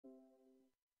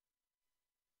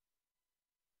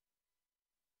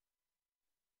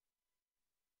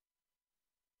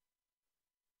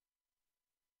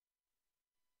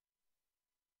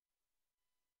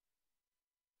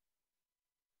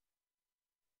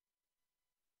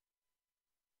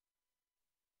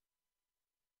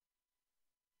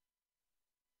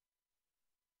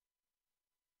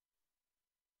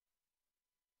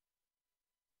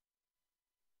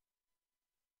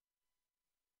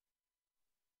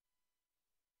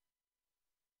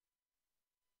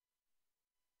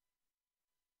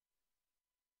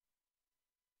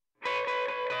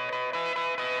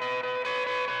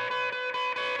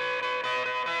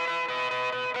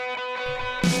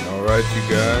Alright, you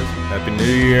guys. Happy New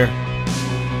Year.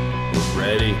 We're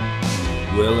ready,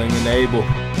 willing, and able.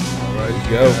 Alright, let's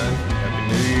go. Happy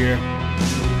New Year.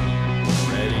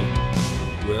 We're ready,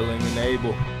 willing, and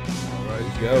able. Alright,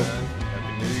 let's go.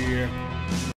 Happy New Year.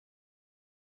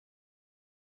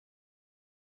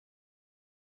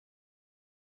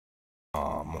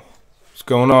 What's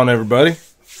going on, everybody?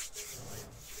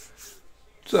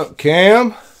 What's up,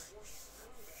 Cam?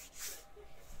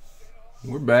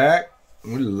 We're back.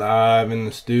 We're live in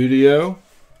the studio.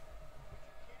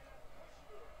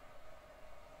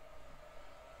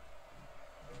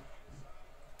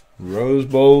 Rose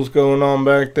Bowl's going on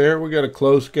back there. We got a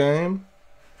close game.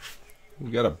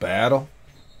 We got a battle.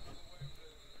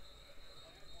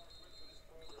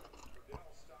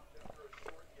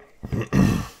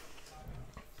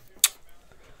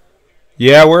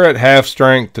 Yeah, we're at half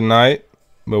strength tonight,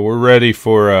 but we're ready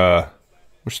for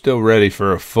we're still ready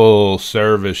for a full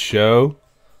service show.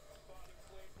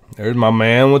 There's my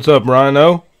man. What's up,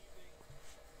 Rhino?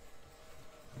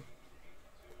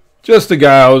 Just the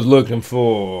guy I was looking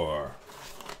for.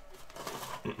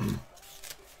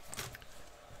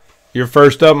 You're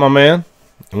first up, my man.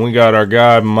 And we got our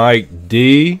guy Mike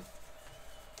D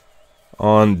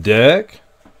on deck.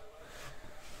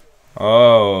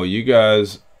 Oh, you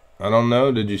guys, I don't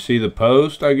know. Did you see the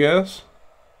post, I guess?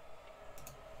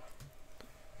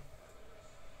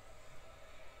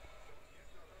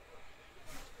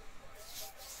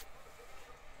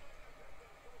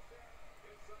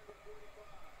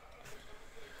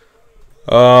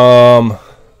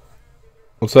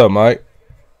 What's up, Mike?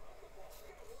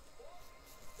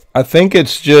 I think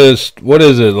it's just, what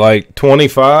is it, like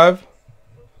 25?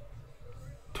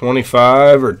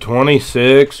 25 or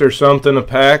 26 or something a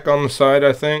pack on the site,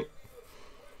 I think.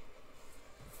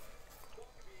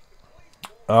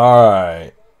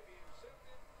 Alright.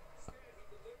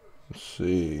 Let's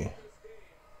see.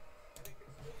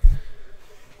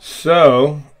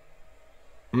 So,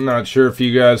 I'm not sure if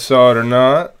you guys saw it or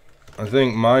not. I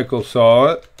think Michael saw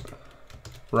it.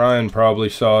 Ryan probably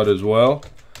saw it as well.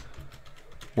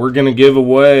 We're going to give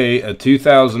away a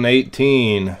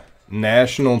 2018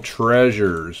 National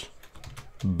Treasures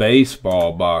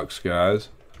baseball box, guys.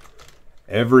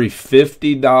 Every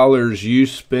 $50 you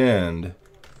spend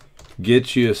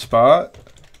gets you a spot.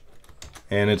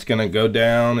 And it's going to go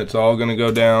down. It's all going to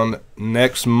go down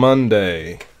next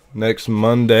Monday. Next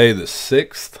Monday the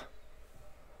 6th.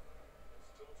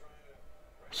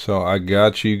 So I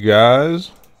got you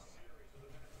guys.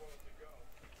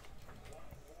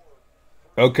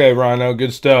 Okay, Rhino,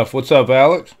 good stuff. What's up,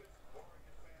 Alex?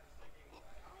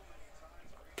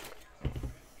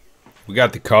 We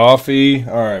got the coffee.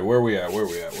 All right, where we at? Where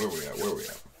we at? Where we at? Where we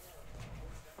at?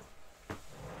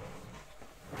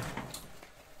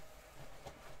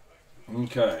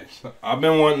 Okay, so I've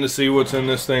been wanting to see what's in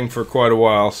this thing for quite a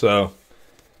while, so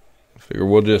I figure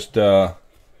we'll just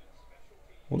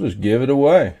give it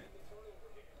away.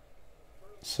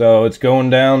 So it's going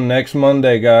down next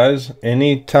Monday, guys.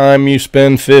 Anytime you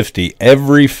spend 50,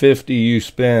 every 50 you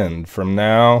spend from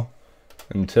now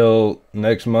until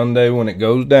next Monday when it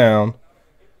goes down,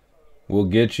 will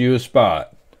get you a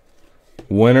spot.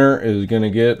 Winner is going to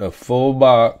get a full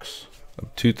box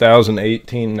of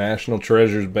 2018 National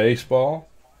Treasures baseball.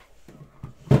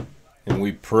 And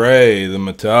we pray the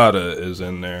Matata is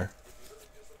in there.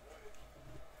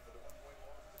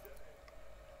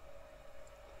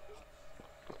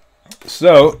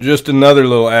 So, just another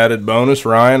little added bonus.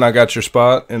 Ryan, I got your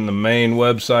spot in the main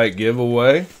website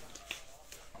giveaway.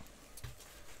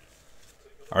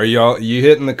 Are you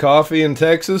hitting the coffee in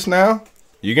Texas now?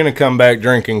 You're going to come back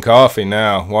drinking coffee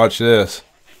now. Watch this.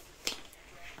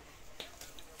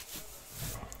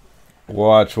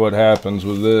 Watch what happens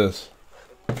with this.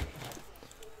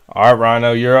 All right,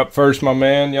 Rhino, you're up first, my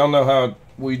man. Y'all know how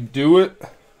we do it.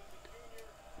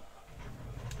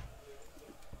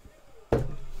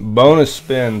 Bonus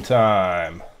spin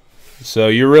time. So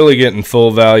you're really getting full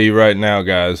value right now,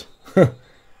 guys. You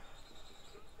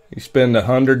spend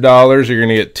 $100, you're going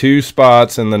to get 2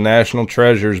 spots in the National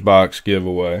Treasures box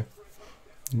giveaway.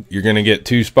 You're going to get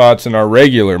 2 spots in our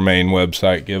regular main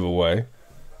website giveaway.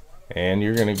 And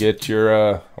you're going to get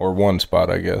your, or 1 spot,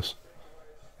 I guess.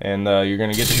 And you're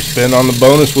going to get your spin on the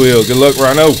bonus wheel. Good luck,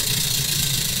 Rhino.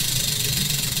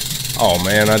 Oh,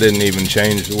 man, I didn't even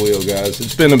change the wheel, guys.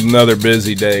 It's been another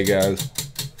busy day, guys.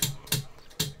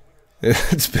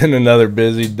 It's been another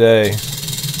busy day.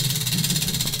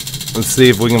 Let's see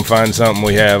if we can find something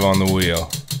we have on the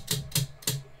wheel.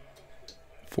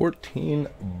 14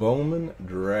 Bowman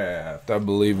Draft. I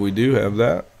believe we do have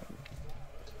that.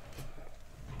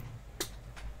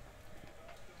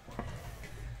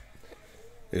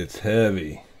 It's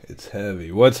heavy. It's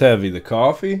heavy. What's heavy? The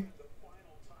coffee?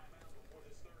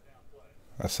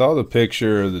 I saw the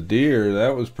picture of the deer.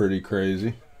 That was pretty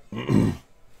crazy.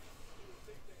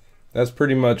 That's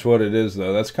pretty much what it is,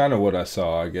 though. That's kind of what I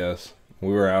saw, I guess.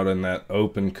 We were out in that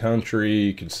open country.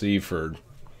 You could see for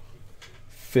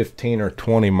 15 or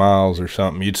 20 miles or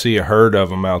something. You'd see a herd of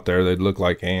them out there. They'd look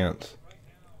like ants.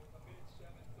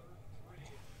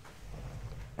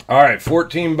 All right,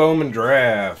 14 Bowman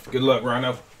draft. Good luck,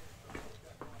 Rhino.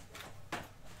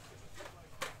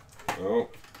 Oh,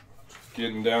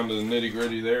 getting down to the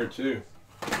nitty-gritty there, too.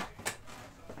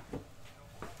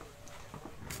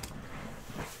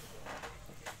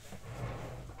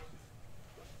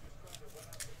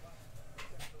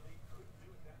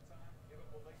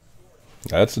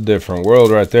 That's a different world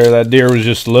right there. That deer was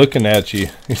just looking at you.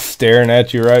 He's staring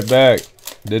at you right back.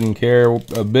 Didn't care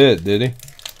a bit, did he?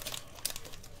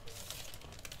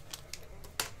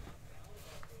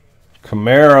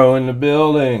 Camaro in the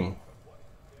building.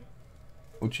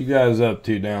 What you guys up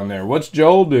to down there? What's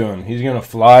Joel doing? He's going to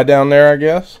fly down there, I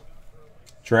guess.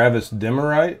 Travis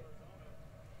Demerite.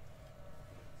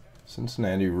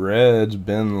 Cincinnati Reds,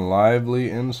 Ben Lively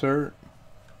insert.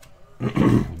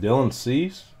 Dylan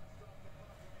Cease.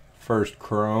 First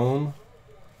Chrome.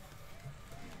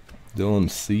 Dylan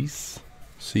Cease.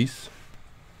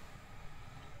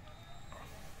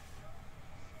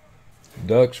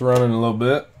 Ducks running a little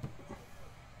bit.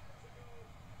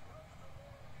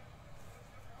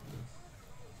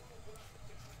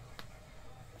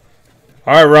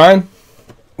 All right, Ryan.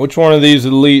 Which one of these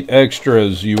Elite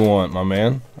Extras you want, my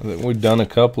man? I think we've done a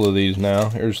couple of these now.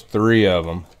 Here's 3 of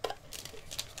them.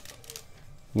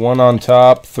 1 on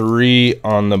top, 3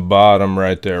 on the bottom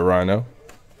right there, Rhino.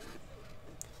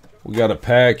 We got a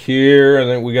pack here. I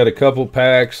think we got a couple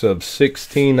packs of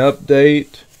 16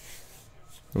 update.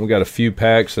 And we got a few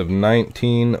packs of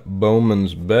 19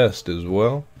 Bowman's Best as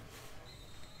well.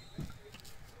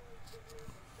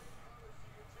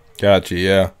 Gotcha,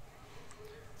 yeah.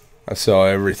 I saw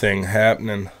everything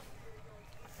happening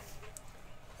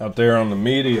out there on the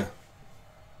media.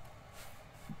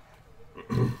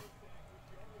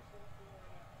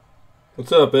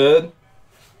 What's up, Ed?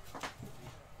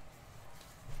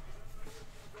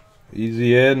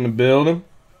 Easy Ed in the building.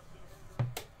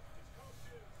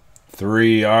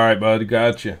 3. All right, bud.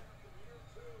 Gotcha.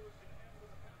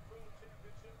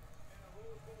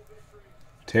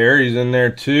 Terry's in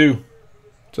there, too.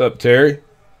 What's up, Terry?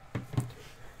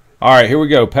 All right, here we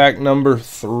go. Pack number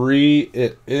 3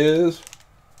 it is.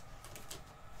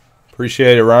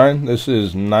 Appreciate it, Ryan. This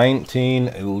is 19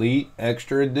 Elite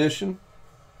Extra Edition.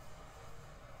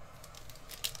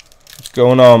 What's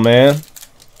going on, man?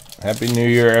 Happy New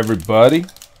Year, everybody.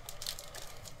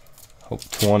 Hope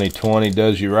 2020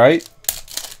 does you right.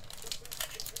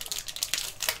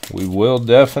 We will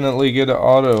definitely get an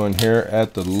auto in here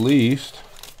at the least.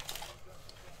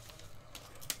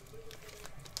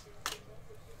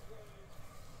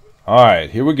 All right,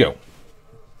 here we go.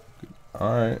 All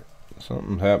right,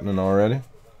 something's happening already.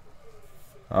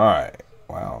 All right,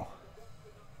 wow.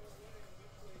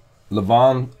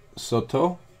 Levon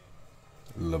Soto.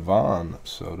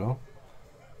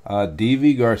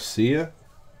 Deivi Garcia.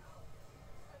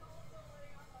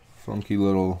 Funky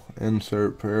little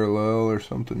insert parallel or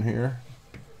something here.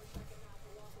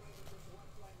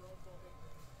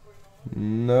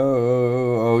 No,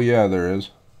 oh yeah, there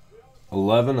is.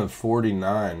 11 of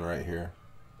 49 right here.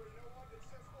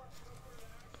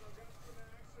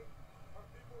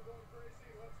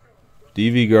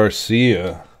 Deivi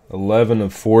Garcia, 11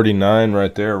 of 49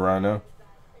 right there, Rhino.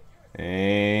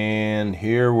 And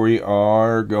here we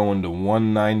are going to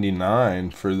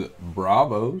 199 for the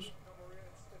Bravos.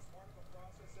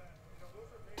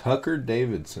 Tucker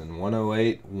Davidson,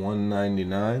 108,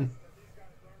 199.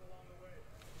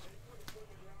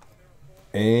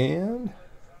 And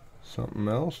something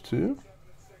else too.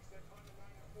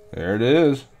 There it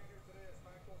is.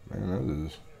 Man, that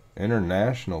is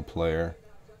international player.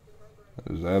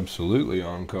 That is absolutely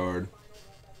on card.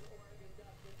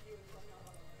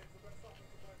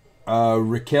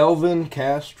 Riquelvin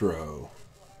Castro.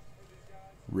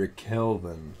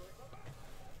 Riquelvin.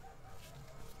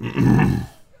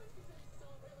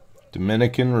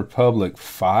 Dominican Republic,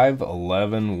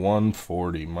 5'11",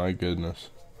 140. My goodness.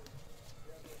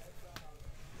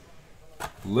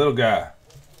 Little guy.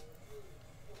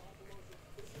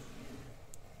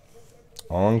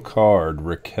 On card,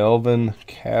 Riquelvin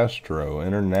Castro,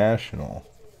 international.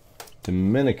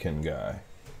 Dominican guy.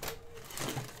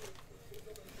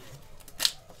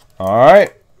 All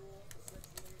right.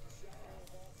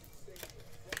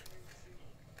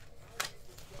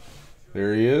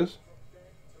 There he is.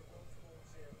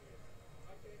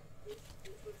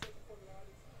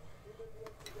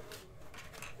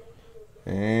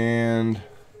 And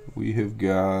we have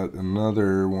got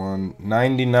another one,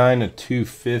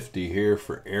 99/250 here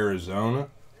for Arizona.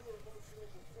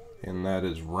 And that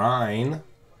is Ryan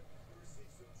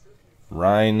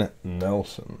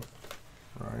Nelson.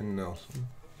 Ryan Nelson.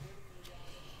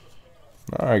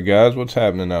 All right, guys, what's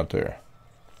happening out there?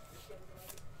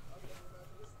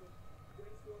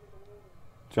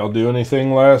 Did y'all do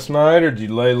anything last night, or did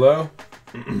you lay low?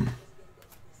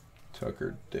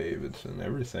 Tucker Davidson,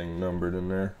 everything numbered in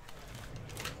there.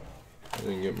 I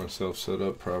didn't get myself set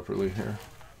up properly here.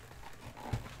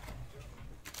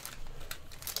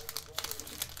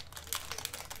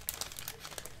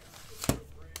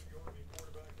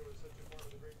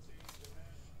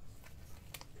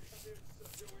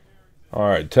 All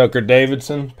right, Tucker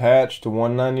Davidson, patch to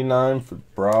 199 for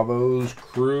Bravo's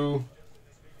crew.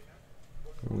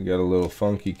 We got a little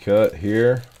funky cut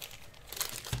here.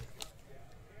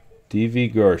 D.V.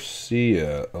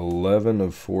 Garcia,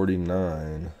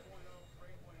 11/49.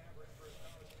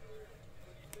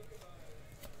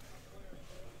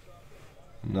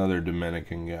 Another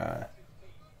Dominican guy.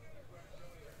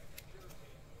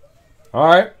 All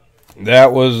right.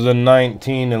 That was the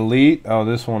 19 Elite. Oh,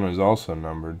 this one is also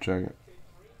numbered. Check it.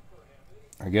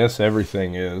 I guess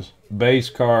everything is. Base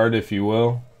card, if you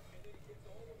will.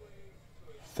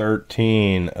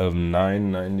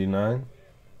 13/999.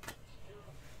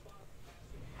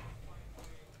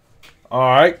 All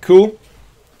right, cool.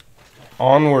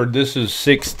 Onward. This is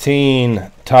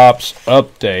 16 Topps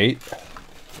update.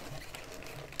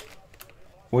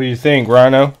 What do you think,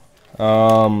 Rhino?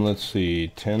 Let's see,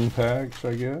 10 packs,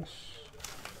 I guess.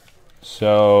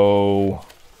 So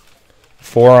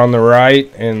 4 on the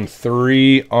right and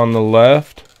 3 on the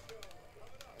left.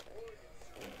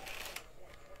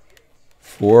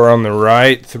 4 on the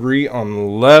right, 3 on the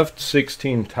left.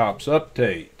 16 Topps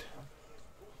update.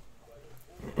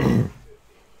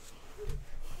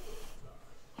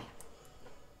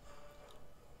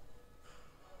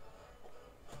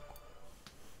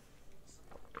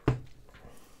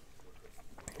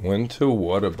 Went to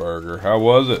Whataburger. How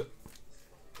was it?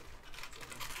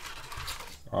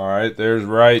 All right, there's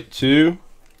right 2. You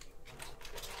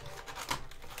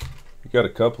got a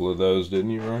couple of those,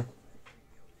 didn't you, Ryan?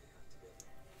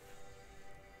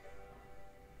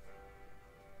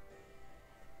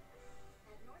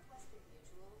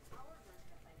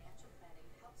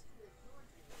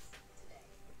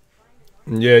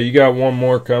 Yeah, you got one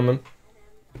more coming.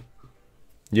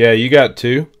 Yeah, you got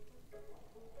 2.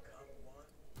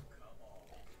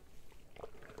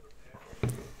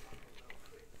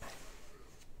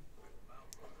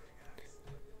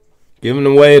 Giving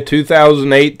away a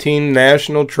 2018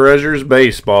 National Treasures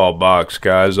baseball box,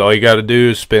 guys. All you got to do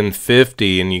is spend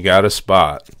 $50 and you got a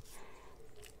spot.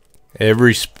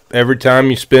 Every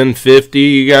time you spend $50,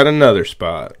 you got another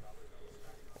spot.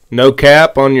 No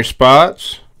cap on your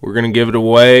spots. We're going to give it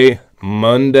away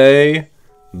Monday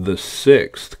the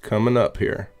 6th coming up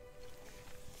here.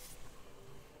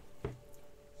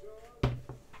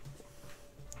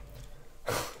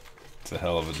 It's a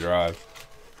hell of a drive.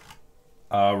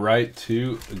 Right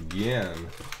 2 again.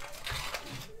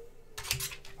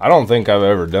 I don't think I've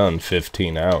ever done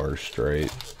 15 hours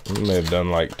straight. I may have done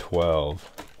like 12.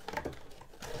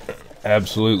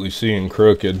 Absolutely seeing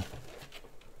crooked.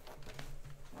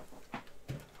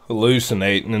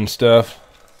 Hallucinating and stuff.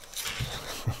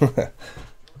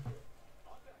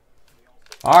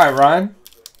 Alright, Ryan.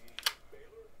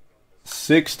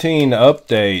 16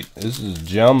 update. This is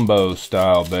jumbo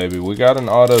style, baby. We got an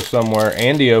auto somewhere.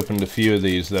 Andy opened a few of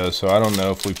these, though, so I don't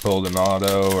know if we pulled an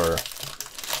auto or...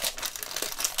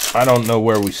 I don't know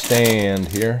where we stand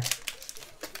here.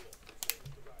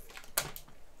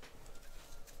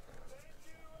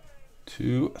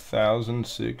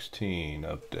 (2016)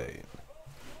 update.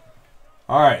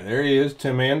 Alright, there he is,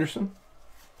 Tim Anderson.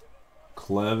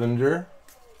 Clevenger.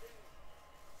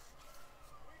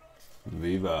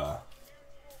 Viva.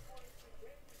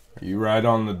 Are you right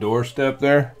on the doorstep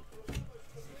there?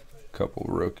 Couple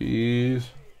rookies.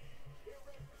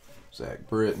 Zach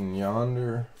Britton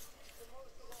yonder.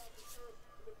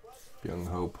 Young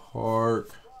Ho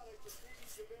Park.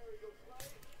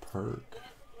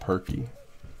 Perky.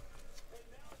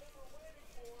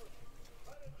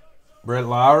 Brett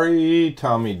Lowry,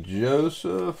 Tommy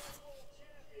Joseph,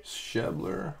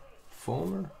 Shebler,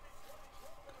 Fulmer.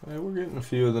 Okay, we're getting a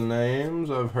few of the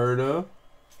names I've heard of.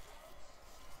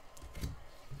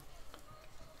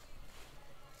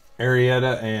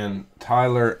 Arrieta and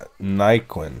Tyler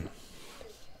Naquin.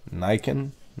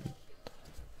 Naquin.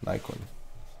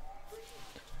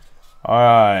 All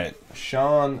right,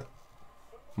 Sean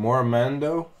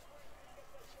Moramando,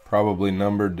 Probably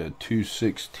numbered to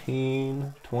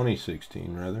 2016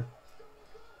 rather.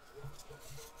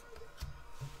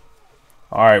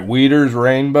 All right, Weeders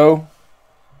Rainbow.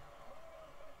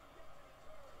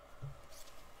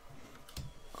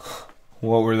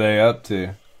 What were they up to?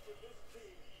 Did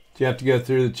you have to go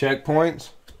through the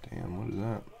checkpoints? Damn, what is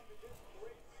that?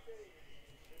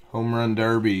 Home Run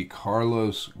Derby,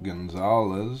 Carlos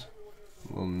Gonzalez. A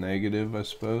little negative, I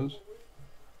suppose.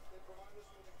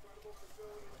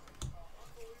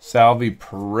 Salvi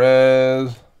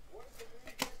Perez.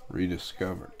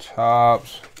 Rediscover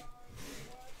Tops.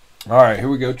 All right, here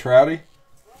we go, Trouty.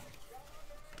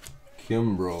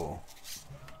 Kimbrel.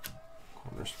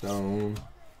 Cornerstone.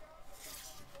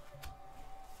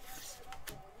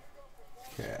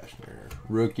 Cashner.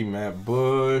 Rookie Matt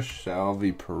Bush.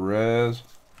 Salvi Perez.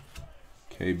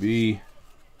 KB.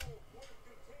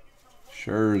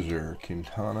 Scherzer.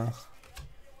 Quintana.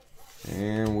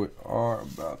 And we are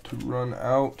about to run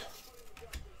out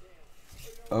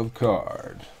of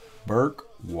cards. Burke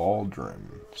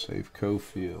Waldron. Safeco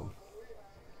Field.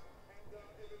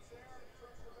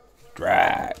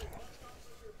 Drag.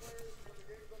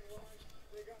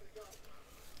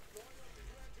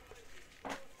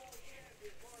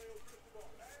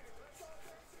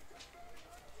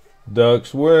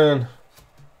 Ducks win.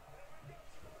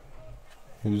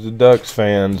 Who's the Ducks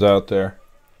fans out there?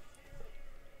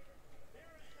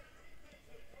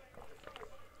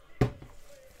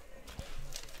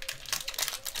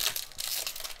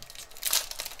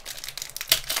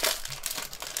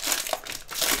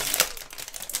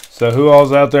 So who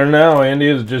all's out there now, Andy?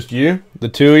 Is it just you? The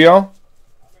two of y'all?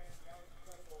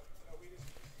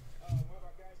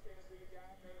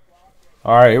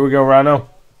 All right, here we go, Rhino.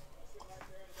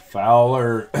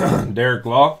 Fowler, Derek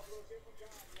Law,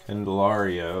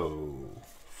 Candelario.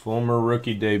 Fulmer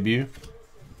rookie debut.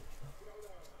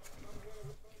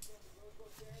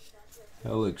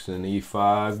 Hellickson,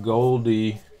 E5.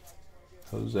 Goldie,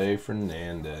 Jose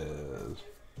Fernandez.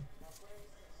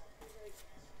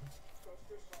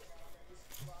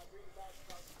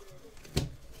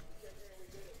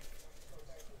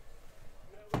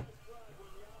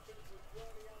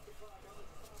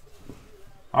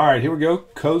 All right, here we go.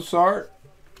 Cosart,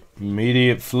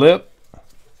 immediate flip.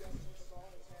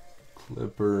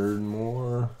 Clippard,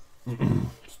 Moore,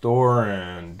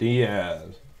 Storen,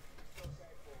 Diaz.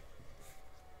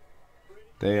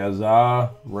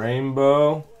 Deaza,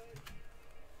 Rainbow.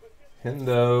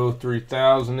 Hendo,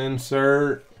 3000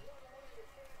 insert.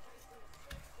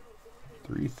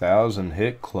 3000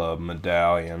 Hit Club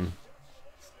medallion.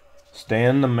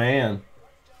 Stan the Man.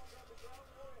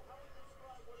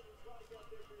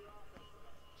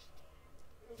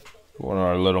 One of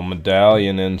our little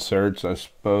medallion inserts, I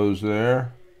suppose,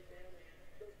 there.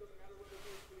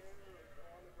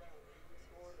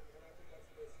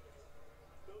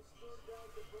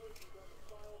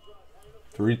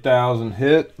 $3,000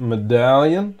 hit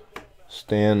medallion.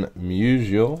 Stan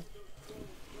Musial.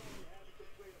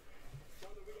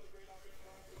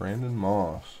 Brandon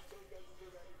Moss.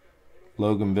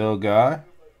 Loganville guy.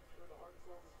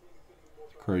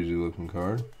 Crazy looking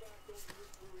card.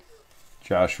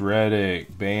 Josh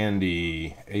Reddick,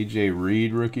 Bandy, AJ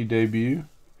Reed rookie debut.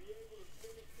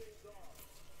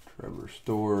 Trevor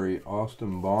Story,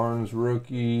 Austin Barnes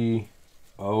rookie.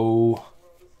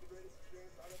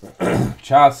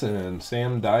 Chasen,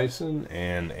 Sam Dyson,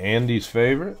 and Andy's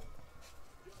favorite,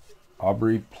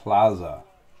 Aubrey Plaza.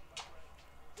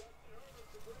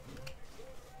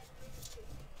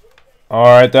 All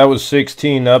right, that was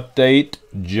 16 update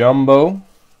jumbo.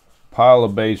 Pile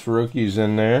of base rookies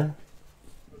in there.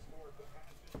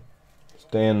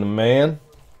 Stan the Man.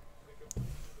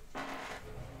 All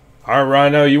right,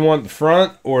 Rhino, you want the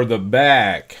front or the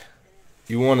back?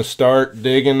 You want to start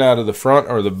digging out of the front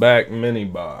or the back mini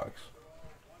box?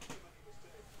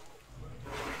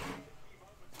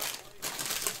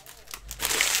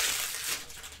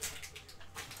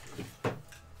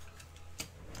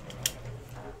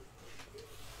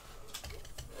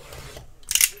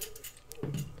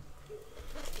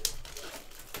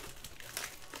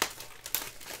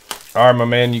 All right, my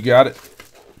man, you got it.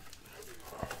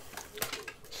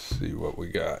 Let's see what we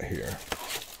got here.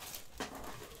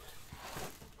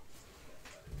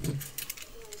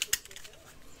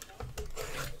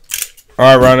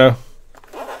 All right, Rhino.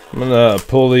 I'm going to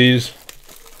pull these,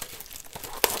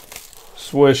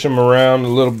 swish them around a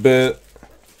little bit.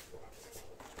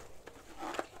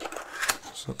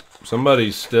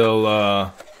 Somebody's still,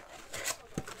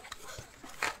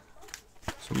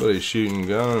 somebody's shooting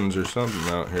guns or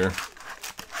something out here.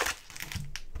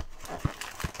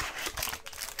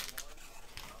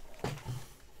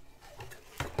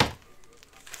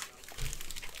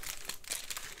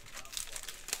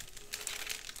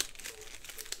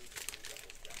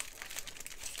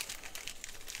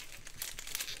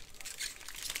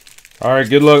 All right,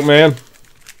 good luck, man.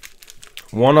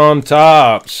 1 on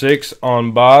top, 6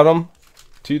 on bottom.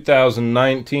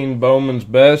 2019 Bowman's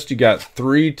Best. You got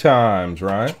 3 times,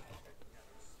 right?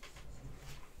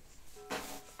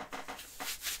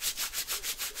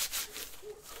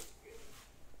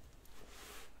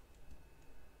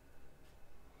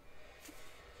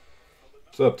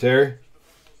 What's up, Terry?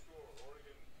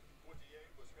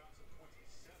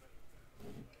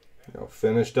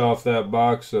 Finished off that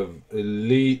box of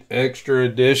Elite Extra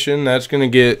Edition. That's going to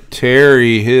get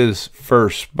Terry his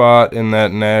first spot in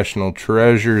that National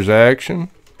Treasures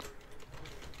action.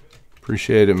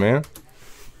 Appreciate it, man.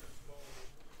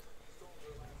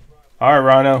 All right,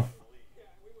 Rhino.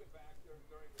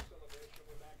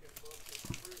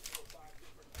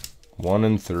 One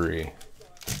and three.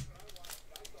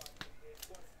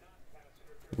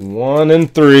 1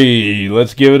 and 3.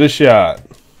 Let's give it a shot.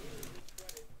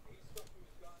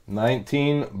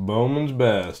 19 Bowman's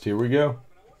Best. Here we go.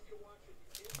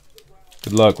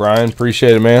 Good luck, Ryan.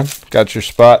 Appreciate it, man. Got your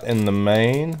spot in the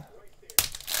main.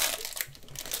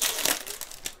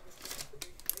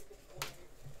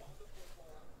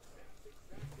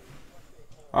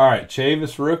 All right,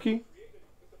 Chavis rookie.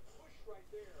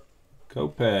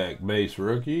 Kopech base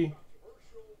rookie.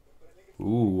 Ooh,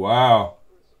 wow.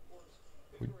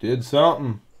 We did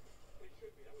something.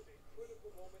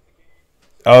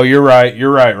 Oh, you're right.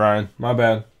 You're right, Ryan. My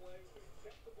bad.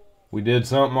 We did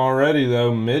something already,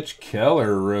 though. Mitch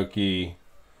Keller, rookie.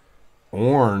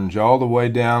 Orange all the way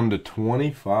down to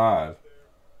 25.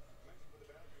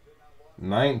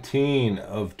 19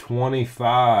 of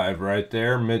 25 right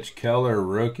there. Mitch Keller,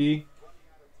 rookie.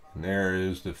 And there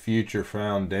is the Future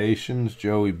Foundations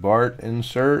Joey Bart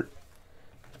insert.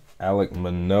 Alek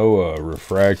Manoah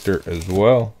refractor as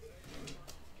well.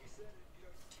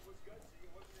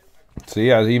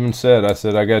 See, I even said,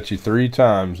 I got you 3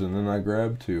 times, and then I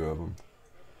grabbed 2 of them.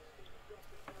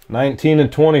 19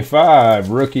 and 25,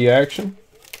 rookie action.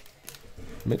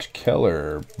 Mitch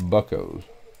Keller, Buccos.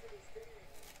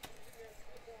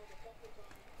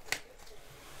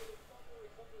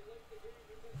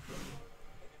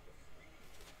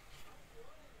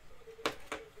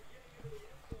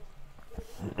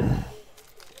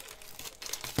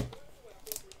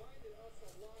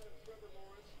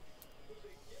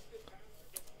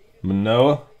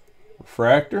 Manoah,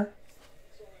 refractor.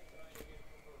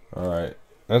 All right,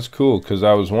 that's cool because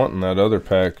I was wanting that other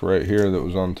pack right here that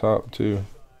was on top too.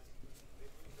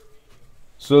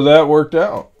 So that worked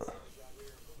out.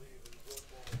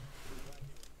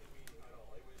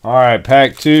 All right,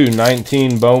 pack 2,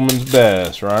 19 Bowman's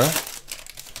Best, right?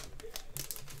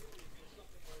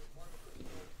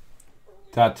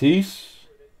 Tatis.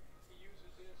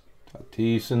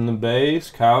 Tatis in the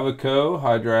base. Calvico,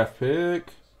 high draft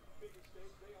pick.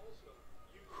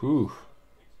 Whew.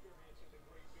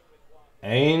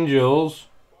 Angels.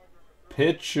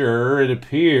 Pitcher, it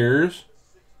appears.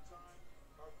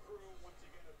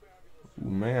 Ooh,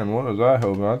 man, what was I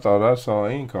hoping? I thought I saw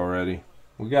ink already.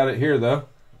 We got it here, though.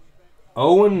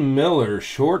 Owen Miller,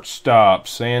 shortstop,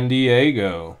 San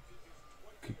Diego.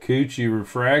 Kikuchi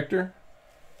refractor.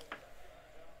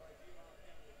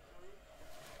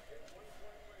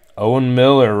 Owen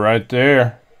Miller right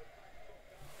there.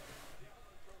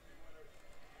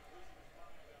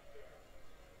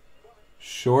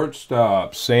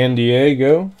 Shortstop, San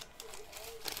Diego.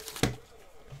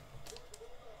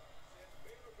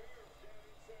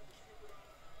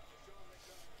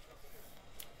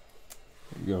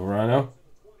 There you go, Rhino.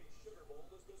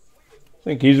 I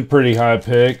think he's a pretty high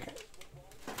pick.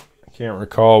 I can't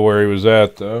recall where he was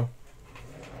at, though.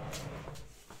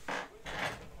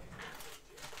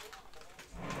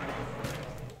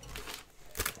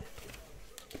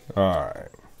 All right.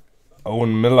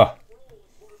 Owen Miller.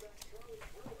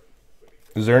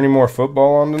 Is there any more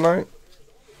football on tonight?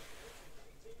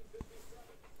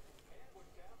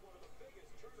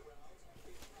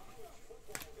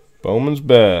 Bowman's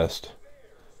Best.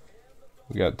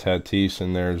 We got Tatis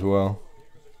in there as well.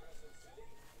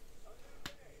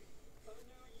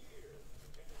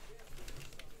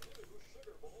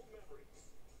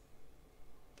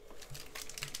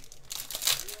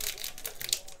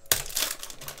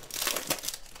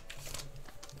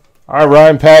 All right,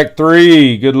 Ryan, pack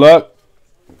 3. Good luck.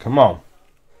 Come on.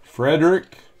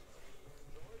 Frederick.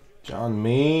 John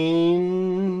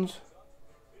Means.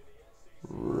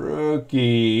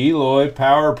 Rookie. Eloy,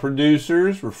 Power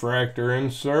Producers. Refractor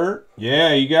insert.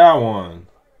 Yeah, you got one.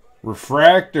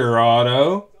 Refractor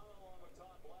auto.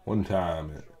 One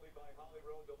time it.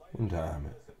 One time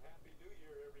it.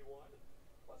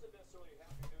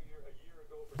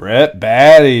 Brett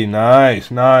Batty.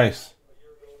 Nice, nice.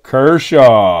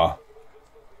 Kershaw.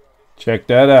 Check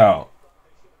that out.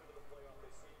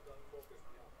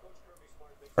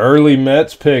 Early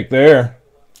Mets pick there.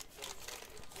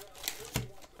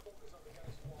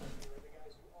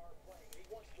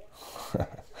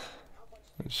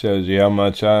 It shows you how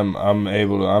much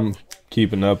I'm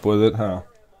keeping up with it, huh?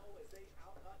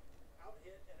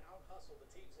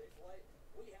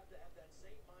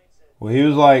 Well, he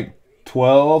was like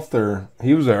 12th, or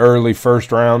he was an early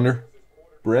first rounder.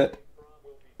 Brett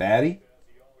Batty.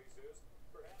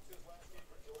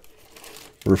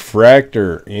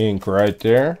 Refractor ink right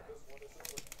there.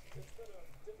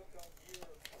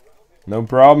 No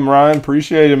problem, Ryan.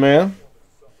 Appreciate it, man.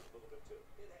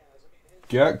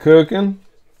 Got cooking.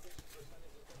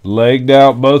 Legged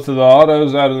out both of the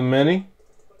autos out of the mini.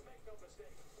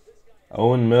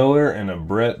 Owen Miller and a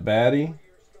Brett Batty.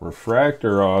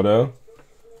 Refractor auto.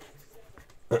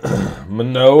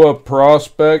 Manoah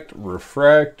Prospect.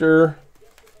 Refractor.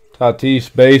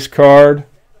 Tatis base card.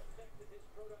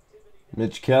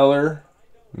 Mitch Keller.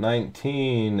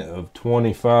 19 of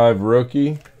 25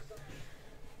 rookie.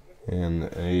 And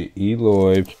a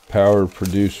Eloy power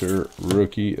producer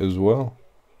rookie as well.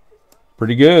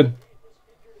 Pretty good.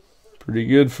 Pretty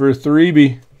good for a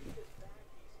 3B.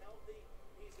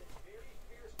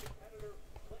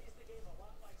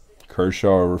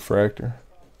 Kershaw refractor.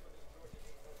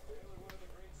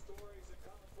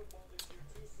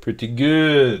 Pretty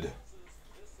good.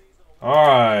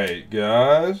 Alright,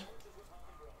 guys.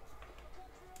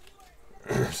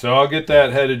 So I'll get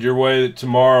that headed your way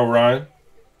tomorrow, Ryan.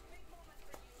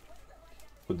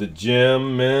 With the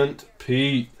Jim Mint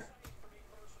Pete.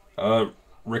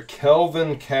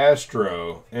 Raquelvin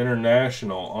Castro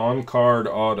International on-card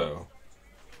auto.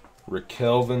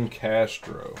 Raquelvin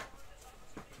Castro.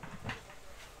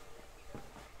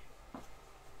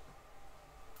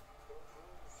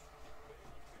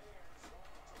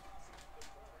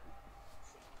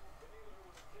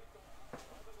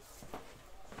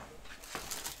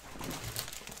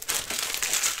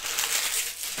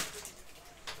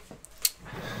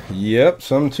 Yep,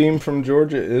 some team from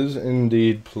Georgia is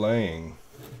indeed playing.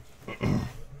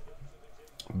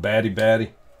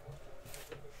 Batty.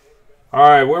 All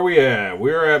right, where we at?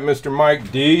 We're at Mr.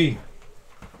 Mike D.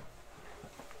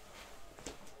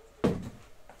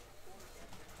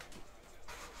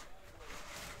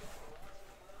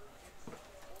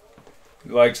 He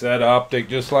likes that optic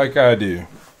just like I do.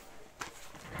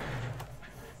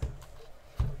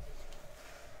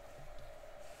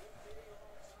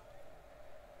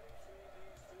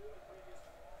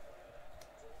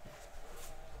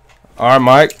 All right,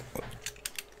 Mike.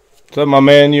 What's up, my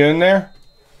man? You in there?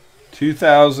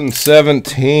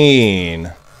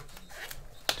 2017.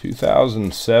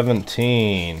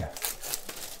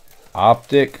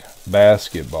 Optic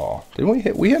basketball. Didn't we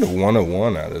hit? We had a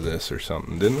 101 out of this or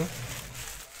something, didn't we?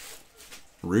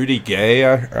 Rudy Gay,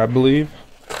 I believe.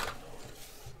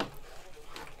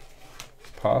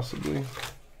 Possibly.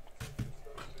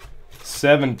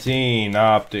 17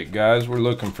 optic, guys. We're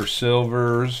looking for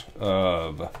silvers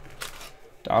of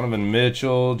Donovan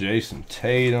Mitchell, Jason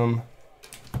Tatum,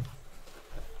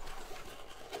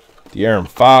 De'Aaron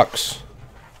Fox,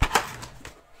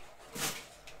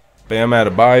 Bam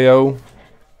Adebayo,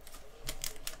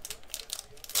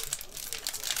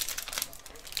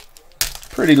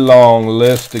 pretty long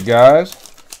list of guys.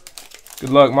 Good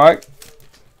luck, Mike.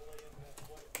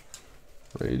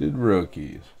 Rated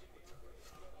rookies.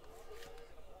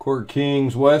 Court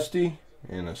Kings Westy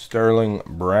and a Sterling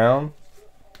Brown.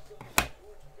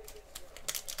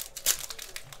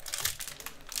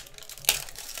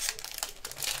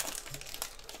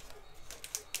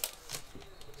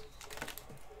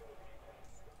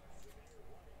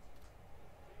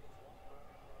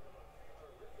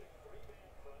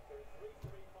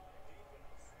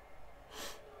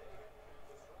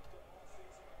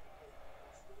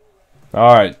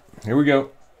 All right, here we go.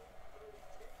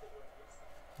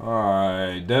 All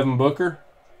right, Devin Booker.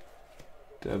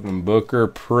 Devin Booker,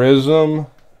 Prism.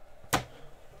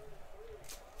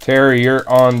 Terry, you're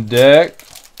on deck.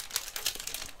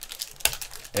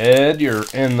 Ed, you're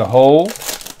in the hole.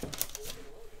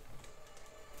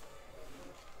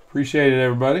 Appreciate it,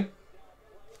 everybody.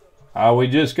 We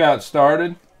just got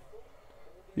started.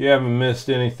 You haven't missed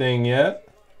anything yet.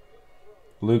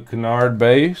 Luke Kennard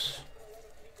base.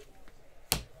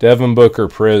 Devin Booker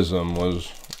Prism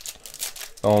was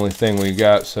the only thing we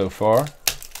got so far.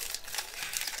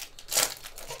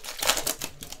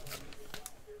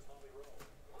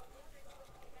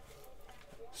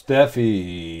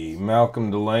 Steffi, Malcolm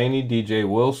Delaney, DJ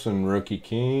Wilson, Rookie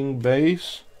King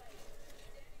base.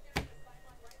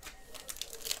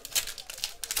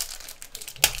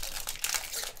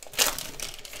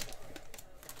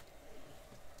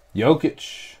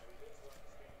 Jokic.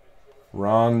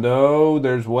 Rondo.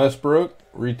 There's Westbrook.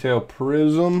 Retail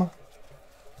Prism.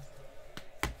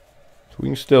 So we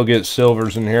can still get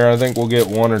silvers in here. I think we'll get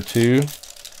one or two.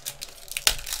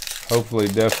 Hopefully,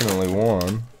 definitely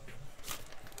one.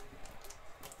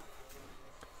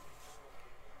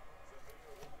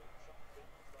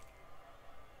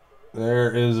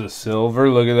 There is a silver.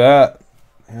 Look at that.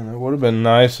 Man, it would have been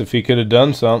nice if he could have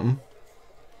done something.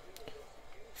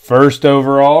 First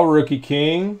overall, Rookie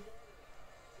King,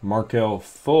 Markelle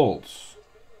Fultz.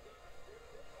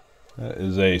 That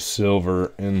is a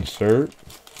silver insert.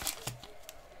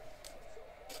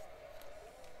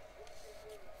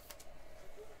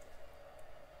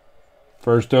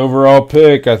 First overall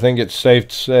pick, I think it's safe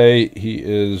to say he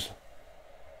is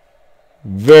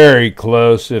very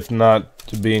close, if not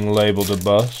to being labeled a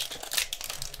bust,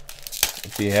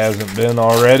 if he hasn't been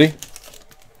already.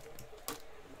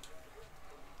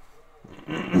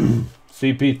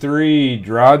 CP3,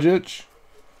 Dragic.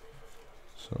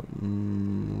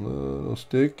 Something a little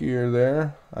stickier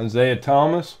there. Isaiah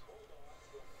Thomas.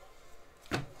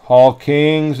 Hall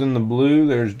Kings in the blue.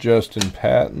 There's Justin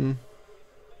Patton.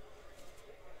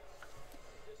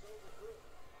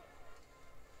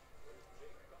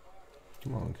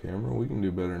 Come on, camera. We can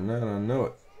do better than that. I know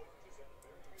it.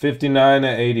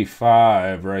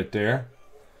 59/85 right there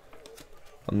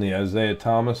on the Isaiah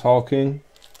Thomas Hall King.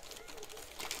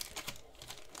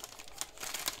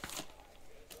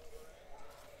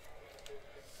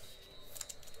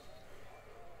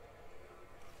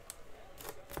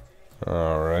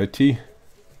 All righty.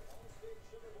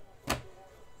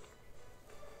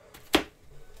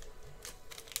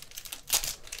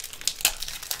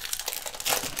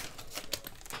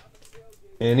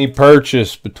 Any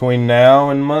purchase between now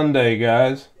and Monday,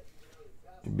 guys,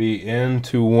 be in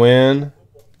to win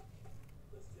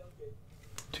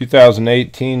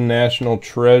 2018 National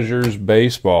Treasures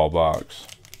Baseball Box.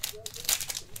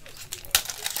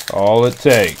 All it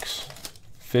takes,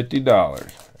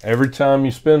 $50. Every time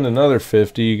you spend another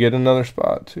 $50, you get another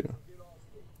spot too.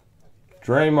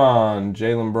 Draymond,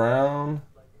 Jaylen Brown,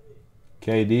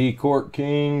 KD, Court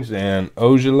Kings, and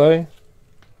Ojeleye.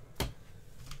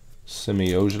 Semi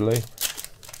Ojeleye.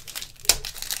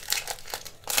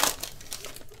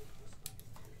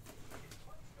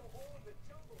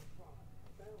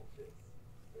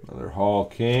 Another Hall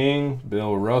King,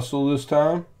 Bill Russell this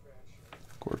time.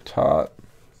 Gortat.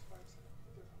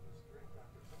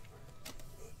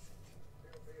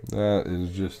 That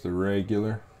is just the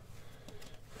regular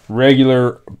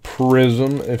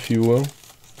prism, if you will.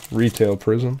 Retail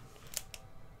prism.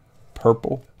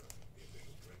 Purple.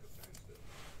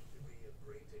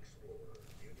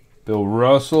 Bill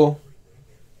Russell.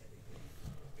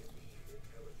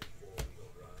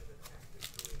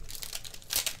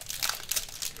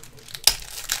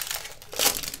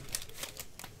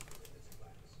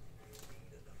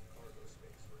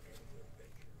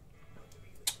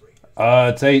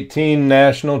 It's 18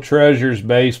 National Treasures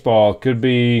Baseball. Could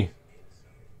be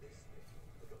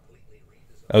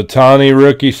Ohtani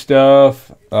rookie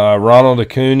stuff. Ronald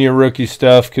Acuna rookie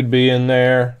stuff could be in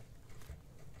there.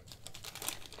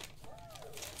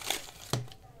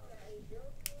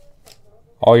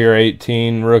 All your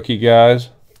 18 rookie guys.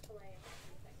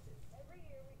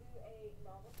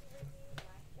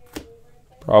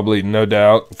 Probably, no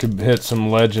doubt, could hit some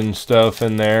legend stuff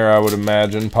in there, I would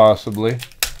imagine, possibly.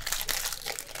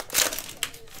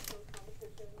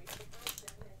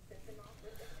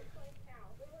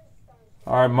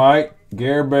 All right, Mike.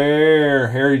 Gare Bear,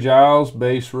 Harry Giles,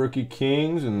 base Rookie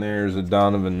Kings, and there's a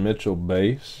Donovan Mitchell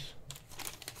base.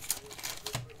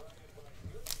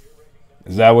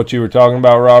 Is that what you were talking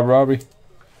about, Robbie?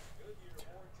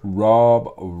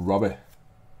 Robbie.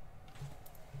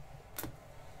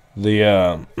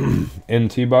 The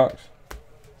NT box.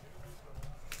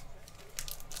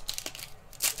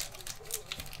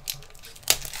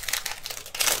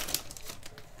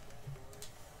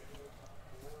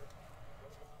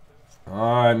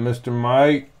 All right, Mr.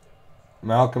 Mike.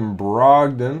 Malcolm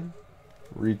Brogdon,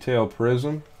 Retail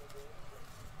Prism.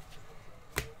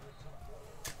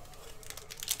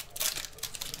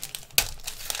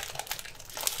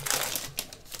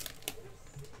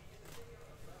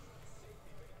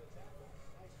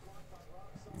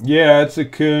 Yeah, it's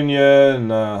Acuna,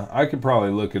 and I could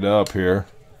probably look it up here.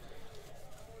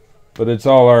 But it's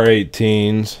all our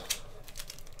 18s.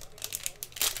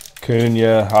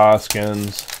 Acuna,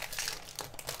 Hoskins,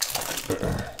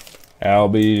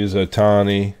 Albies,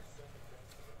 Ohtani.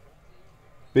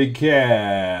 Big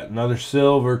Cat, another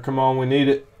silver. Come on, we need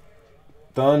it.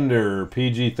 Thunder,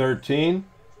 PG-13.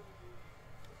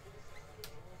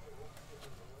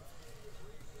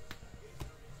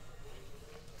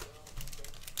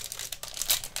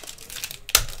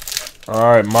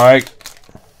 All right, Mike.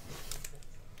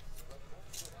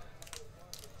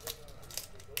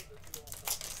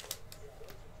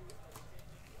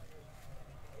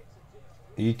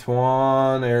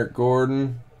 Etuan, Eric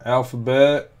Gordon,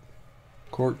 Alphabet,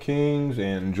 Court Kings,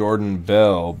 and Jordan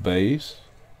Bell base.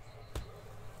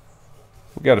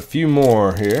 We got a few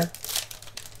more here.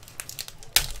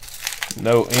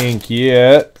 No ink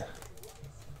yet.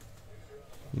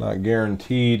 Not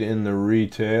guaranteed in the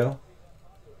retail.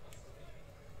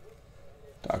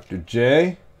 Dr.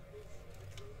 J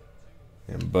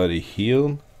and Buddy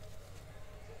Hield.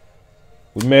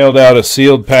 We mailed out a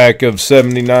sealed pack of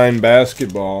 79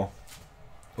 basketball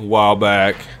a while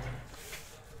back.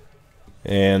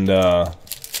 And the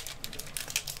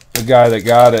guy that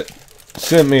got it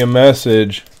sent me a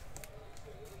message.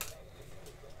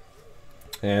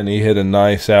 And he hit a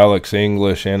nice Alex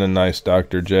English and a nice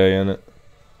Dr. J in it.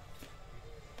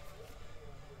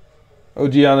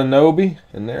 OG Anunoby.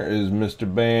 And there is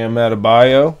Mr. Bam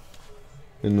Adebayo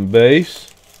in the base.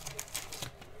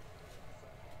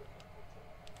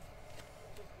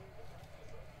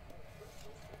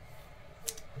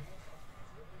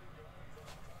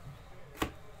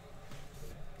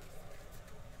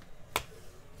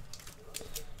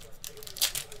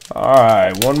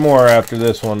 Alright, one more after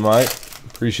this one, Mike.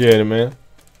 Appreciate it, man.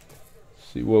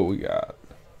 Let's see what we got.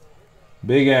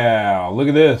 Big Al. Look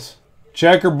at this.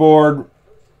 Checkerboard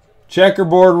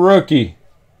rookie.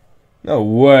 No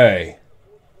way.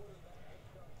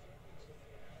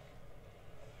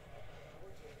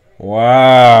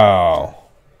 Wow.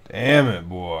 Damn it,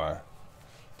 boy.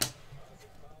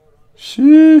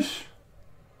 Sheesh.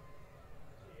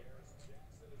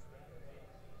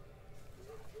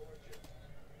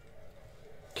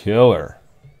 Killer.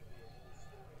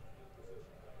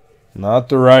 Not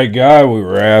the right guy we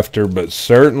were after, but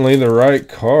certainly the right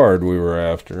card we were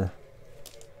after.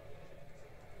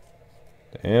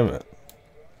 Damn it.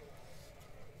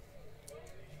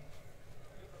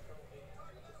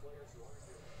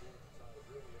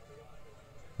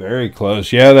 Very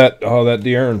close. Yeah, that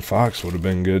De'Aaron Fox would have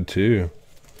been good too.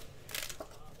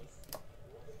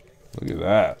 Look at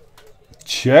that.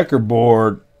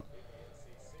 Checkerboard.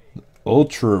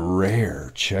 Ultra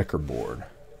rare checkerboard.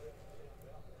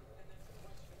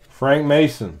 Frank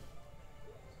Mason.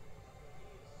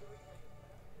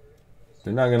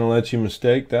 They're not going to let you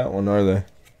mistake that one, are they?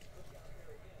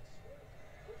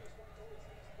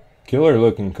 Killer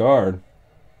looking card.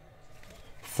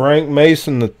 Frank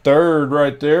Mason the third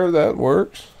right there. That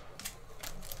works.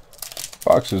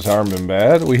 Foxes aren't been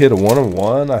bad. We hit a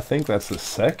 1-of-1. I think that's the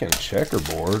second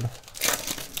checkerboard.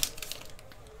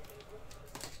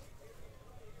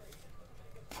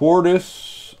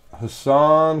 Portis,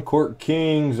 Hassan, Court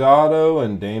Kings auto,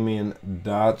 and Damian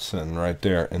Dotson right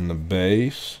there in the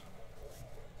base.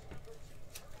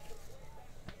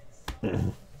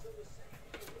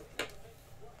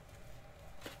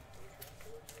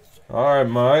 All right,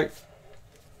 Mike.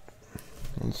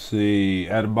 Let's see.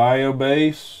 Adebayo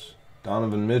base,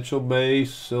 Donovan Mitchell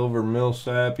base, Silver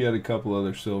Millsap. You had a couple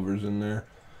other silvers in there.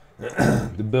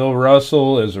 The Bill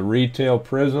Russell is a retail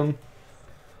prism.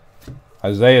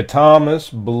 Isaiah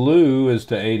Thomas, blue is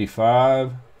to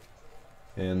 85.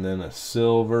 And then a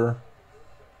silver.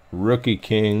 Rookie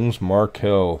Kings,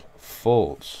 Markelle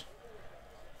Fultz.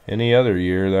 Any other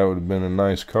year, that would have been a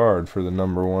nice card for the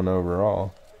 #1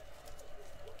 overall.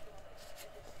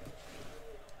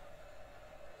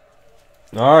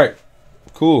 All right.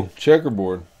 Cool.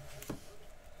 Checkerboard.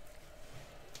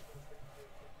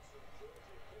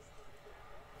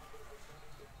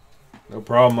 No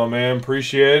problem, my man.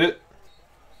 Appreciate it.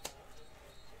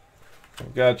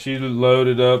 I've got you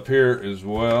loaded up here as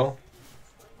well.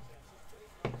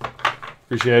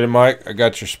 Appreciate it, Mike. I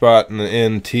got your spot in the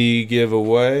NT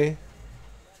giveaway.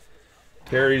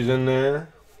 Terry's in there.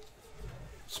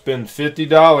 Spend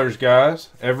 $50, guys.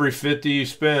 Every 50 you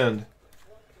spend.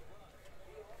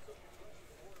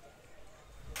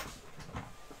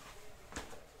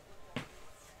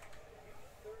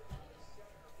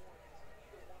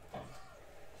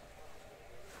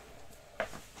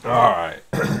 All right,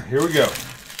 here we go.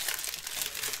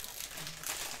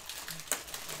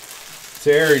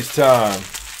 Terry's time.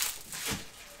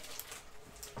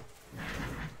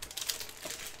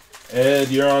 Ed,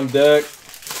 you're on deck.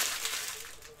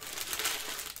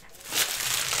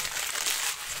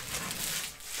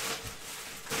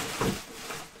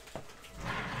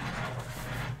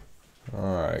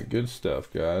 All right, good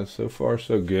stuff, guys. So far,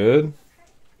 so good.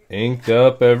 Inked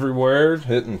up everywhere,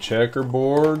 hitting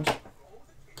checkerboards.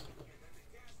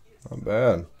 Not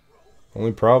bad.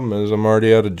 Only problem is I'm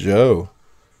already out of Joe.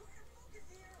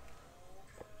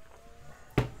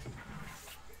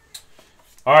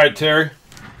 All right, Terry.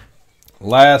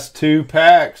 Last 2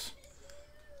 packs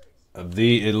of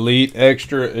the Elite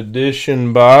Extra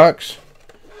Edition box.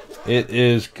 It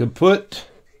is kaput.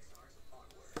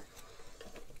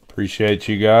 Appreciate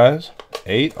you guys.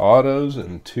 8 autos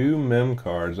and 2 mem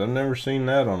cards. I've never seen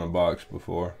that on a box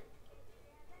before.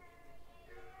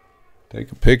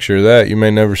 Take a picture of that. You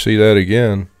may never see that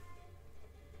again.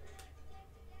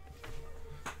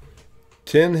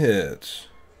 10 hits.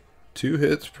 2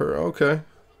 hits per. Okay.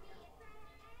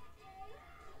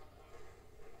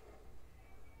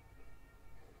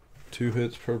 Two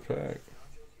hits per pack.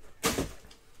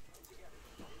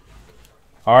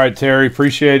 All right, Terry.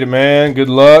 Appreciate it, man. Good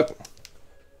luck.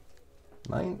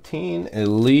 19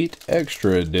 Elite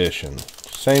Extra Edition.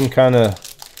 Same kind of,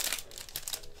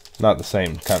 not the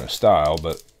same kind of style,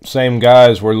 but same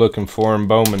guys we're looking for in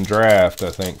Bowman Draft,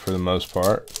 I think, for the most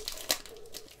part.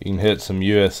 You can hit some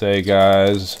USA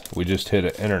guys. We just hit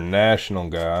an international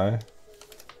guy.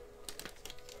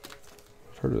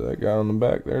 Heard of that guy on the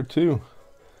back there, too.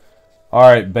 All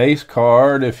right, base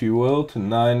card, if you will, to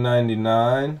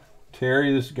 $9.99.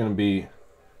 Terry, this is going to be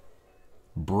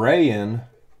Brian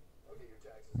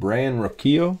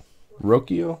Rocchio.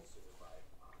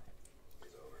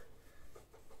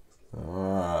 All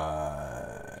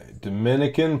right,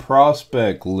 Dominican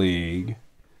Prospect League.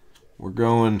 We're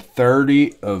going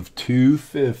 30 of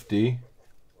 250.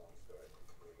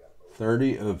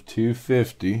 30 of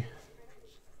 250.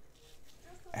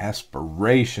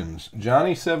 Aspirations.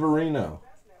 Johnny Severino.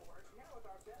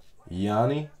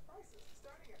 Yanni.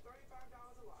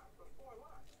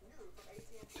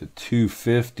 To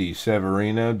 250.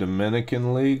 Severino.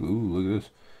 Dominican League. Ooh, look at this.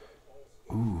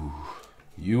 Ooh.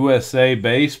 USA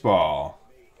Baseball.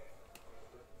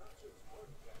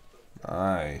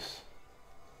 Nice.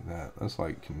 That's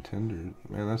like contender.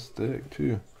 Man, that's thick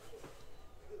too.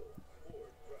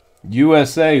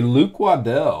 USA Luke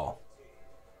Waddell.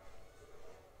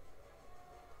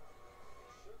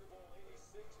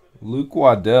 Luke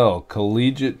Waddell,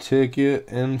 collegiate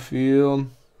ticket,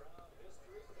 infield.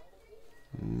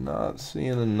 Not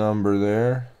seeing a number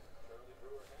there.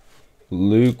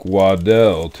 Luke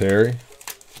Waddell, Terry.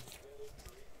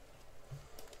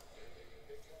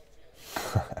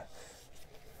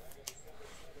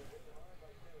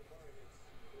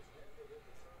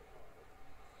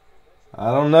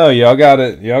 I don't know. Y'all got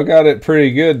it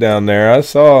pretty good down there. I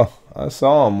saw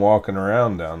him walking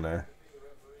around down there.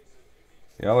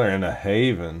 Y'all are in a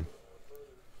haven.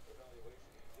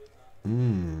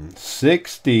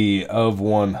 60 of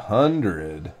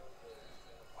 100.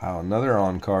 Wow, another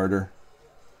on Carter.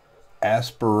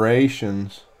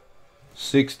 Aspirations.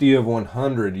 60 of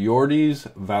 100.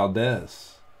 Yordis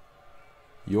Valdez.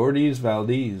 Yordis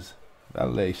Valdez.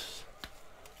 Valdez.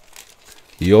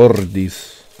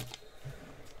 Yordis.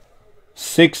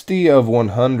 60 of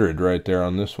 100 right there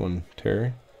on this one,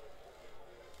 Terry.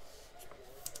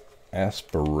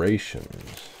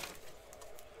 Aspirations.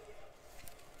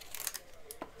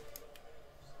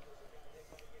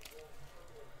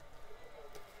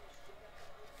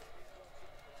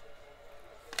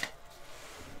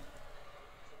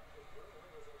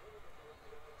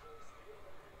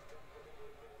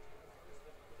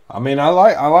 I mean, I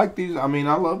like these. I mean,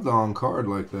 I love the on card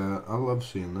like that. I love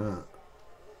seeing that.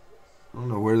 I don't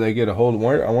know where they get a hold of.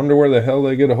 I wonder where the hell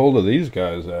they get a hold of these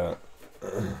guys at.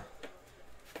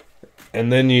 And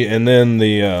then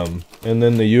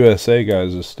the USA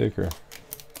guy's a sticker.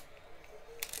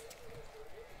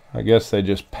 I guess they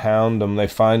just pound them. They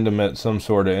find them at some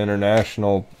sort of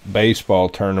international baseball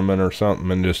tournament or something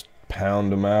and just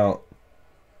pound them out.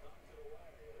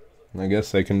 I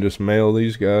guess they can just mail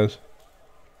these guys.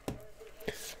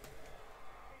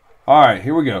 All right,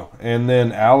 here we go. And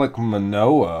then Alek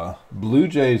Manoah, Blue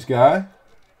Jays guy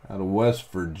out of West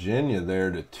Virginia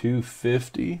there to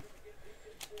 250.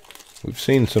 We've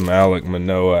seen some Alek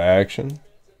Manoah action.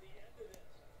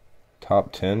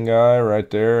 Top 10 guy right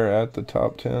there at the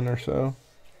top 10 or so.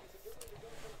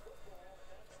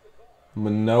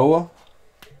 Manoah.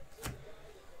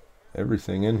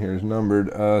 Everything in here is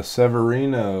numbered.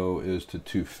 Severino is to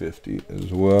 250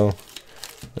 as well.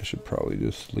 I should probably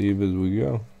just leave as we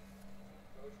go.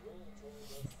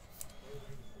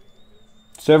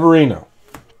 Severino.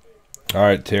 All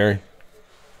right, Terry.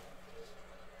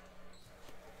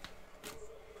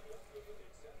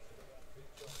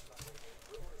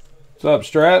 What's up,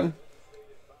 Stratton?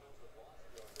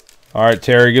 All right,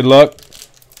 Terry, good luck.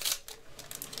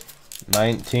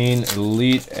 19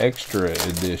 Elite Extra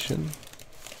Edition.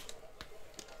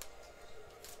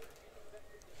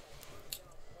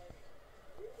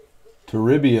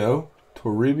 Toribio.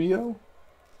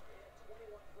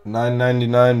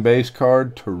 $9.99 base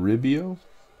card, Toribio.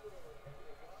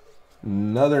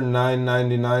 Another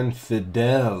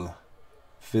 $9.99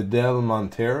 Fidel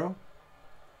Montero.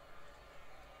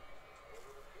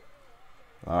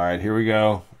 All right, here we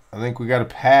go. I think we got a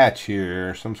patch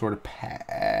here. Some sort of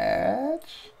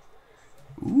patch.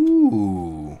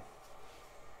 Ooh.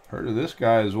 Heard of this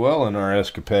guy as well in our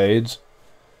escapades.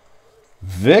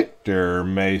 Victor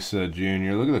Mesa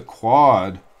Jr. Look at the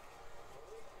quad.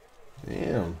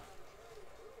 Damn.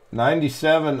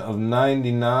 97 of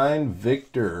 99.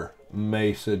 Victor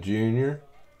Mesa Jr.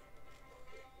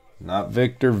 Not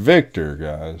Victor,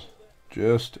 guys.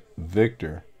 Just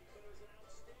Victor.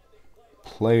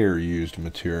 Player used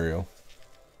material.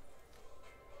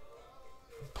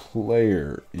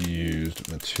 Player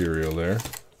used material there.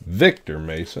 Victor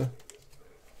Mesa.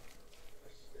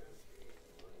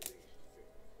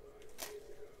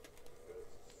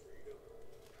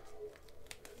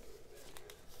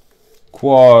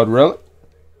 Quad relic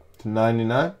to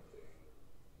 99.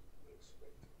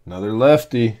 Another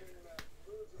lefty.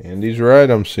 Andy's right.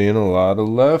 I'm seeing a lot of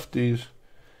lefties.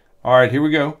 All right, here we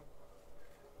go.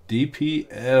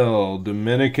 DPL,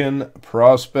 Dominican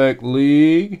Prospect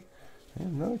League.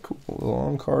 Another cool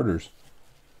long carders.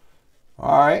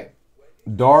 All right.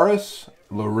 Doris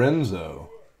Lorenzo.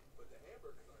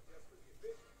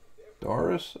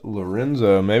 Doris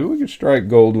Lorenzo. Maybe we could strike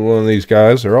gold with one of these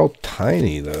guys. They're all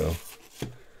tiny, though.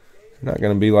 They're not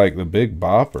going to be like the big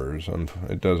boppers.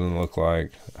 It doesn't look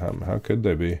like. How could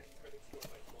they be?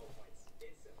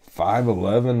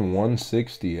 5'11",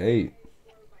 168.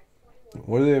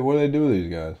 What do they do with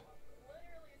these guys?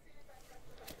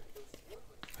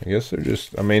 I guess they're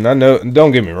just, I mean, I know,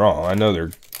 don't get me wrong, I know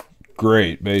they're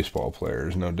great baseball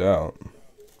players, no doubt.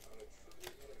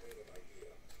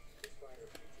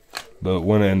 But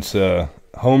when it's a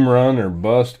home run or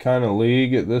bust kind of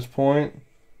league at this point,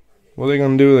 what are they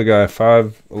going to do with a guy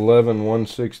 5'11",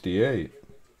 168?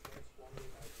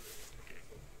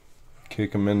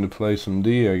 Kick him in to play some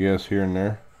D, I guess, here and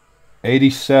there.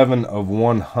 87 of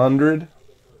 100.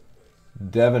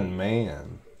 Devin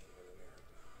Mann.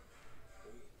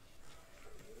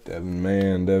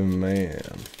 Devin Mann.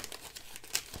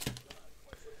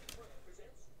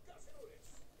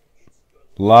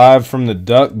 Live from the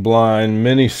Duck Blind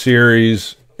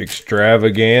mini-series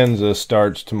extravaganza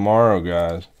starts tomorrow,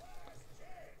 guys.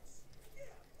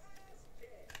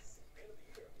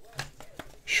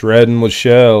 Shredding with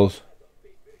shells.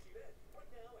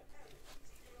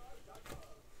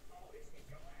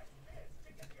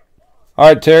 All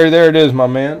right, Terry, there it is, my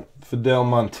man. Fidel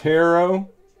Montero.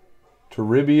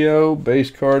 Toribio,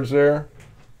 base cards there.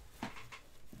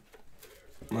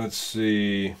 Let's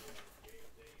see.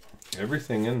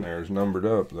 Everything in there is numbered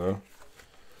up, though.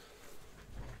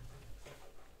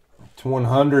 To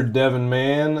 100, Devin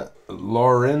Mann.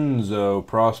 Lorenzo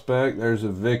prospect. There's a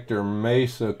Victor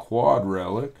Mesa quad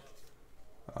relic.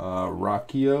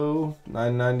 Rocchio,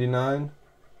 $9.99.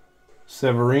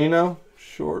 Severino,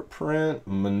 short print.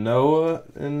 Manoa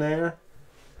in there.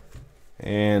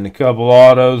 And a couple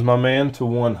autos, my man, to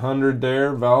 100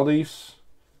 there. Valdez.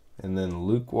 And then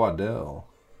Luke Waddell.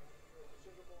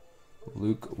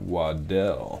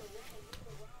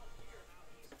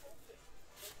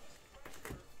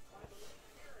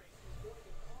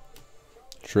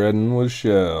 Shredding with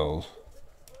shells.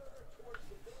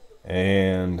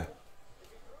 And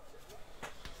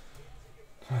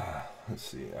let's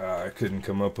see. I couldn't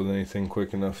come up with anything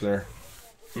quick enough there.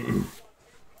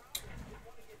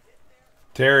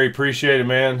 Terry, appreciate it,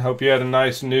 man. Hope you had a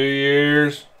nice New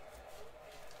Year's.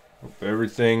 Hope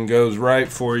everything goes right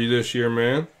for you this year,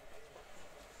 man.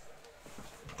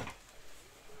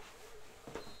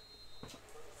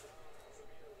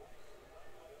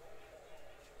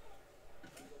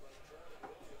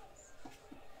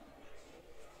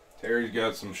 Terry's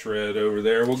got some shred over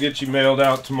there. We'll get you mailed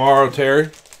out tomorrow,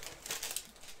 Terry.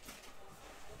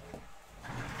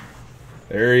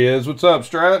 There he is. What's up,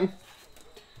 Stratton?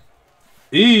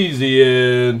 Easy,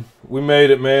 Ed. We made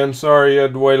it, man. Sorry you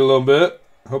had to wait a little bit.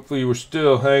 Hopefully you were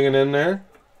still hanging in there.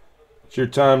 It's your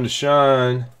time to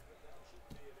shine.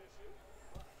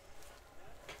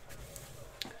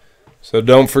 So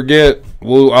don't forget,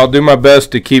 I'll do my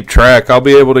best to keep track. I'll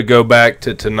be able to go back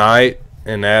to tonight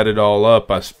and add it all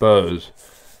up, I suppose.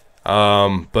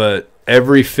 But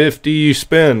every 50 you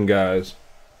spend, guys,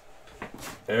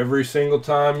 every single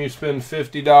time you spend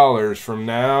 $50 from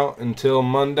now until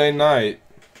Monday night,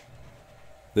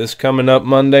 this coming up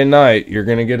Monday night, you're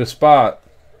going to get a spot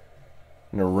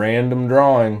in a random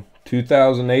drawing.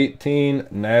 2018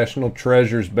 National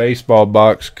Treasures baseball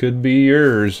box could be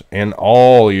yours and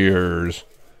all yours.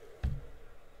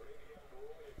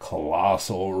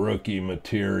 Colossal rookie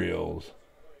materials.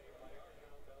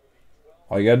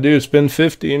 All you got to do is spend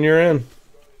 50 and you're in.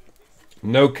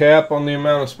 No cap on the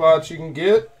amount of spots you can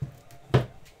get.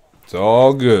 It's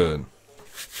all good.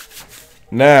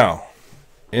 Now,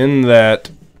 in that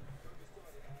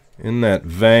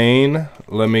vein,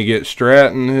 let me get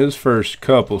Stratton his first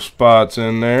couple spots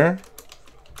in there.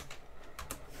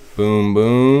 Boom,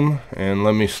 boom. And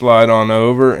let me slide on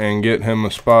over and get him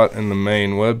a spot in the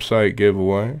main website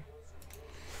giveaway.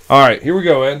 All right, here we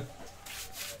go, Ed.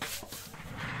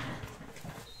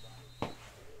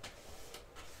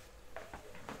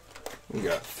 We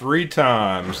got 3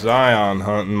 times Zion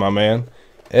hunting, my man.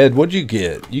 Ed, what'd you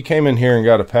get? You came in here and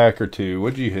got a pack or two.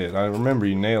 What'd you hit? I remember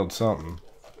you nailed something.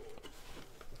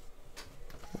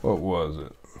 What was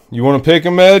it? You want to pick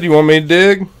them, Ed? You want me to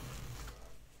dig?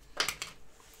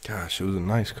 Gosh, it was a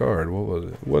nice card. What was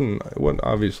it? It wasn't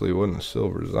obviously it wasn't a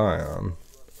silver Zion.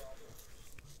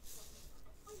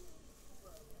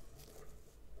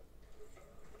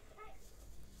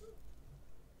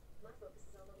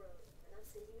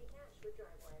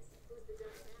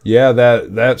 Yeah,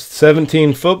 that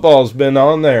 17 football's been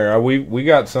on there. We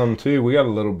got some too. We got a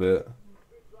little bit.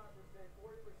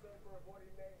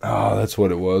 Oh, that's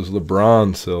what it was.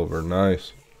 LeBron silver.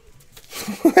 Nice.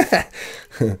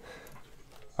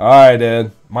 All right,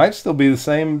 Ed. Might still be the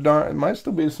same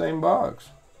box.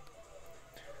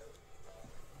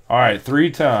 All right,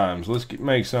 3 times. Let's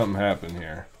make something happen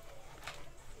here.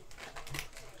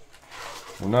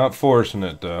 We're not forcing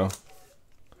it though.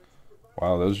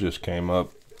 Wow, those just came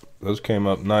up. Those came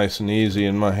up nice and easy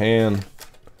in my hand.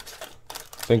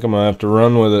 I think I'm gonna have to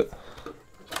run with it.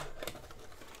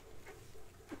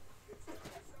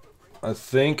 I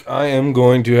think I am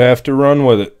going to have to run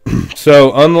with it.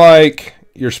 So, unlike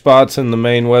your spots in the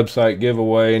main website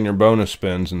giveaway and your bonus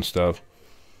spins and stuff,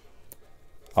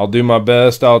 I'll do my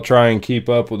best. I'll try and keep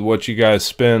up with what you guys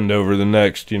spend over the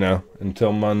next,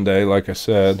 until Monday, like I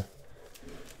said.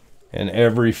 And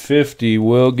every 50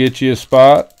 will get you a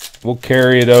spot. We'll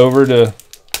carry it over to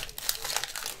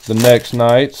the next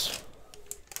nights.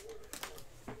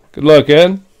 Good luck,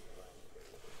 Ed.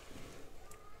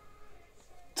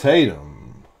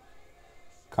 Tatum.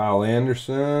 Kyle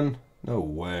Anderson. No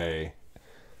way.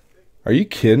 Are you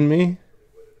kidding me?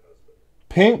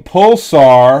 Pink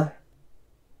Pulsar.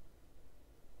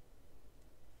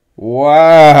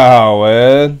 Wow,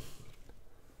 Ed.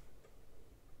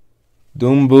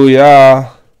 Doumbouya.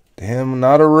 Damn,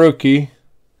 not a rookie.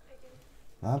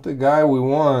 Not the guy we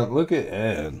want. Look at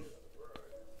Ed.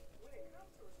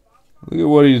 Look at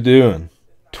what he's doing.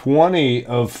 20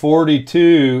 of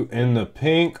 42 in the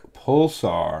pink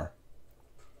Pulsar.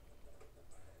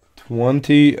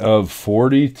 20 of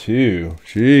 42.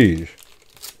 Jeez.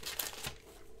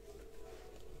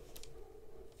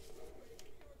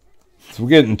 So we're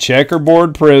getting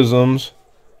checkerboard prisms.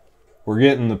 We're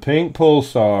getting the pink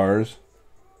Pulsars.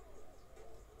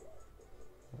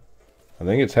 I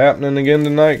think it's happening again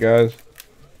tonight, guys.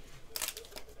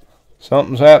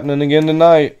 Something's happening again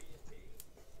tonight.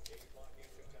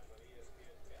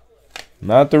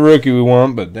 Not the rookie we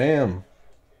want, but damn.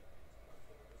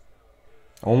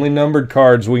 Only numbered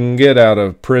cards we can get out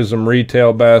of Prism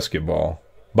Retail Basketball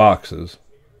boxes.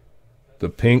 The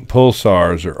pink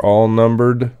Pulsars are all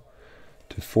numbered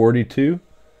to 42.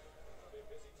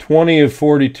 20 of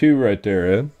 42 right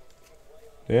there, Ed.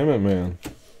 Damn it, man.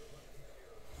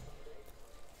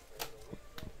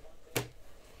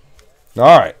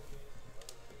 All right.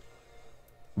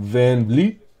 Van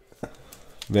Vliet.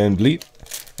 Van Vliet.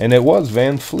 And it was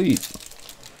Van Fleet.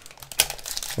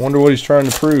 I wonder what he's trying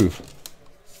to prove.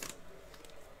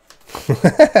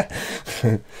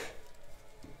 I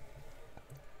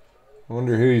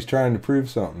wonder who he's trying to prove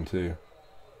something to.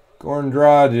 Goran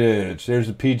Dragic. There's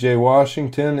a PJ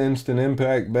Washington Instant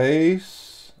Impact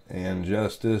base. And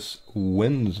Justice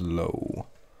Winslow.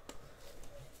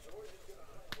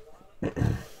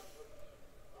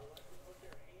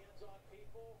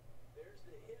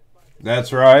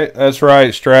 That's right. That's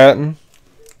right, Stratton.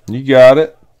 You got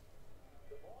it.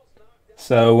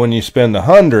 So when you spend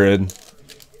 100,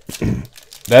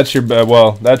 that's your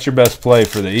best play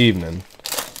for the evening.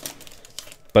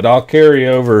 But I'll carry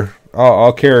over.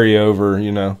 I'll carry over,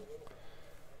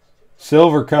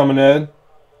 Silver coming, Ed.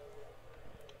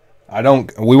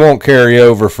 We won't carry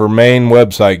over for main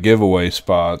website giveaway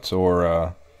spots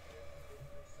or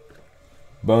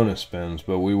bonus spins,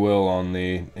 but we will on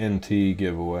the NT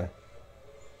giveaway.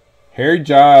 Harry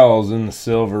Giles in the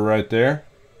silver right there.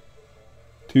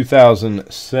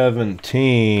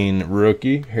 2017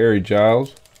 rookie, Harry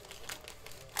Giles.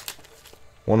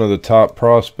 One of the top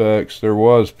prospects there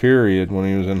was, period, when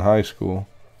he was in high school.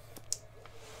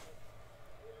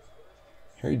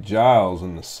 Harry Giles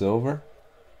in the silver.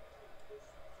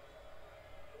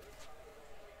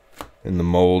 In the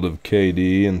mold of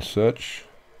KD and such.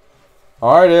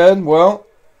 All right, Ed. Well,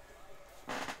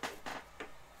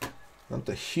 not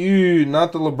the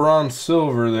LeBron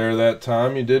silver there that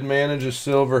time. You did manage a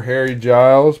silver Harry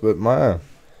Giles, but man,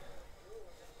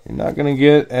 you're not going to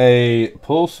get a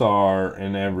Pulsar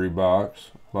in every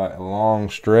box by a long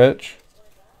stretch.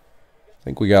 I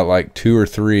think we got like 2 or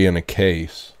 3 in a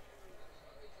case.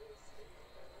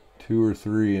 2 or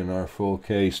 3 in our full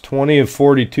case. 20 of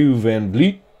 42 Van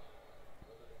Vliet.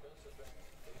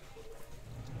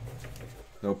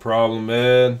 No problem,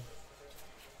 Ed.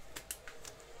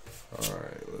 All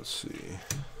right, let's see.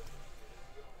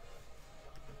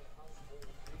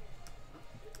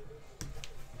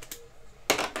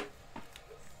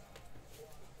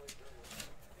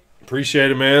 Appreciate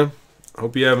it, man.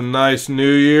 Hope you have a nice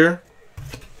new year.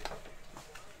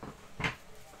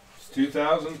 It's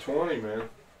 2020, man.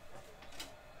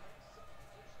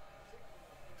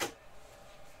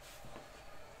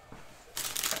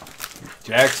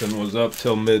 Jackson was up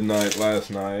till midnight last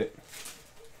night.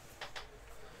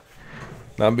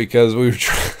 Not because we were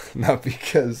not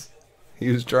because he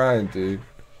was trying to.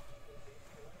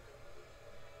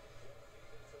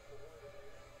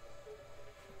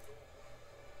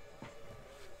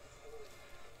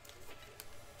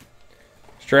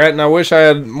 Stratton, I wish I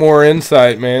had more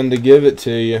insight, man, to give it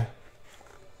to you.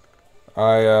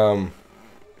 I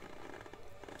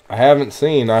haven't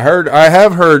seen. I have heard I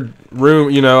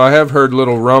have heard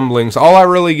little rumblings. All I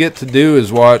really get to do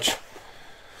is watch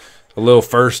a little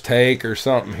first take or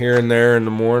something here and there in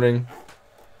the morning.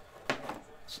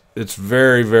 It's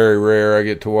very, very rare I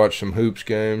get to watch some hoops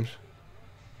games.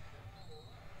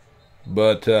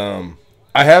 But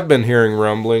I have been hearing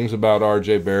rumblings about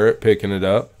R.J. Barrett picking it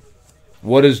up.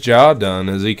 What has Ja done?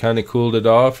 Has he kind of cooled it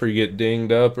off or you get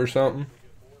dinged up or something?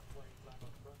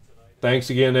 Thanks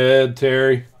again, Ed,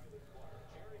 Terry.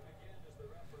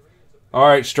 All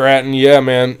right, Stratton. Yeah,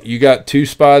 man. You got 2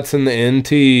 spots in the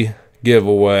NT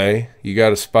giveaway. You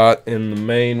got a spot in the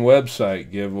main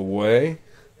website giveaway.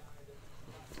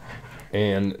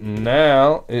 And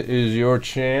now it is your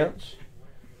chance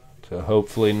to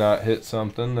hopefully not hit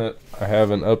something that I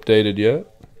haven't updated yet.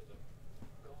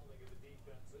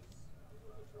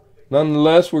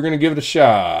 Nonetheless, we're going to give it a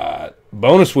shot.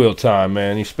 Bonus wheel time,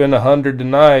 man. You spend 100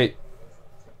 tonight.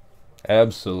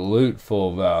 Absolute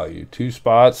full value. 2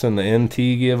 spots in the NT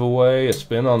giveaway, a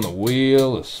spin on the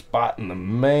wheel, a spot in the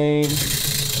main.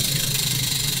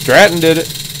 Stratton did it.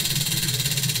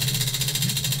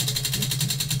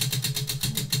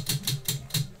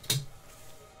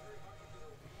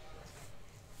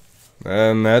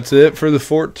 And that's it for the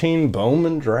 14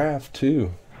 Bowman draft,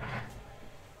 too.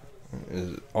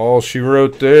 Is all she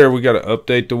wrote there. We got to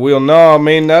update the wheel. No, I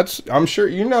mean, I'm sure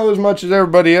you know as much as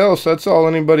everybody else. That's all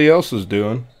anybody else is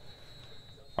doing.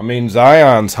 I mean,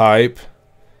 Zion's hype.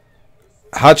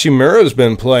 Hachimura's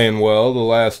been playing well the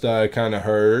last I kind of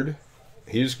heard.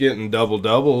 He's getting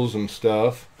double-doubles and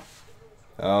stuff.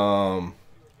 Kobe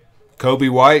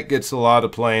White gets a lot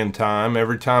of playing time.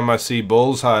 Every time I see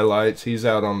Bulls highlights, he's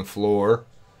out on the floor.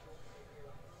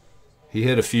 He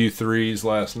hit a few threes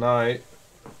last night.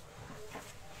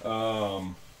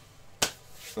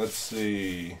 Let's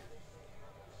see.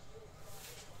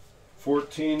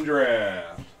 14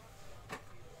 draft.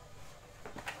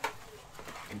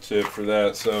 That's it for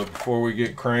that. So before we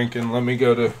get cranking, let me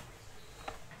go to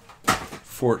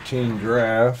 14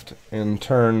 draft and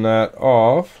turn that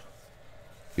off,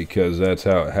 because that's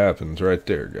how it happens right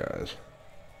there, guys.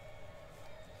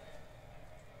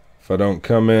 If I don't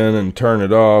come in and turn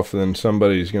it off, then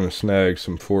somebody's going to snag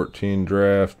some 14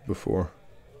 draft before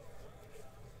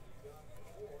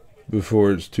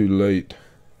it's too late.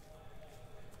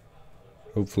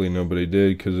 Hopefully nobody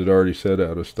did, because it already said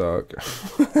out of stock.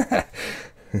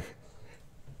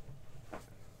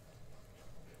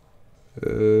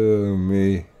 Oh,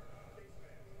 me.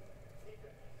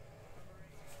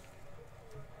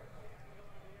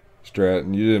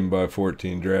 Stratton, you didn't buy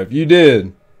 14 draft. You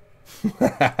did.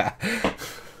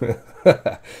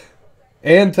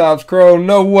 And Topps Chrome,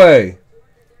 no way.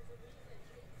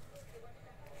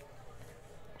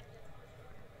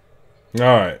 All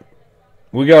right.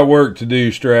 We got work to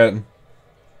do, Stratton.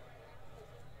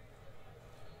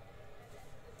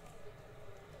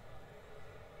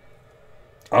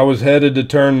 I was headed to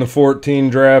turn the 14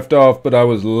 draft off, but I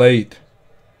was late.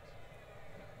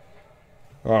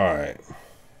 All right.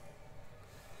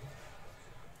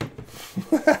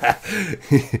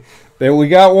 Then we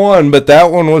got one, but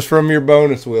that one was from your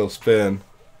bonus wheel spin.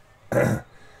 All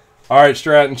right,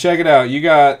 Stratton, check it out. You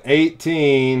got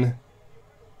 18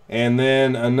 and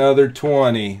then another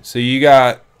 20. So you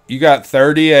got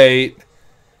 38.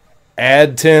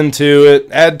 Add 10 to it,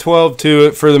 add 12 to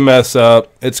it for the mess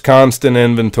up. It's constant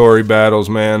inventory battles,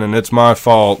 man, and it's my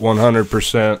fault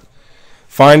 100%.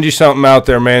 Find you something out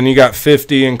there, man. You got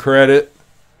 50 in credit.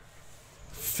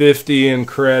 50 in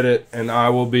credit, and I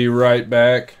will be right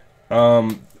back.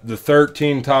 The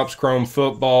 13 Topps Chrome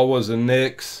football was a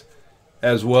Knicks,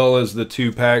 as well as the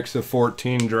 2 packs of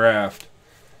 14 draft.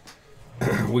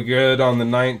 We good on the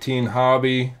 19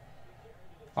 hobby.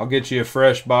 I'll get you a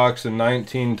fresh box of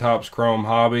 19 Topps Chrome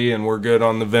hobby, and we're good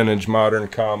on the vintage modern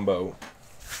combo.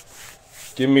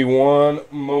 Give me one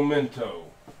momento.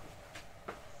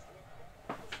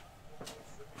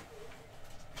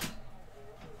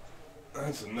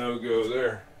 That's a no-go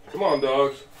there. Come on,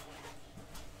 dogs.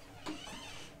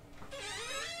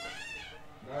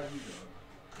 Now you go.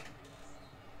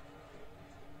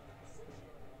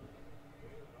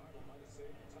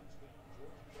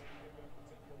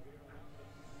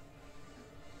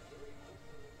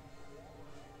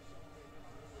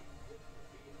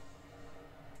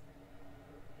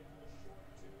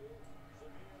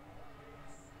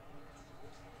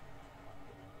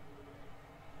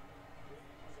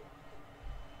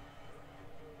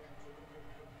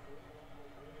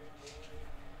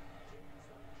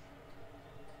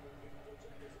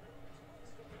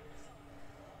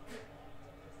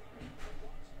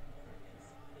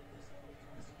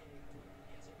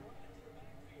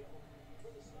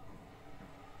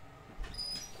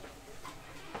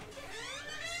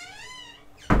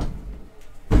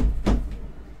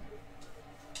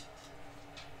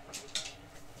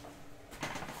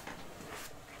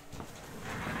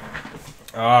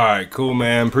 All right, cool,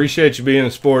 man. Appreciate you being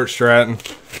a sport, Stratton.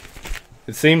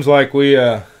 It seems like we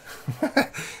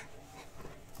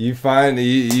you've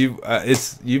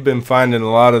been finding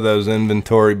a lot of those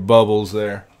inventory bubbles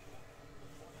there.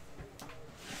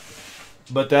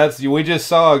 But we just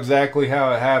saw exactly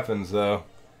how it happens, though.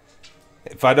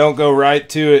 If I don't go right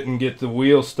to it and get the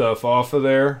wheel stuff off of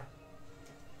there,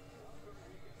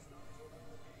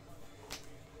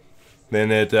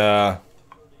 then it's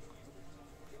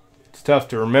tough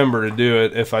to remember to do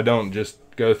it if I don't just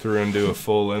go through and do a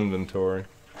full inventory.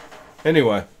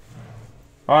 Anyway,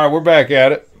 all right, we're back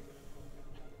at it.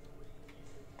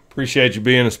 Appreciate you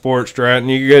being a sports Stratton.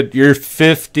 You're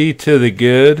 50 to the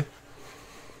good.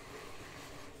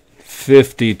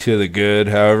 50 to the good,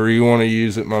 however you want to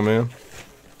use it, my man.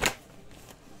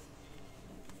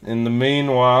 In the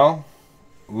meanwhile,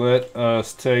 let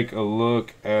us take a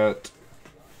look at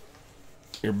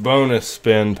your bonus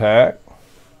spin pack.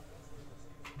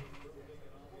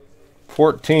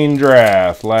 14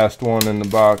 draft, last one in the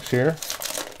box here.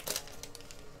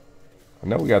 I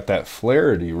know we got that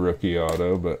Flaherty rookie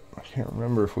auto, but I can't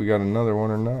remember if we got another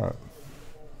one or not.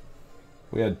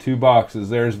 We had 2 boxes.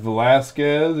 There's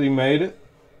Velasquez, he made it.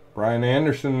 Brian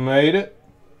Anderson made it.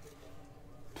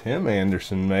 Tim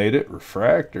Anderson made it,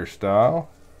 refractor style.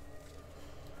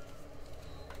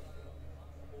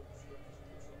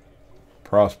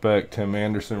 Prospect Tim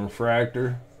Anderson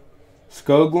refractor.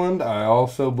 Skoglund, I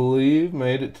also believe,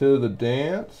 made it to the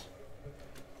dance.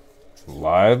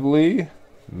 Lively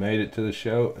made it to the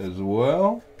show as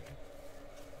well.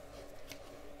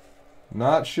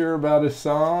 Not sure about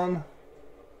Hassan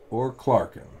or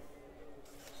Clarkin.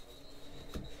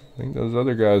 I think those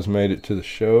other guys made it to the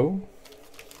show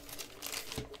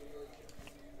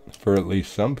for at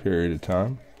least some period of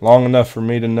time. Long enough for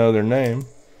me to know their name.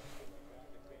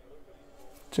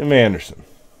 Tim Anderson.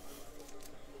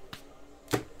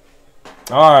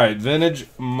 All right, vintage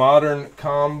modern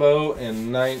combo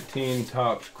and 19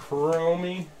 Topps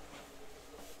Chromie.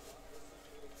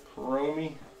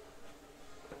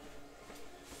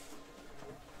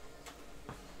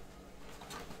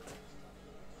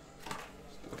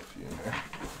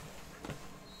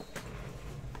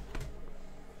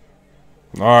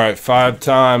 All right, 5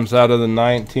 times out of the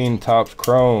 19 Topps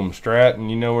Chrome. Stratton,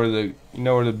 you know where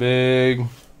the big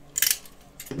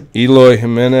Eloy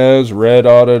Jimenez red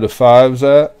auto to 5's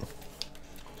at?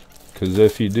 Because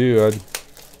if you do,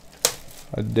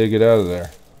 I'd dig it out of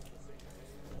there.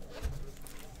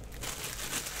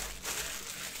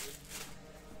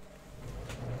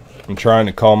 I'm trying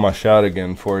to call my shot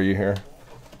again for you here,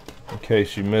 in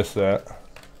case you missed that.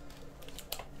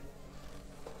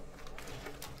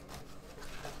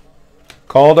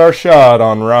 Called our shot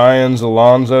on Ryan's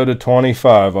Alonso to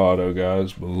 25 auto,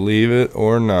 guys. Believe it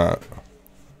or not.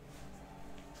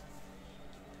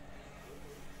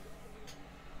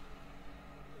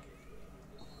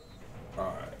 All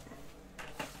right.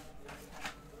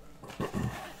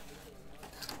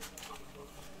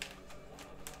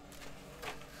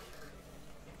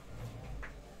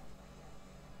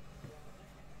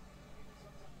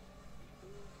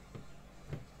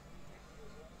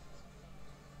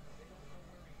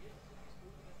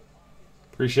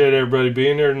 Appreciate everybody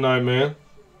being here tonight, man.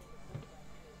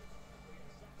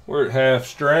 We're at half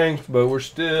strength, but we're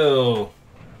still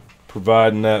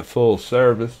providing that full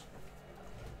service.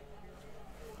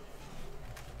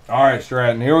 All right,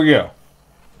 Stratton, here we go.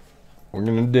 We're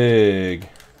going to dig.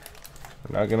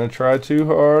 We're not going to try too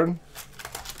hard.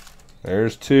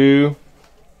 There's 2.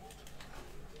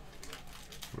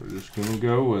 We're just going to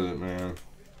go with it, man.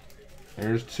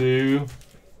 There's 2.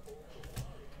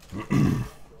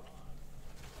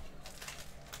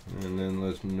 And then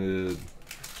let's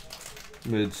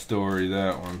mid-story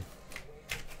that one.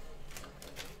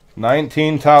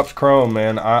 19 Topps Chrome,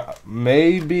 man.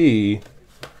 Maybe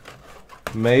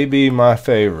my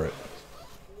favorite.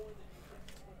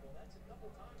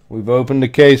 We've opened a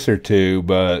case or 2,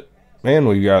 but man,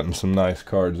 we've gotten some nice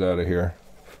cards out of here.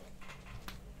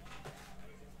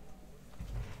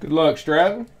 Good luck,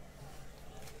 Stratton.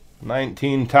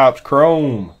 19 Topps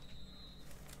Chrome.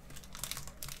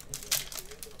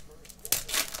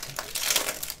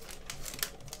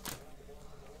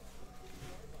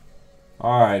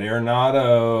 All right,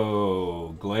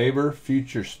 Arenado, Glaber,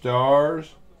 Future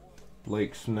Stars,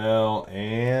 Blake Snell,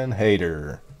 and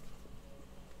Hader.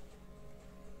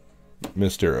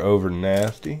 Mr.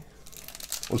 Overnasty.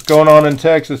 What's going on in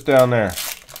Texas down there?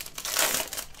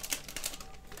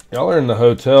 Y'all are in the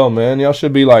hotel, man. Y'all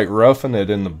should be like roughing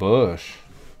it in the bush.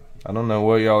 I don't know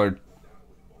what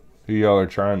who y'all are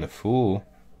trying to fool.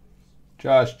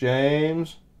 Josh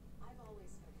James.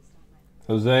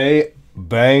 Jose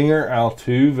Banger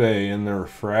Altuve in the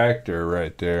refractor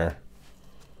right there.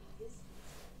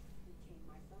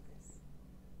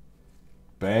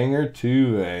 Banger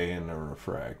Tuve in the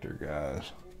refractor,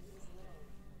 guys.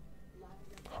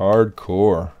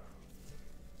 Hardcore.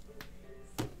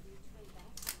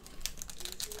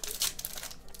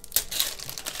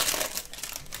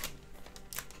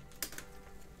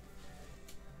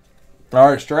 All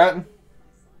right, Stratton.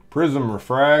 Prism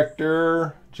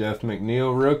refractor. Jeff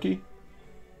McNeil rookie.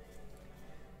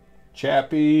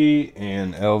 Chappie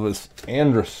and Elvis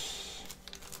Andrus.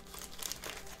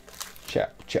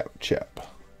 Chap. Jeff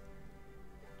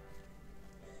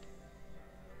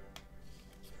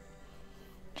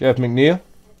McNeil.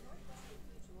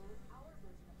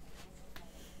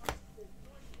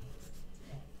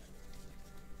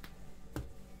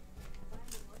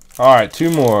 All right, 2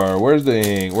 more. Where's the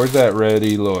ink? Where's that red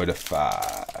Eloy to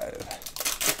 5?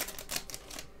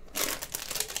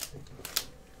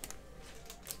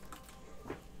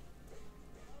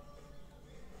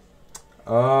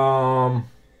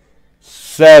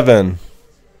 7.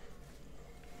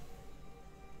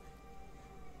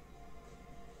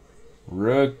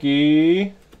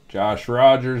 Rookie, Josh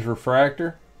Rogers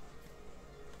refractor,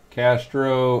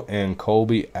 Castro, and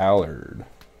Colby Allard.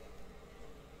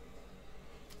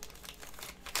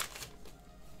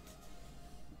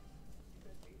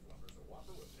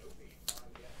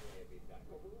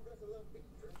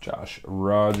 Josh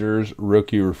Rogers,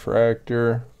 rookie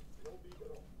refractor,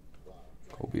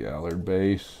 Colby Allard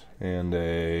base, and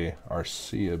a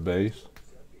Arcia base.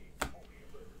 Here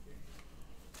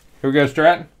we go,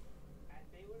 Stratton.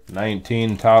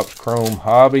 19 Topps Chrome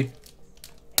Hobby.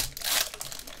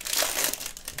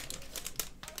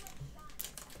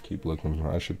 Keep looking.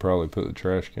 I should probably put the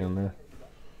trash can there.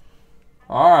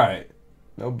 All right.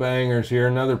 No bangers here.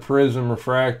 Another Prism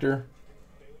refractor.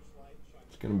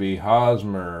 It's going to be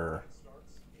Hosmer.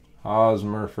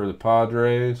 Hosmer for the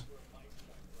Padres.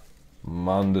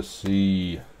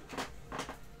 Mondesi.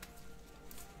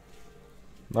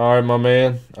 All right, my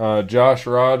man. Josh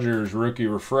Rogers, rookie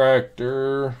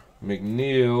refractor.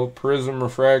 McNeil, Prism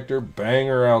refractor.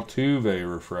 Banger Altuve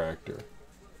refractor.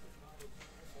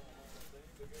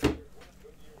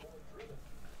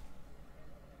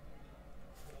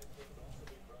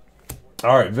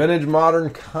 All right, Vintage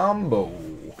Modern Combo.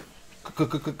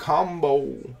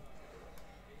 Combo.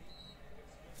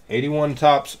 81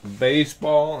 Topps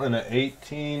Baseball and an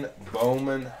 18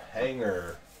 Bowman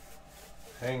Hanger.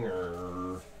 I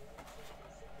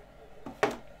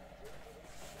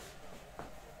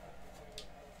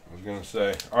was going to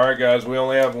say. All right, guys, we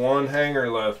only have 1 hanger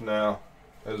left now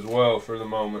as well for the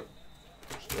moment.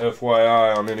 Just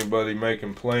FYI on anybody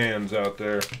making plans out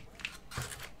there.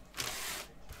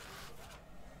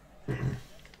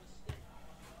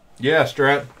 Yeah,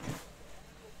 Strat.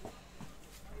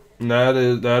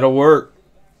 That'll work.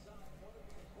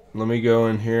 Let me go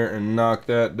in here and knock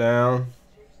that down.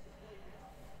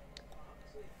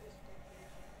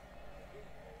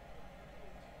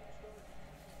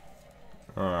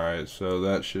 Alright, so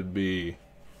that should be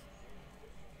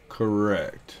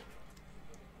correct.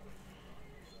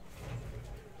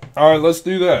 Alright, let's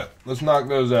do that. Let's knock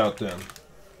those out then.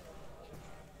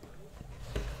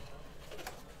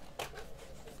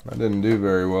 Didn't do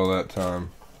very well that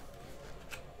time.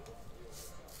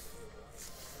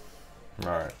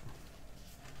 All right.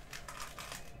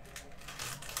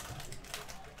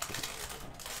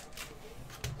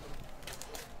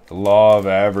 The law of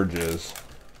averages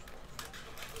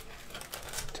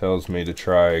tells me to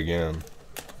try again.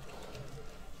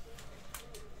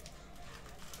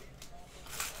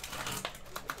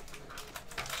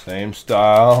 Same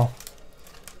style.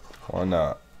 Why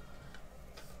not?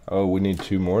 Oh, we need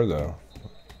 2 more though.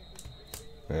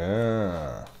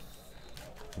 Yeah.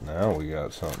 Now we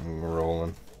got something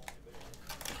rolling.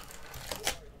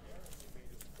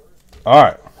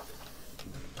 Alright.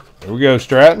 Here we go,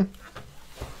 Stratton.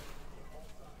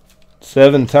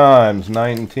 7 times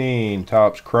 19.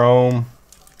 Topps Chrome.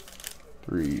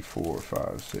 3, 4,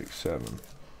 5, 6, 7.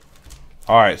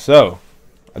 Alright, so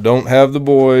I don't have the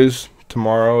boys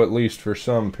tomorrow, at least for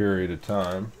some period of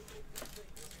time.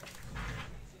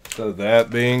 So that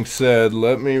being said,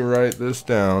 let me write this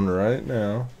down right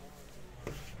now.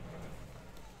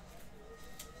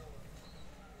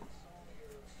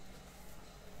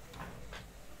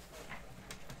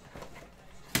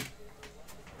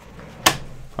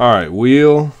 Alright,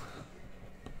 wheel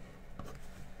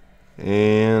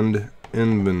and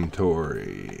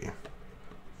inventory.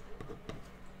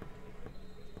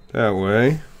 That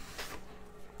way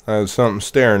I have something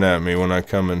staring at me when I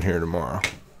come in here tomorrow.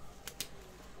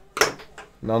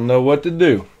 And I'll know what to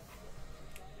do.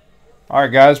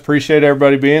 Alright guys, appreciate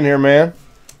everybody being here, man.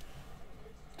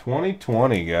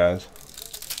 2020, guys.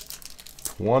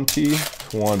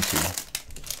 2020.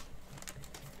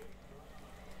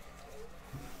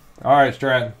 Alright,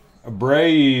 Stratton.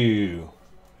 Abreu,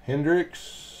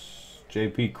 Hendricks,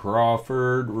 J.P.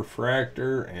 Crawford,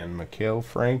 Refractor, and Maikel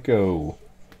Franco.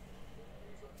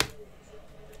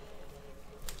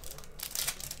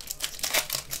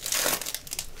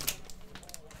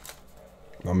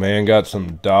 My man got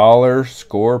some dollar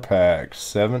score packs.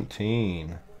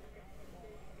 17.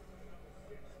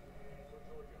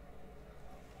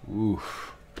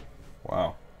 Oof.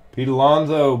 Wow. Pete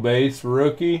Alonso, base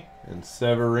rookie, and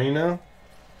Severino.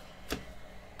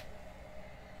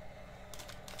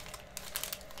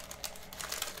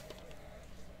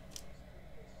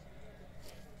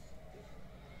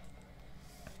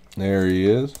 There he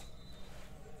is.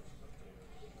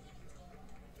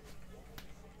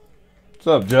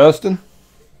 What's up, Justin?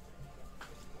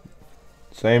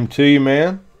 Same to you,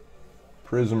 man.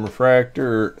 Prism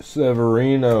Refractor,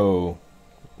 Severino.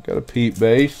 Got a Pete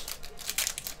base.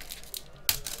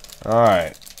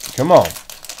 Alright, come on.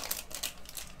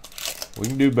 We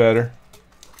can do better.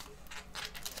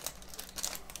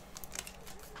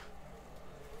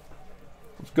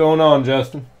 What's going on,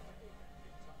 Justin?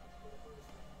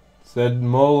 Said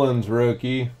Mullins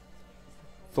rookie.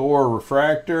 Thor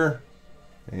Refractor.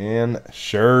 And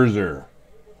Scherzer.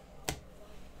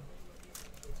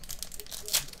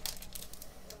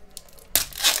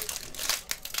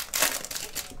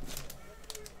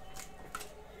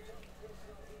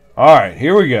 All right,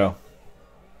 here we go.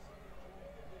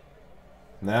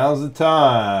 Now's the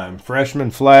time.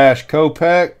 Freshman Flash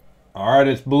Kopech. All right,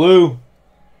 it's blue.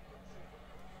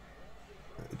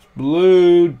 It's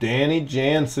blue. Danny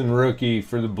Jansen rookie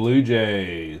for the Blue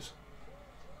Jays.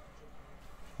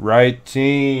 Right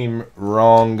team,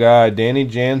 wrong guy. Danny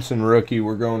Jansen rookie,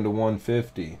 we're going to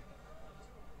 150.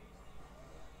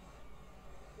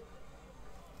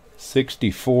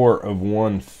 64 of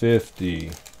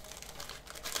 150.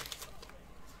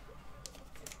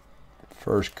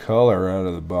 First color out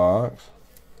of the box.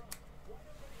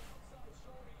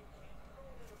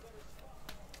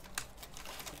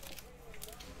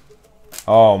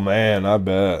 Oh man, I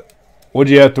bet. Would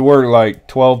you have to work like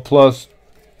 12 plus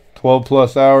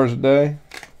hours a day?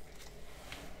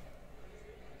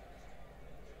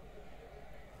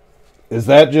 Is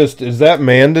that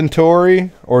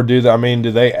mandatory, or do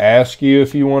they ask you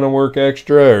if you want to work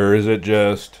extra, or is it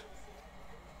just,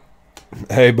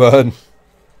 hey bud,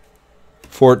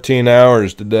 14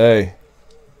 hours today?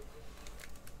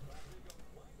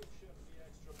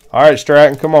 All right,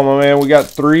 Stratton, come on, my man. We got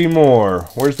 3 more.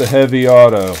 Where's the heavy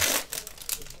auto?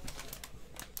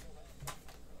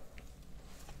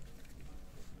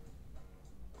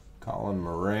 Colin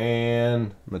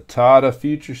Moran, Matata,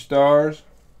 Future Stars.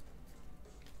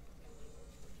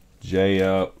 Jay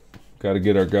up. Got to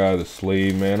get our guy the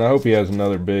sleeve, man. I hope he has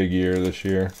another big year this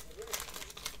year.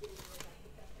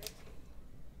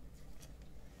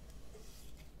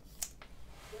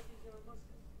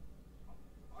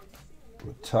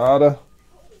 Matata.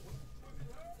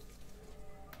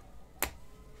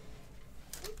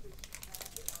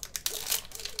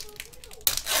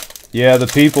 Yeah, the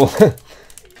people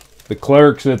The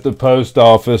clerks at the post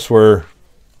office were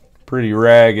pretty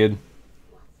ragged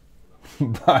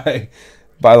by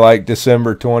like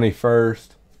December 21st.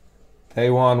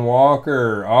 Taiwan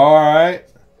Walker. All right.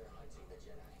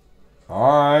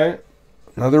 All right.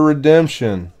 Another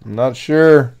redemption. I'm not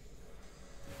sure.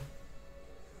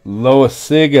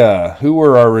 Loasiga. Who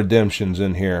were our redemptions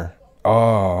in here?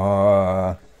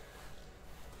 Oh,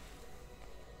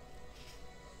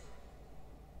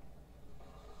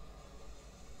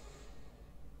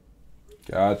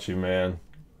 got you, man.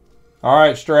 All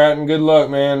right, Stratton. Good luck,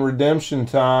 man. Redemption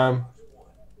time.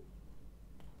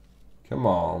 Come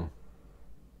on.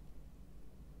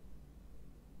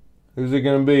 Who's it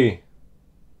going to be?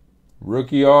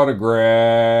 Rookie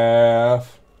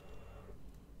autograph.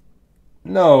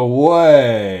 No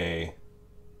way.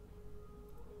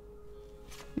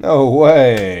 No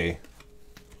way.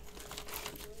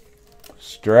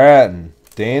 Stratton.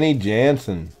 Danny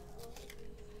Jansen.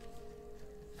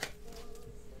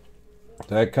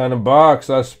 That kind of box,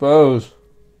 I suppose.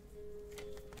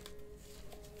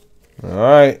 All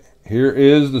right. Here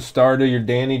is the start of your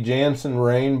Danny Jansen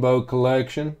Rainbow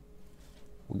Collection.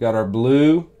 We got our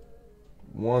blue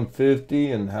 150,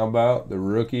 and how about the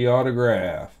rookie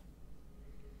autograph?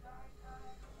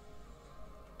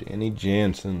 Danny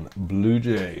Jansen, Blue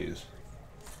Jays.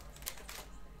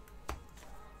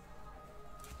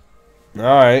 All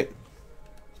right.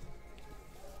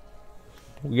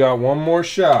 We got one more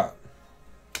shot.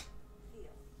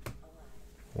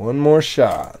 One more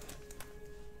shot.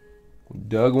 We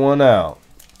dug one out.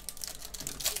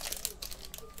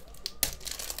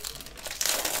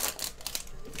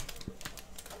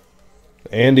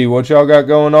 Andy, what y'all got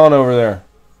going on over there?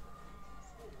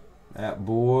 Matt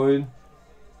Boyd.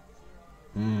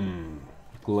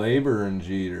 Glaber and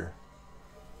Jeter.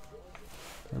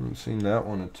 Haven't seen that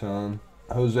one a ton.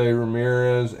 Jose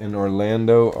Ramirez and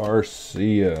Orlando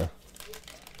Arcia.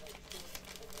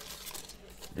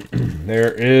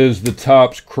 There is the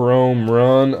Topps Chrome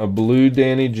Run, a blue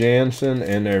Danny Jansen,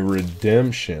 and a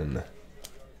redemption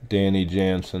Danny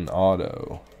Jansen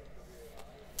auto.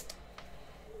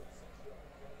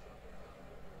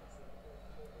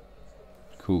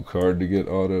 Cool card to get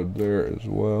autoed there as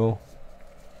well.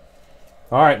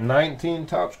 All right, 19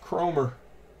 Topps Chromer.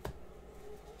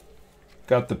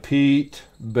 Got the Pete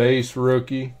base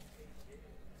rookie,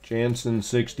 Jansen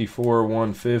 64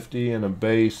 150, and a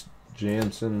base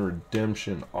Jansen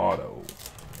redemption auto.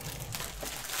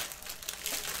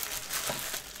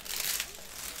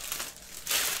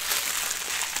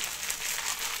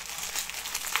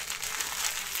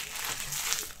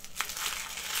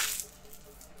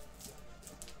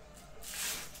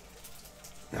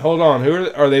 Hold on,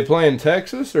 who are they playing?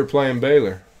 Texas or playing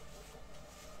Baylor?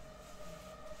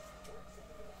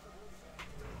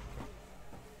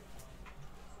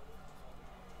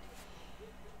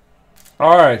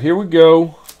 All right, here we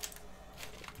go.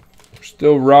 We're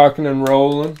still rocking and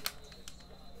rolling.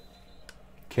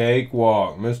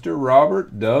 Cakewalk. Mr.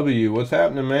 Robert W. What's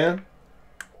happening, man?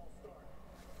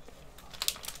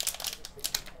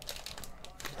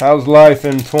 How's life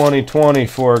in 2020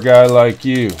 for a guy like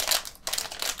you?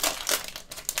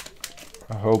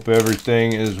 I hope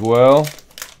everything is well.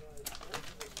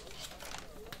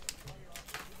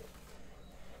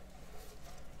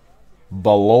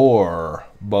 Balor,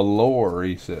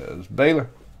 he says. Baylor.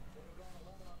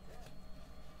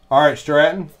 All right,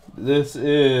 Stratton. This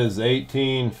is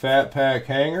 18 Fat Pack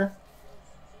Hanger.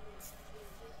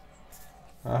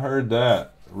 I heard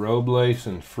that. Robles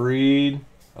and Freed.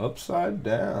 Upside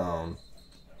down.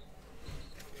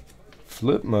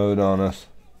 Flip mode on us.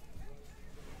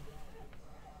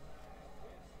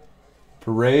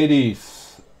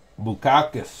 Paredes.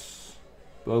 Bukakis.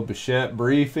 Bo Bichette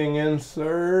briefing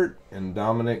insert, and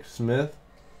Dominic Smith.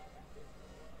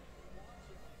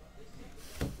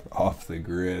 Off the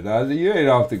grid. You ain't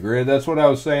off the grid. That's what I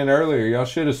was saying earlier. Y'all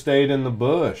should have stayed in the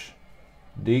bush.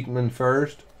 Diekman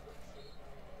first.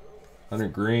 Hunter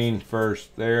Green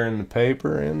first there in the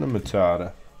paper, and the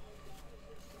Matata.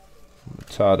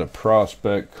 Matata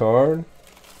prospect card.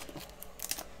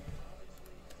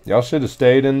 Y'all should have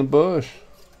stayed in the bush.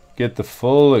 Get the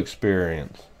full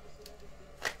experience.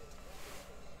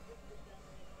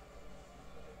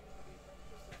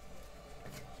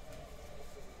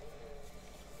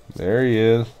 There he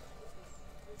is.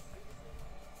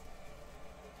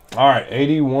 All right,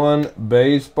 81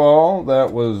 baseball.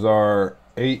 That was our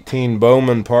 18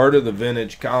 Bowman part of the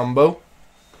vintage combo.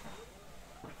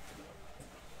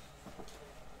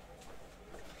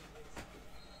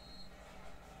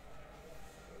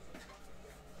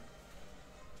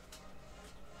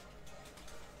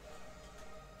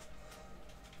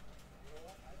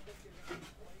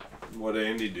 What did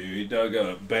Andy do? He dug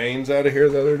a Baines out of here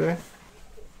the other day.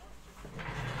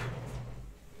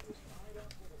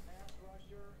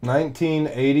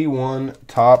 1981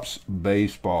 Topps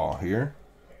baseball here.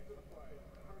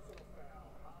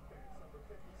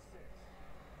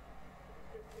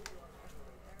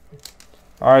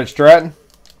 All right, Stratton.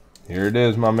 Here it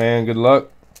is, my man. Good luck.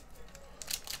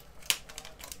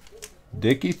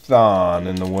 Dickie Thon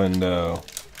in the window.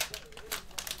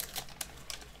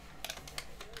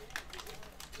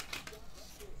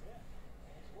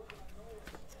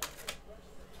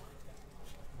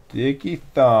 Dickie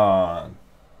Thon.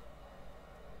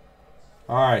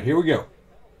 All right, here we go.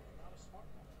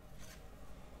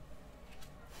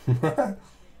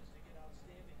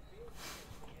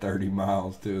 30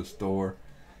 miles to a store.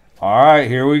 All right,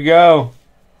 here we go.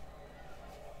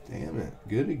 Damn it,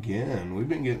 good again. We've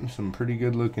been getting some pretty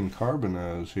good looking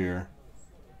Carbonos here.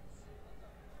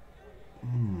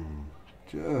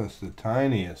 Just the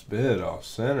tiniest bit off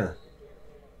center.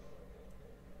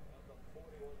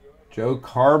 Joe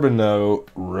Carbonneau,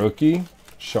 rookie.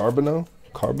 Charbonneau?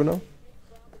 Carbonneau?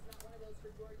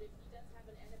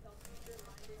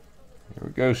 Here we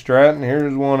go, Stratton.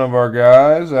 Here's one of our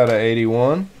guys out of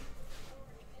 81.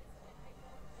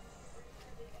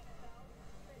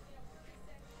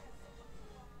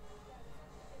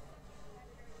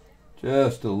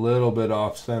 Just a little bit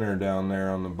off center down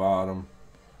there on the bottom.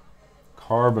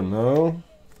 Carbonneau,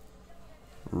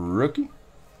 rookie.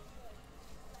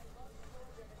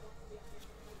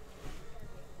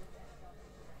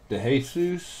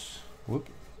 DeJesus, whoop.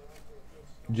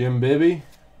 Jim Bibby,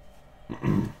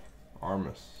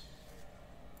 Armas,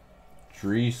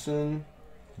 Dreesen,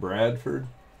 Bradford.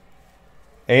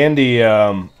 Andy,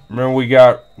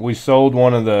 remember we sold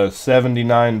one of the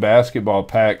 79 basketball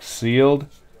packs sealed,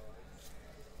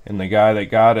 and the guy that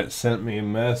got it sent me a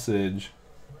message.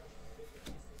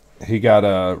 He got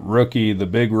a rookie, the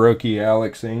big rookie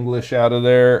Alex English out of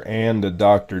there, and a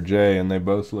Dr. J, and they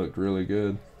both looked really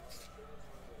good.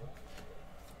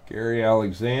 Gary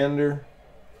Alexander.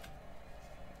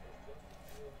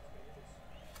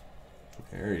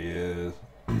 There he is.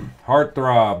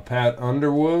 Heartthrob, Pat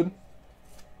Underwood.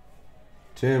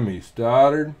 Timmy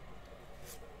Stoddard.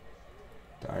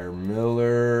 Dyer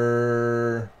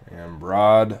Miller. And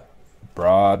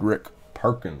Broderick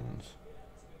Perkins.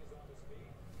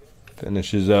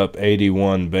 Finishes up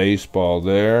 81 baseball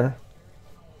there.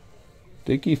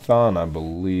 Dickie Thon, I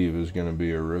believe, is going to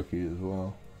be a rookie as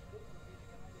well.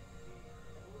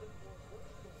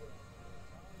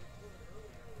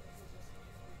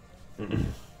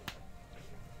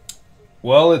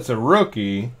 Well, it's a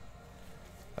rookie.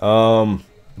 But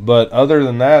other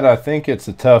than that, I think it's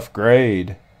a tough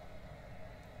grade.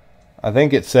 I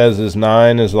think it says his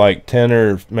 9 is like $10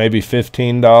 or maybe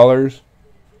 $15.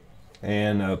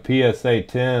 And a PSA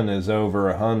 10 is over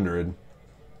 100.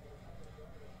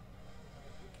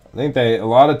 I think a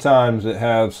lot of times it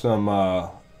has some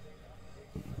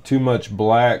too much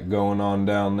black going on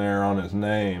down there on his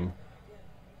name.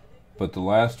 But the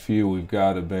last few we've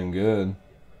got have been good.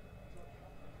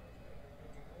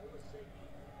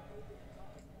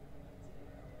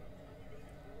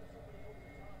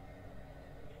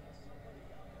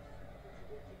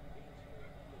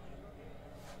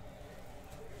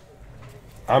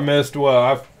 I missed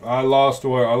what? I lost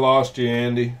what? I lost you,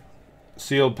 Andy.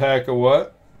 Sealed pack of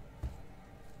what?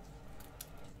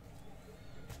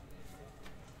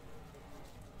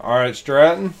 All right,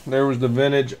 Stratton. There was the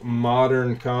vintage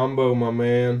modern combo, my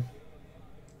man.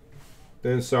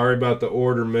 Then sorry about the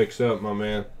order mix-up, my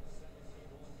man.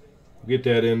 Get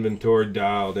that inventory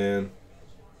dialed in.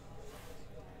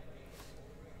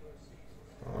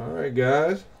 All right,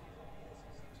 guys.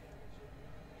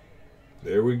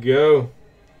 There we go.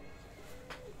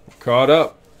 Caught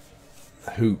up.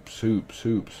 Hoops, hoops,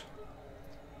 hoops.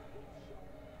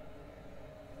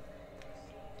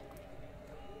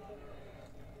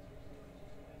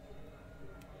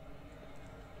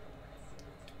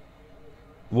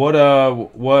 What,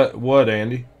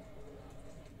 Andy?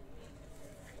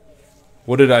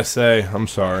 What did I say? I'm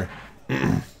sorry.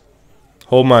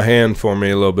 Hold my hand for me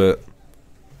a little bit.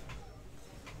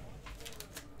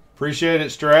 Appreciate it,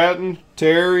 Stratton,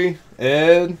 Terry,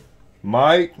 Ed,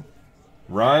 Mike,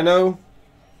 Rhino.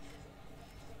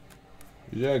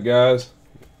 Yeah, guys.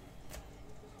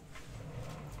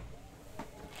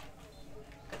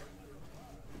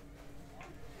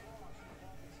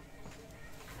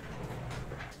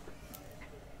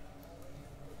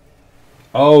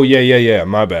 Oh, yeah.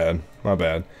 My bad.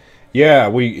 Yeah,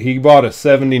 he bought a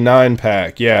 79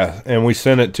 pack. Yeah, and we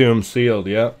sent it to him sealed.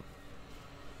 Yep.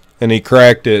 And he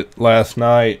cracked it last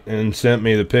night and sent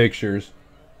me the pictures.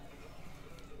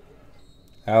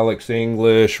 Alex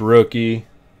English, rookie,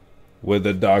 with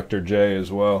a Dr. J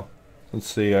as well. Let's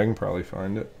see, I can probably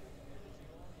find it.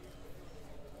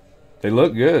 They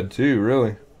look good too,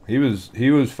 really. He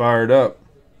was fired up.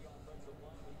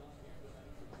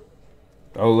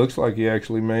 Oh, looks like he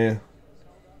actually may have.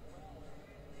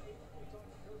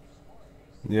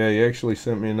 Yeah, he actually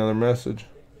sent me another message.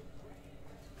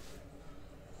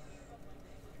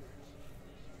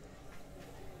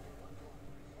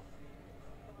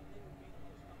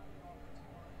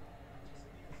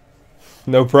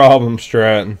 No problem,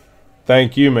 Stratton.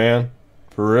 Thank you, man.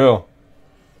 For real.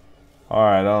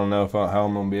 Alright, I don't know how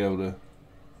I'm going to be able to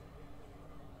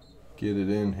get it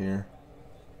in here.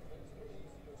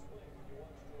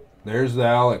 There's the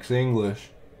Alex English.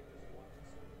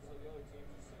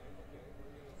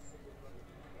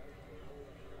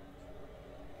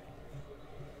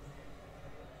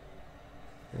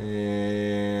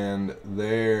 And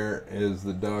there is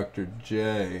the Dr.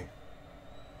 J.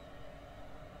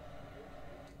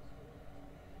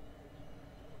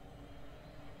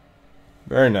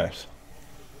 Very nice.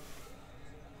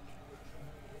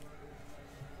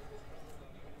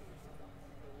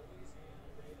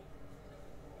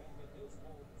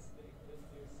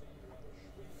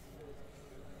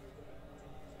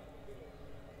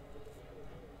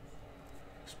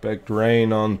 Expect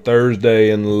rain on Thursday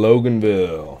in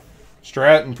Loganville.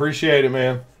 Stratton, appreciate it,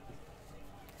 man.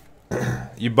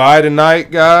 You buy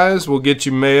tonight, guys, we'll get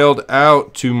you mailed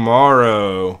out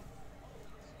tomorrow.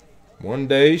 1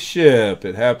 day ship.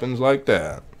 It happens like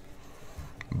that.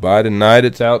 Buy tonight,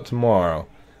 it's out tomorrow.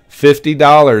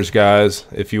 $50, guys,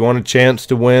 if you want a chance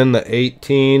to win the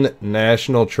 18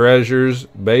 National Treasures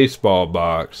baseball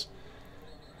box.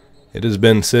 It has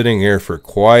been sitting here for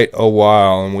quite a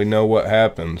while, and we know what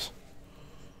happens.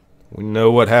 We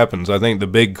know what happens. I think the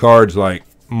big cards like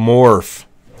morph.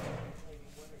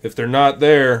 If they're not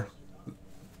there,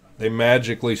 they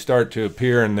magically start to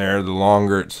appear in there the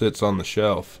longer it sits on the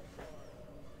shelf.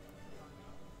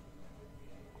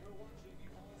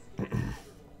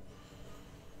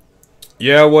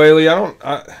 Yeah, Whaley,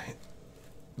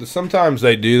 sometimes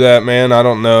they do that, man. I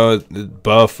don't know,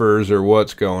 buffers or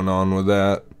what's going on with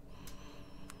that.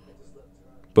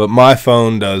 But my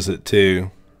phone does it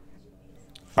too.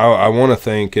 I want to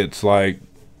think it's like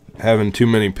having too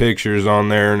many pictures on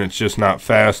there and it's just not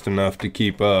fast enough to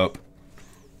keep up.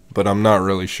 But I'm not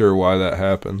really sure why that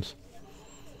happens.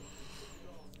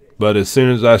 But as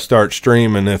soon as I start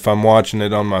streaming, if I'm watching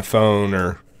it on my phone,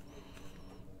 or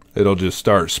it'll just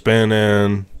start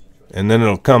spinning and then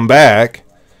it'll come back.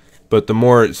 But the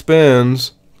more it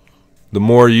spins, the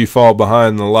more you fall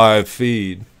behind the live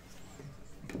feed.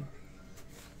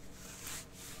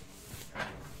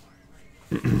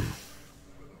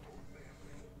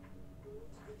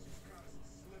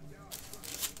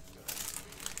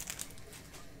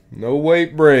 No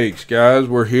weight breaks, guys.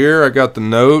 We're here. I got the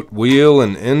note, wheel,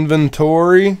 and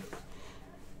inventory.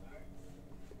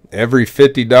 Every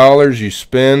 $50 you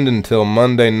spend until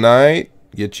Monday night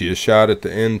gets you a shot at the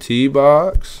NT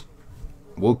box.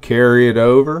 We'll carry it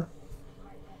over.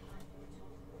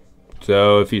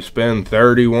 So if you spend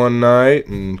 30 one night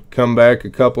and come back a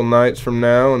couple nights from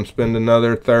now and spend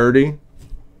another 30,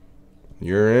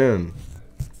 you're in.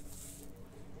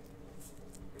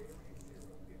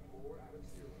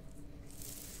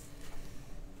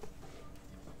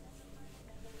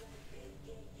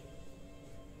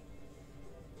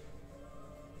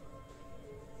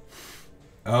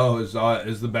 Oh,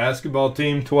 is the basketball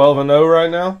team 12-0 right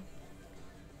now?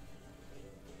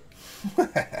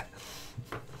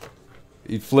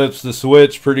 He flips the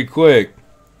switch pretty quick.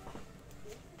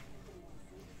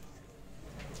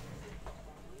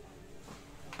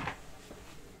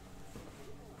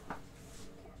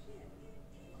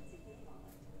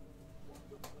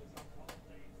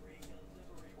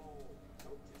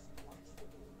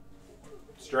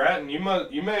 Stratton, you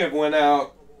may have went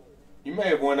out. You may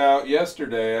have went out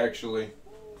yesterday, actually.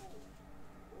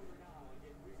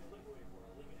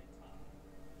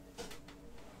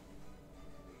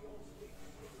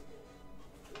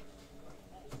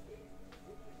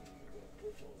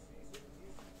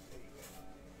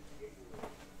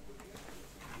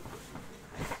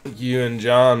 You and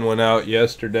John went out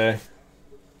yesterday.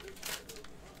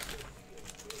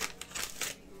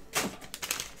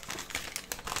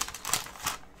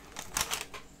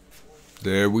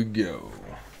 There we go.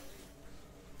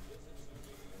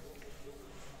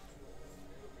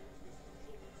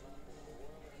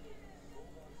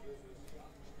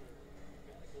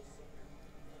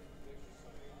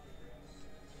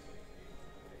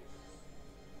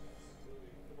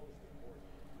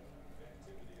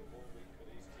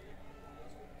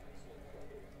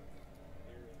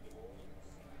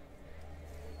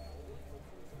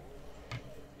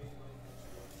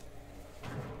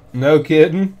 No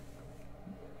kidding.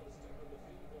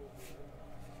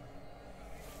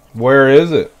 Where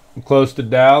is it? Close to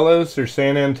Dallas or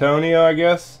San Antonio, I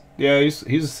guess? Yeah, he's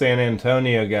a San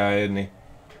Antonio guy, isn't he?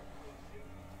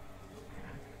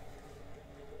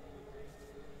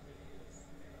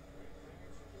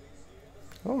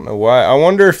 I don't know why. I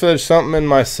wonder if there's something in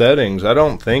my settings. I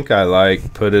don't think I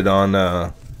put it on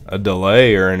a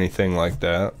delay or anything like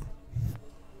that.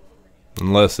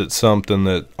 Unless it's something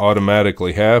that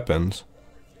automatically happens.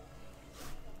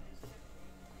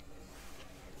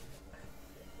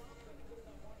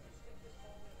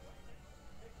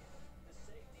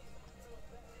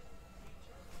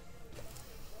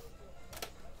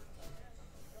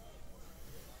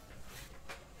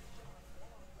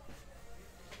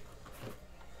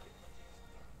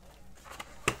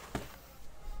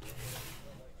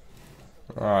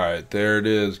 Alright, there it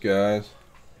is, guys.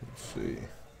 Let's see.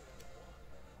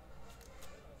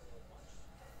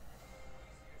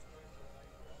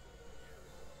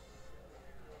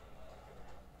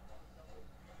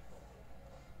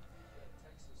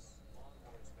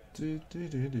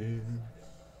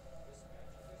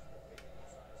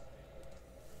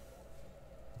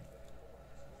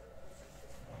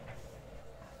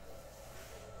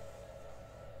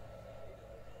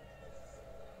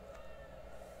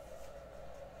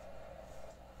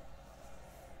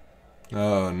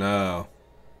 Oh no.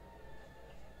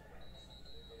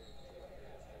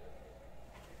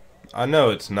 I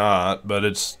know it's not, but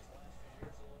it's...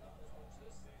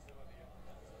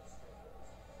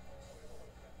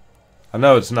 I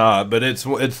know it's not, but it's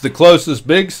the closest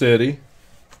big city.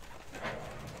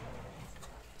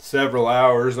 Several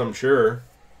hours, I'm sure.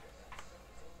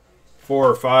 4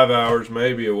 or 5 hours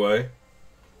maybe away.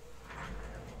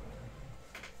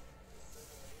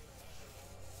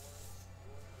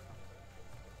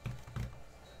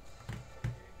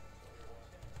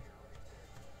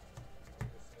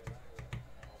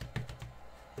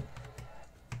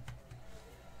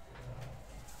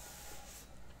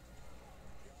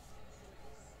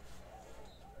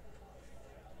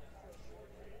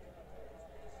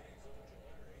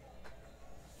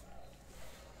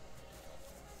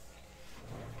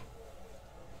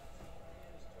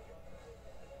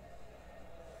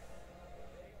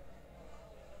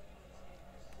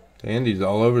 Andy's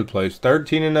all over the place.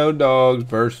 13-0 dogs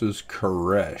versus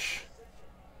Koresh.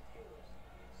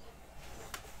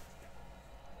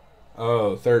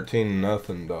 Oh,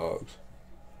 13-0 dogs.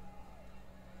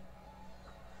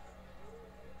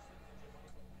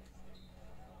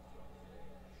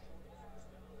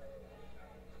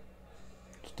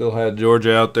 Still had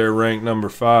Georgia out there ranked number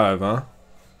 5, huh?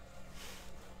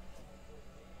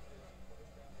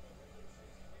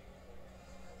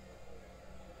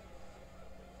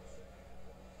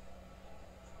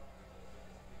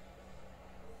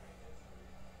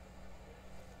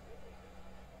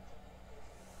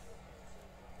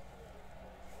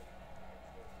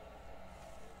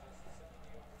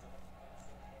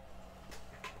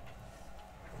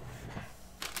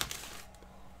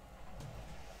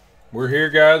 We're here,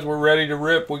 guys. We're ready to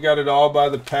rip. We got it all by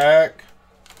the pack.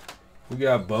 We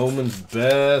got Bowman's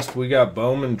Best. We got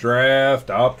Bowman Draft,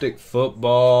 Optic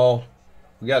Football.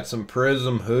 We got some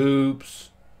Prism Hoops.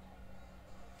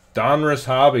 Donruss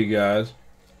Hobby, guys.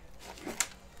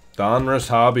 Donruss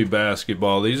Hobby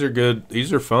Basketball. These are good.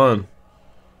 These are fun.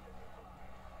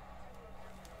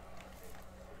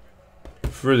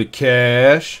 For the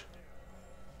cash.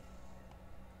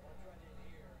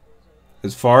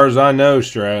 As far as I know,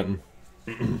 Stratton.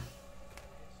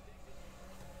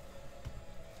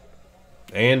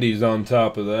 Andy's on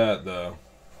top of that, though.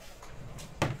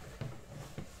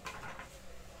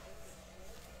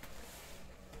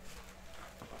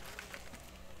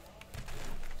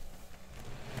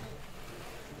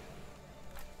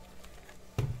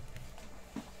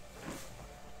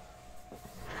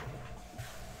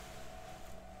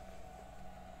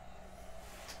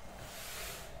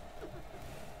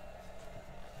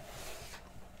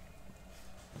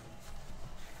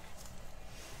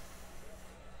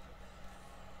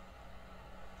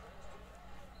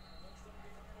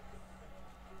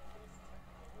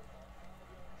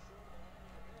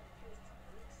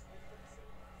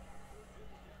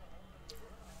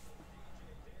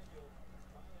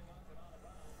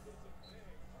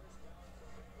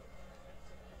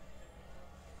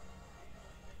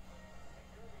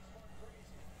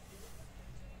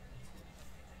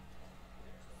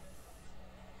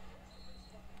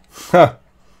 Huh.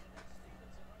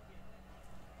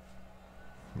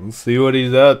 Let's see what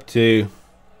he's up to.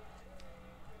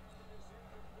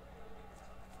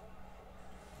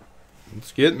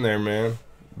 It's getting there, man.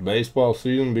 Baseball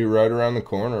season be right around the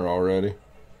corner already.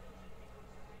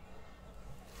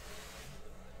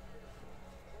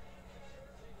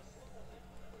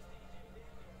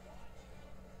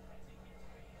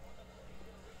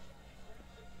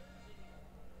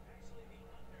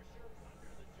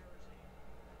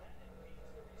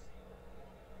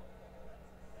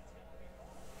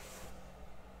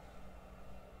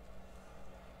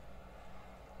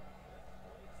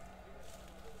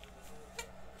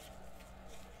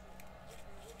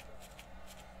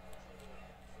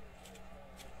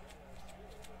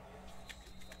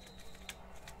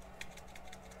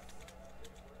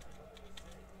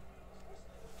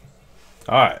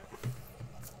 All right.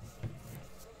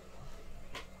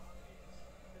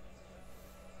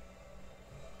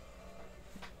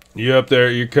 You up there?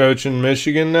 You're coaching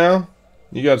Michigan now?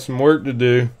 You got some work to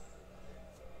do.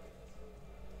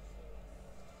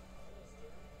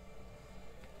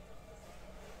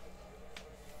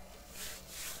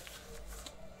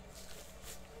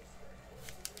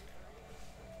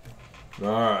 All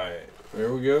right.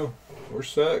 There we go. We're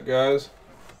set, guys.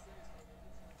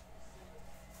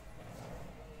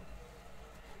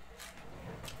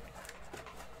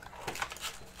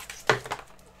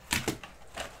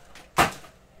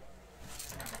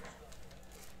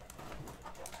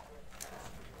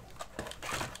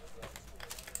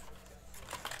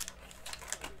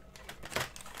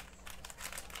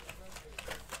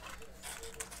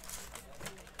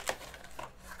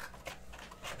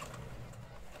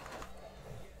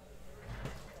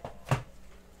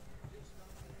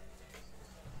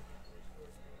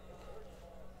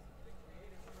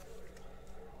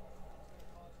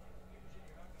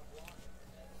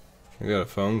 I got a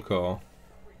phone call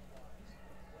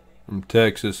from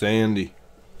Texas Andy.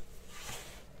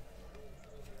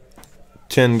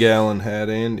 10-gallon hat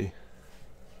Andy.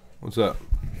 What's up?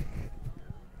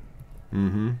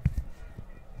 Mm-hmm.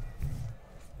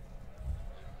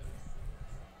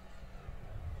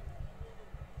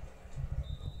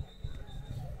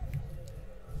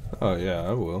 Oh, yeah,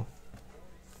 I will.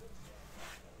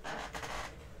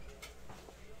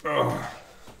 Oh,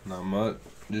 not much.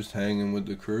 Just hanging with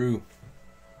the crew.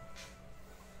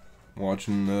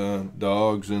 Watching the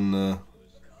dogs in the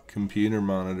computer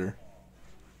monitor.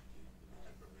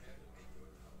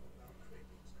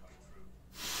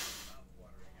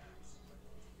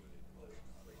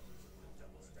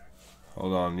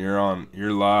 Hold on,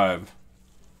 you're live.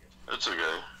 It's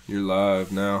okay. You're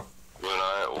live now.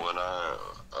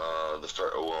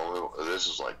 This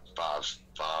is like five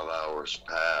hours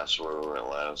past where we went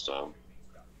last time.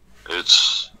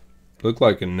 It's Looked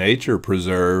like a nature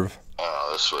preserve.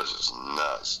 this place is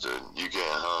nuts, dude. You can't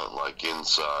hunt like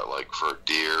inside, like for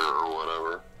deer or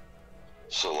whatever.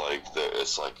 So like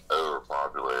it's like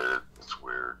overpopulated. It's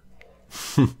weird.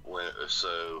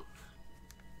 So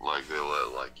like they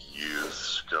let like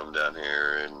youths come down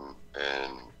here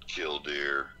and kill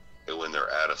deer, and when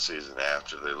they're out of season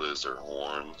after they lose their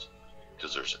horns,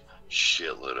 because there's a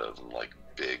shitload of them, like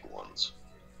big ones,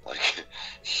 like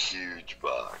huge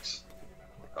bucks.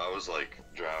 I was like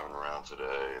driving around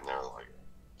today, and they're like,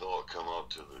 they'll come up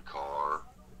to the car,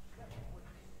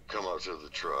 come up to the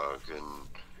truck, and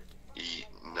eat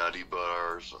nutty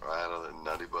bars out of the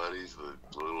Nutty Buddies, the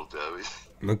little Debbie.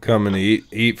 They'll come and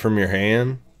eat from your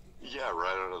hand? Yeah,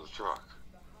 right out of the truck.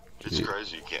 It's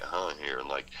crazy. You can't hunt here. And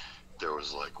like, there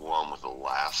was like one with a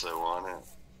lasso on it.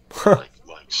 like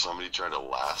somebody tried to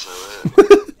lasso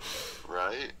it,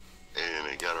 right? And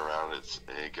it got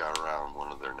around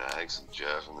one of their nags. And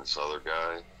Jeff and this other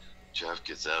guy, Jeff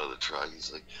gets out of the truck.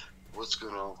 He's like, "What's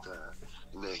going on with that?"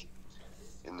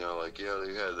 And they're like, "Yeah,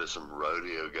 they had some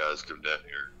rodeo guys come down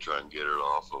here and try and get it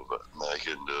off of it, and they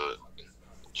couldn't do it."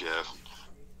 Jeff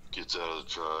gets out of the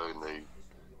truck, and they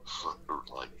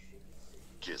like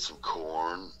get some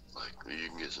corn. Like, you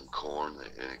can get some corn,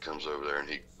 and it comes over there, and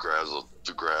he grabs the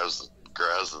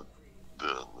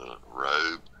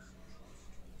robe,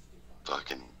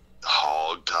 fucking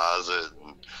hog ties it,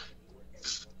 and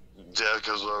Jeff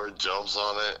comes over and jumps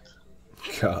on it.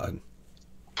 God.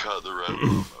 Cut the rope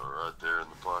right there in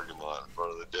the parking lot in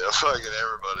front of the deal. Fucking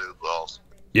everybody was awesome.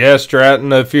 Yeah,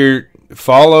 Stratton, if you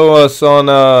follow us on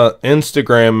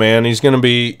Instagram, man, he's gonna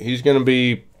be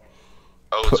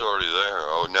Oh, it's already there.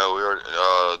 Oh no, we already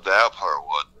that part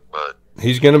wasn't, but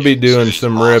he's gonna be doing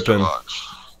some ripping. Box.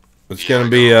 It's gonna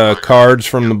be Cards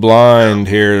from the Blind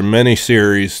here. Mini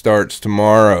series starts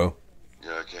tomorrow.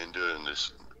 Yeah, I can't do it in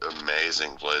this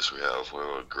amazing place we have. We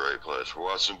have a great place. We're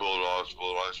watching Bulldogs.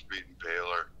 Bulldogs beating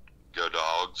Baylor. Go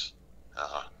Dogs.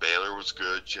 Baylor was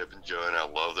good. Chip and Joe, and I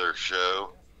love their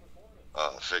show.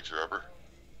 Fixer Upper.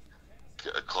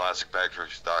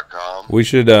 ClassicBackTricks.com. We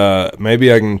should,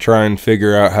 maybe I can try and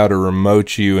figure out how to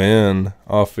remote you in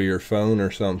off of your phone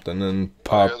or something and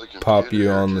pop you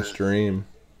on the stream.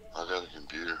 I got a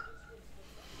computer.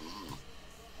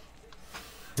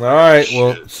 All right,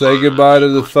 well, say goodbye to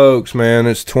the folks, man.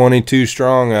 It's 22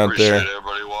 strong out there. Appreciate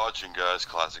everybody watching, guys.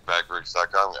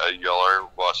 ClassicBackBreaks.com. Y'all are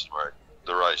watching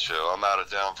the right show. I'm out of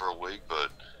town for a week,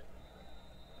 but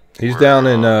he's down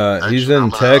in he's in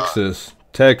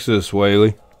Texas,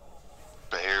 Whaley.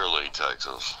 Barely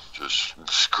Texas, just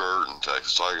skirting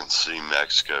Texas, so I can see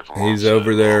Mexico from. He's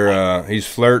over there. He's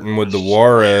flirting with the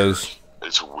Juarez.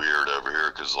 It's weird over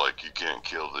here because like you can't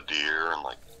kill the deer, and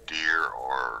like deer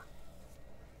or.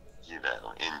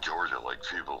 In Georgia, like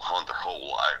people hunt their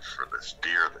whole life for this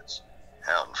deer that's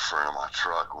out in front of my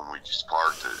truck when we just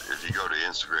parked it. If you go to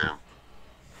Instagram,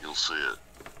 you'll see it.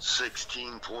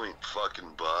 16-point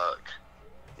fucking buck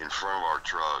in front of our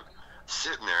truck,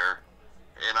 sitting there,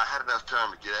 and I had enough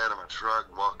time to get out of my truck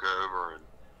and walk over and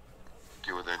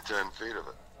get within 10 feet of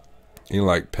it. You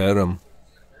like pet him?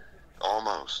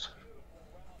 Almost.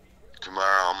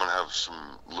 Tomorrow I'm gonna have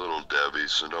some little Debbies,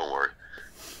 so don't worry.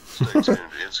 Stay tuned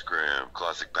to Instagram,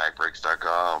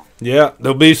 ClassicBackBreaks.com. Yeah,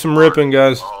 there'll be some ripping,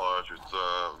 guys. Oh,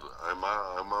 am I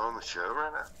on the show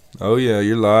right now? Oh yeah,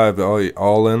 you're live,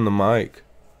 all in the mic.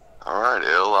 All right,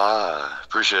 L.I.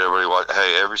 Appreciate everybody watching.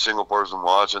 Hey, every single person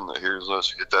watching that hears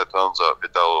us, hit that thumbs up,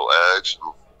 hit that little X,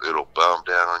 and it'll bump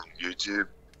down on your YouTube.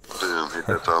 Boom, hit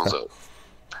that thumbs up.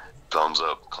 Thumbs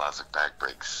up, Classic Back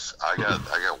Breaks. I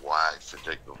got wax to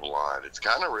take the line. It's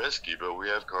kind of risky, but we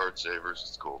have card savers.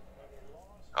 It's cool.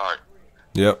 All right.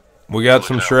 Yep. We got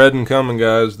some shredding coming,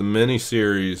 guys. The mini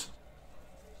series.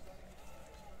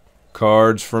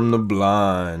 Cards from the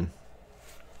Blind.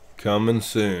 Coming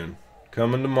soon.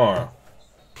 Coming tomorrow.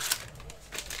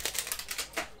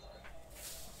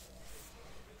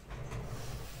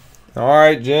 All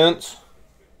right, gents.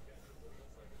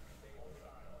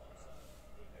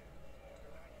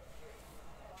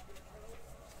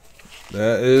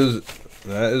 That is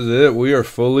it. We are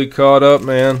fully caught up,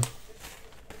 man.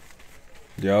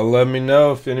 Y'all let me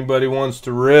know if anybody wants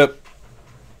to rip.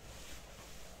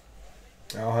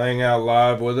 I'll hang out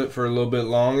live with it for a little bit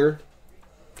longer.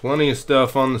 Plenty of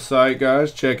stuff on the site,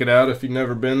 guys. Check it out if you've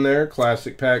never been there.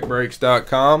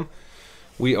 ClassicPackBreaks.com.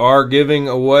 We are giving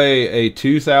away a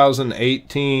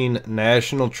 2018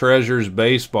 National Treasures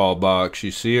baseball box.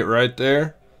 You see it right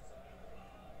there?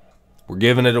 We're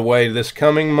giving it away this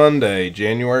coming Monday,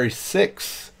 January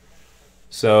 6th.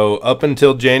 So up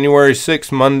until January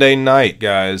 6th, Monday night,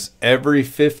 guys, every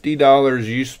 $50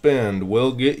 you spend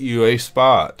will get you a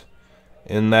spot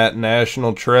in that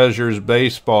National Treasures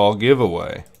baseball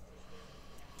giveaway.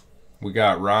 We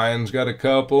got Ryan's got a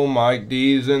couple, Mike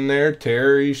D's in there,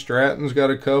 Terry Stratton's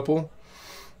got a couple.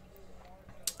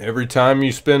 Every time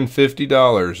you spend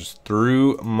 $50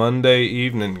 through Monday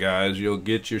evening, guys, you'll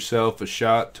get yourself a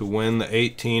shot to win the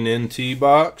 18 NT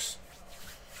box.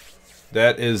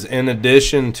 That is in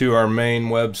addition to our main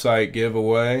website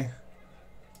giveaway.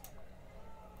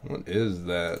 What is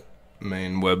that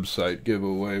main website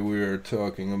giveaway we are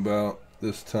talking about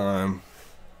this time?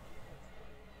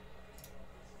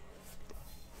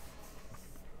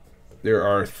 There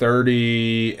are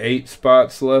 38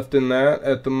 spots left in that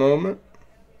at the moment.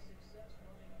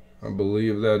 I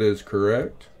believe that is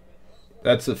correct.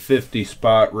 That's a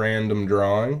 50-spot random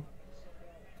drawing.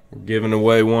 We're giving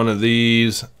away one of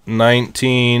these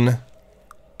 19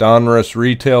 Donruss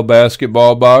retail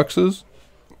basketball boxes.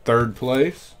 Third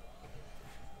place.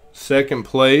 Second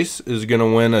place is going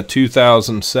to win a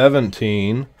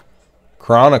 2017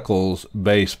 Chronicles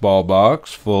baseball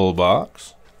box, full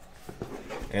box.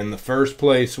 And the first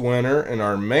place winner in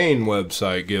our main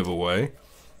website giveaway.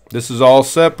 This is all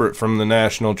separate from the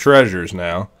National Treasures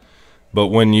now. But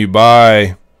when you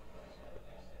buy,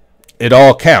 it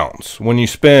all counts. When you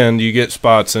spend, you get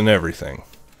spots in everything.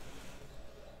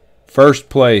 First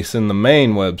place in the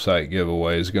main website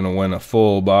giveaway is going to win a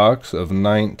full box of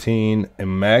 19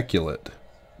 Immaculate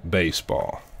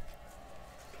baseball.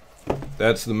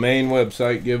 That's the main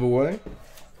website giveaway.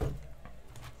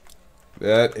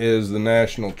 That is the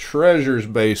National Treasures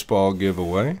baseball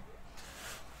giveaway.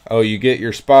 Oh, you get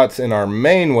your spots in our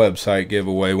main website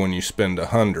giveaway when you spend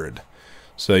 $100.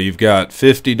 So you've got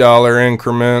 $50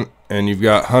 increment and you've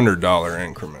got $100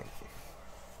 increment.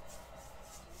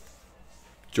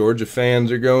 Georgia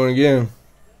fans are going again.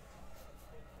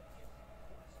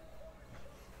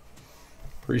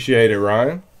 Appreciate it,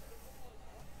 Ryan.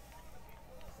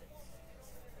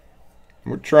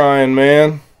 We're trying,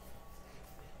 man.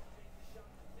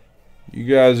 You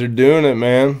guys are doing it,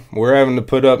 man. We're having to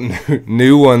put up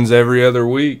new ones every other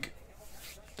week.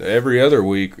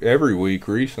 every week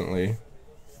recently.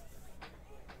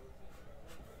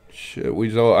 Shit,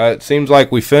 it seems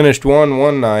like we finished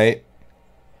one night,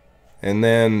 and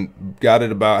then got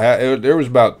it about. There was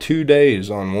about 2 days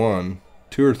on one,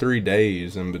 2 or 3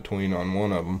 days in between on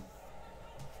one of them.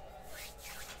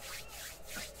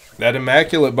 That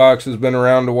Immaculate box has been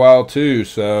around a while too,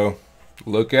 so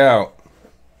look out.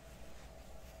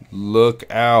 Look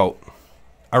out.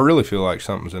 I really feel like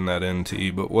something's in that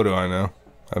NT, but what do I know?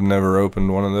 I've never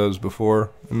opened one of those before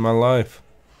in my life.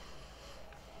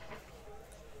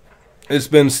 It's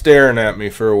been staring at me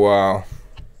for a while.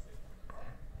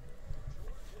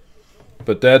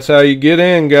 But that's how you get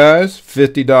in, guys.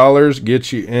 $50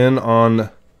 gets you in on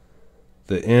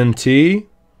the NT.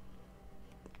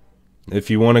 If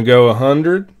you want to go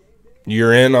 100,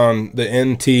 you're in on the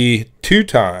NT 2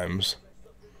 times.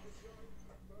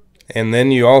 And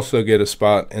then you also get a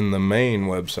spot in the main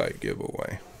website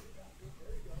giveaway.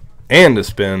 And a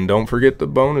spin. Don't forget the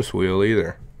bonus wheel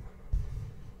either.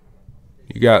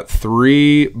 You got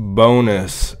 3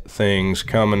 bonus things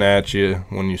coming at you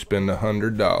when you spend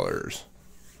 $100.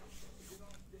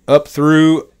 Up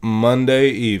through Monday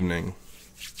evening.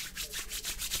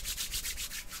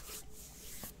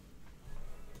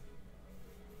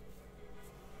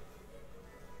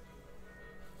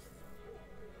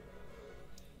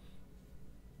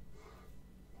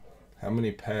 How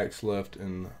many packs left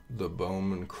in the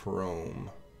Bowman Chrome?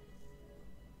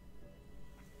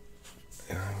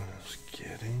 I was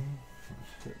getting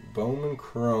Bowman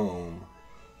Chrome.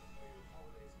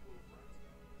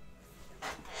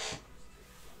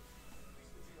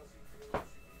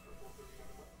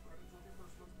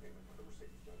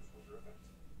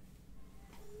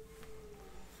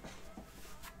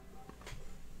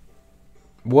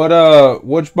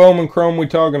 Which Bowman Chrome we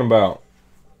talking about?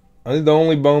 I think the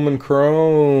only Bowman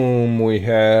Chrome we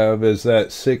have is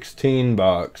that 16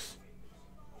 box.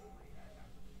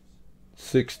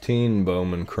 16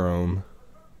 Bowman Chrome.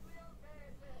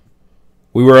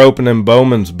 We were opening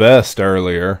Bowman's Best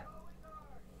earlier.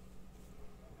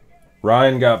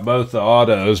 Ryan got both the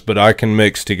autos, but I can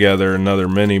mix together another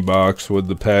mini box with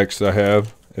the packs I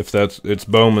have. It's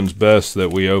Bowman's Best that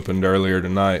we opened earlier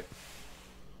tonight.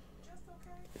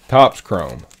 Topps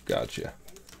Chrome. Gotcha.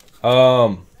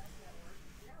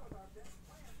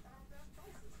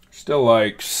 Still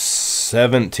like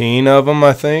 17 of them,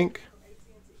 I think.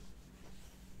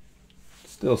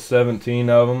 Still 17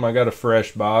 of them. I got a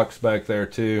fresh box back there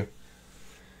too.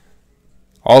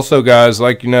 Also, guys,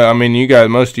 like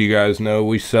most of you guys know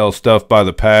we sell stuff by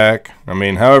the pack.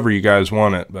 However you guys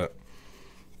want it, but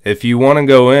if you want to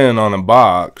go in on a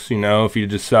box, if you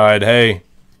decide, hey,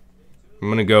 I'm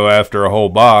going to go after a whole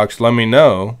box, let me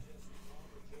know.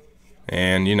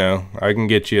 And, I can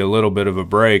get you a little bit of a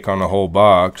break on a whole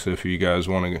box if you guys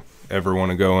ever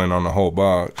want to go in on a whole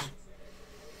box.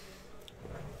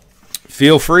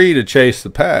 Feel free to chase the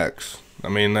packs.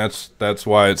 That's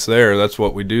why it's there. That's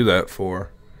what we do that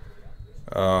for.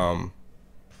 But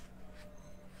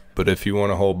if you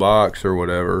want a whole box or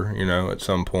whatever, at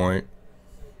some point,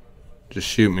 just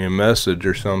shoot me a message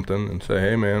or something and say,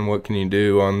 hey, man, what can you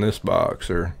do on this box?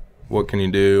 Or what can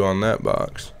you do on that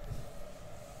box?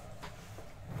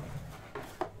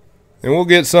 And we'll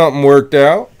get something worked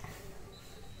out.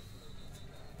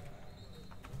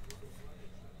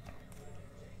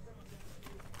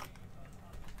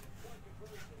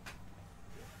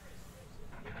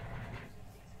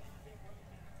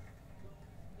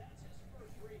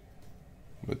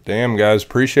 But damn, guys,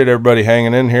 appreciate everybody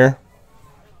hanging in here.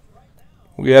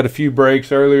 We had a few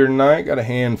breaks earlier tonight. Got a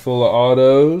handful of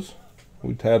autos.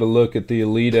 We had a look at the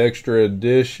Elite Extra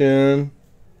Edition.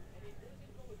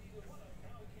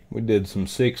 We did some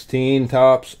 16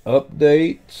 Topps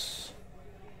updates.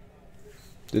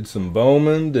 Did some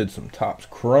Bowman. Did some Topps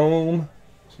Chrome.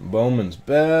 Some Bowman's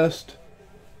Best.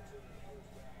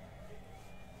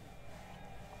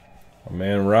 My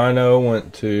man Rhino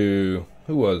went to...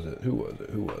 Who was it?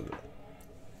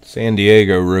 San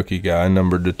Diego rookie guy,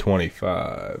 numbered to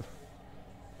 25.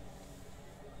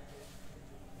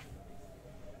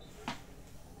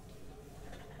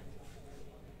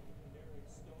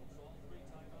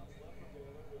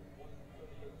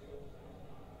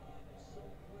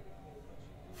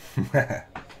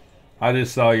 I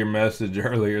just saw your message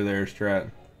earlier there,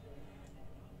 Stratton.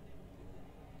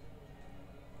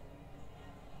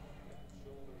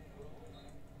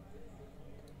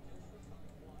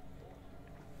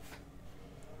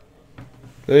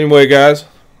 Anyway, guys,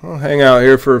 I'll hang out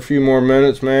here for a few more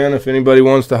minutes, man. If anybody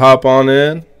wants to hop on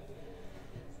in,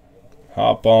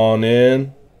 hop on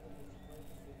in.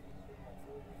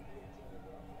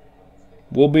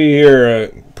 we'll be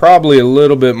here probably a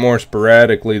little bit more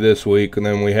sporadically this week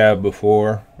than we have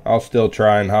before. I'll still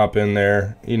try and hop in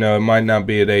there. You know, it might not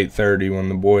be at 8:30 when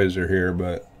the boys are here,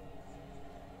 but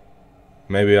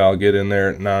maybe I'll get in there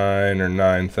at 9 or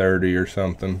 9:30 or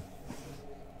something.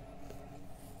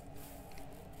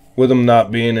 With them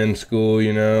not being in school,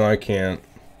 you know, I can't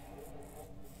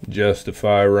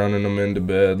justify running them into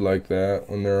bed like that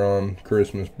when they're on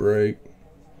Christmas break.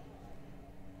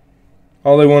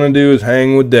 All they want to do is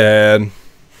hang with Dad.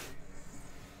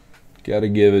 Gotta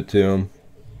give it to them.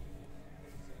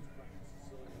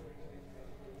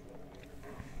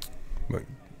 But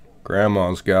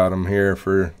Grandma's got them here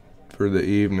for the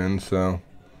evening, so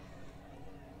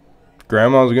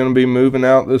Grandma's gonna be moving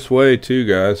out this way too,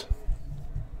 guys.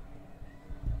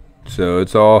 So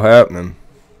it's all happening.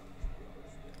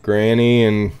 Granny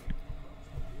and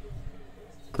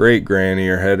Great Granny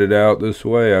are headed out this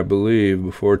way, I believe,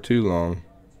 before too long.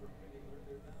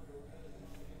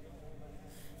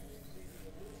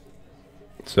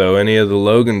 So any of the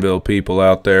Loganville people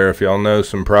out there, if y'all know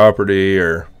some property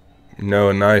or know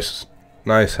a nice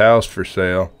house for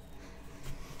sale,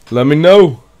 let me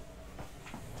know.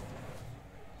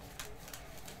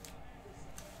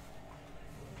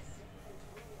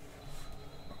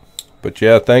 But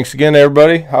yeah, thanks again,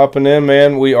 everybody, hopping in,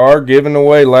 man. We are giving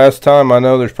away, last time, I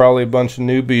know there's probably a bunch of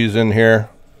newbies in here.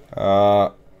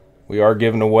 We are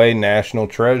giving away National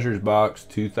Treasures Box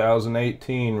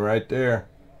 2018 right there.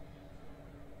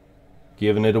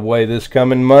 Giving it away this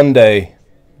coming Monday,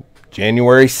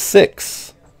 January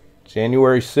 6th.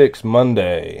 January 6th,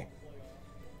 Monday.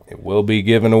 It will be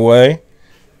given away.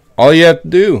 All you have to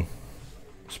do,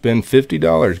 spend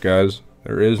 $50, guys.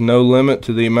 There is no limit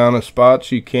to the amount of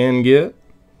spots you can get.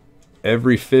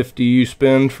 Every 50 you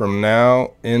spend from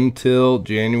now until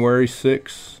January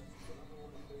 6th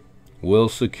will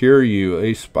secure you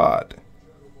a spot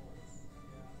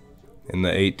in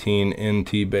the 18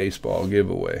 NT baseball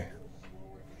giveaway.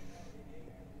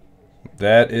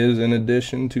 That is in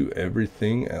addition to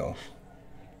everything else.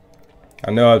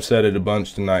 I know I've said it a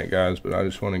bunch tonight, guys, but I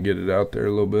just want to get it out there a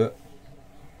little bit.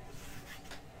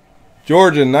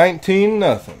 Georgia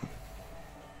 19-0.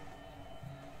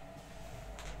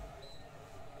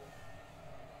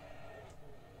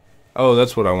 Oh,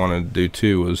 that's what I wanted to do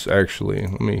too, was actually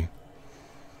let me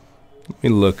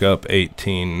look up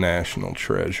 18 National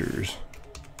Treasures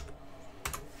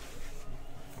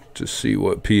to see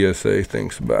what PSA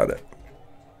thinks about it.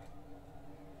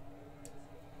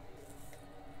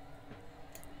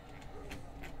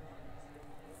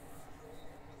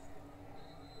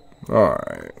 All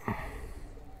right.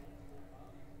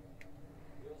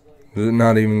 Is it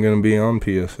not even going to be on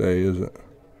PSA, is it?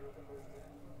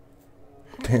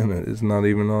 Damn it, it's not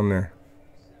even on there.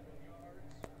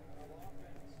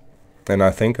 And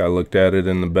I think I looked at it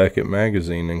in the Beckett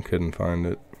magazine and couldn't find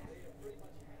it.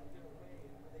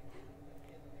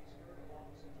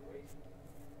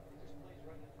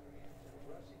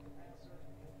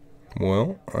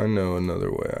 Well, I know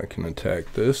another way I can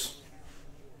attack this.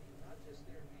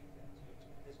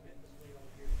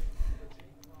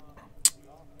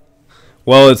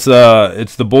 Well, it's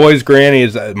the boys' granny.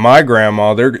 Is my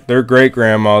grandma. Their great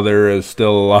grandmother is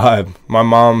still alive. My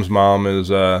mom's mom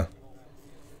is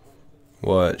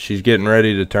what? She's getting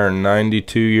ready to turn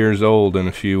 92 years old in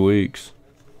a few weeks.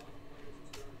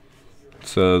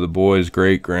 So the boys'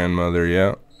 great grandmother,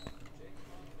 yeah.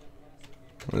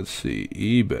 Let's see,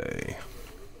 eBay.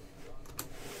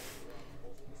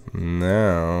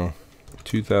 Now,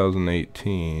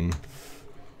 2018.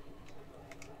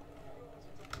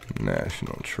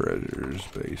 National Treasures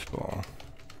Baseball.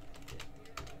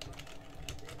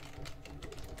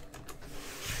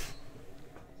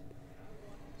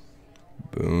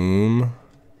 Boom.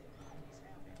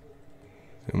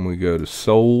 Then we go to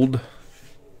sold.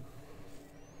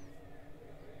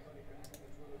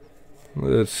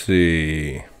 Let's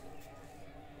see.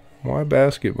 Why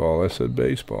basketball? I said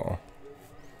baseball.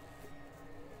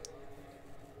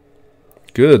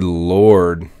 Good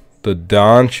Lord. The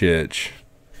Doncic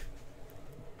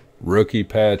rookie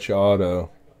patch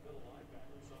auto.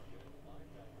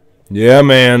 Yeah,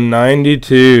 man,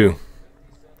 92.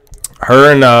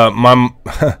 Her and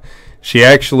she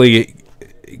actually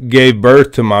gave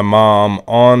birth to my mom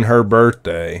on her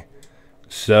birthday.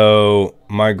 So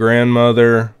my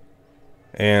grandmother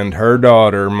and her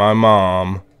daughter, my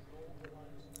mom,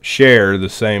 share the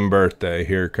same birthday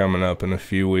here coming up in a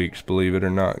few weeks, believe it or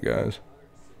not, guys.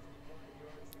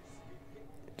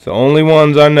 It's the only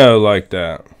ones I know like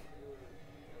that.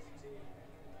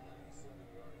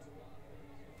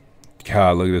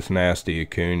 God, look at this nasty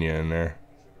Acuna in there.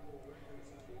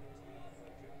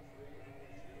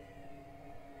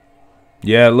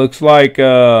 Yeah, it looks like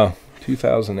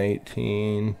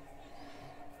 2018.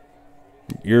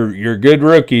 Your good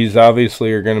rookies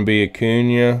obviously are going to be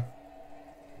Acuna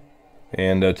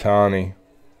and Ohtani.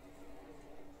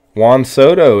 Juan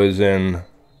Soto is in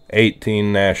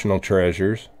 18 National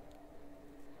Treasures.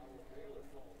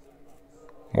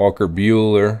 Walker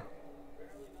Buehler,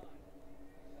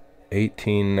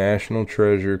 18 National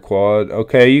Treasure quad.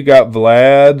 Okay, you got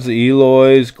Vlads,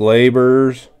 Eloys,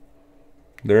 Glabers.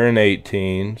 They're in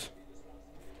 18s.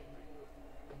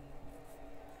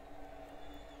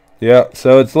 Yeah,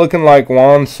 so it's looking like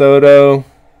Juan Soto,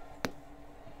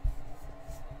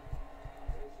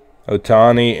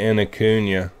 Ohtani, and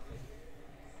Acuna.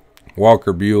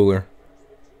 Walker Buehler.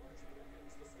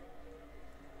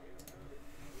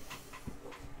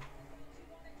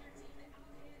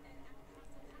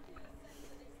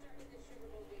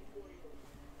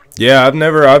 Yeah, I've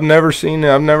never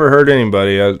heard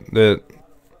anybody that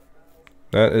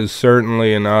is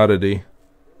certainly an oddity.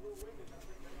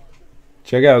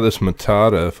 Check out this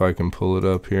Matata if I can pull it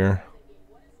up here.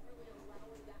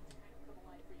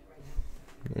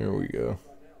 There we go.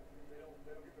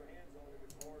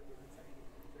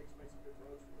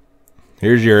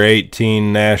 Here's your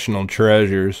 18 National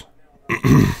Treasures.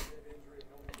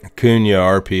 Acuna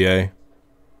RPA.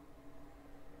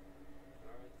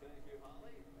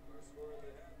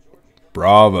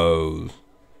 Bravos.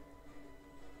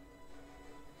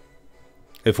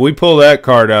 If we pull that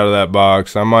card out of that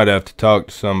box, I might have to talk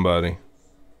to somebody.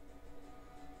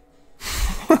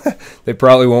 They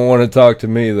probably won't want to talk to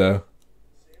me, though.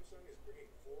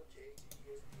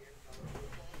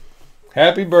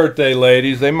 Happy birthday,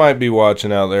 ladies. They might be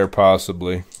watching out there,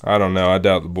 possibly. I don't know. I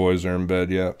doubt the boys are in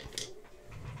bed yet.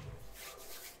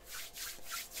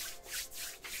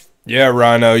 Yeah,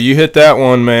 Rhino, you hit that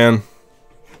one, man.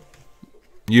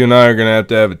 You and I are going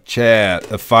to have a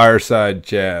chat, a fireside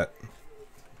chat.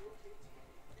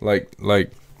 Like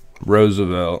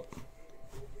Roosevelt.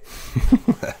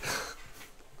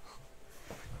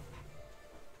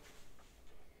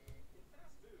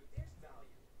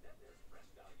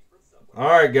 All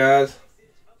right, guys.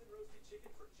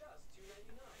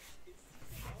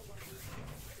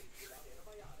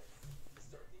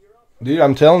 Dude,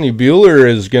 I'm telling you, Buehler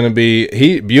is going to be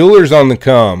Buehler's on the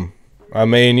come. I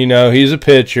mean, you know, he's a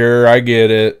pitcher, I get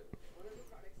it.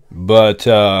 But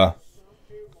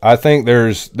I think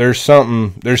there's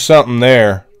something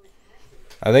there.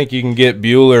 I think you can get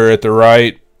Buehler at the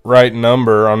right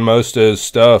number on most of his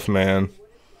stuff, man.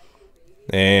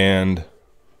 And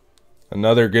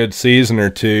another good season or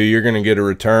two, you're going to get a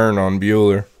return on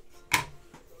Buehler.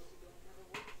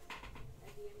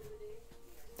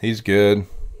 He's good.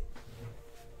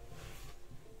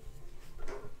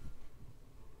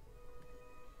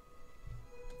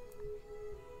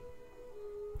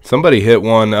 Somebody hit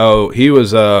one. Oh, he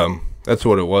was, that's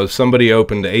what it was. Somebody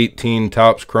opened 18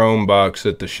 Topps Chrome box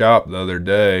at the shop the other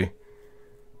day.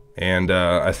 And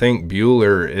I think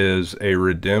Buehler is a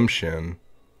redemption.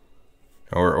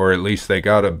 Or at least they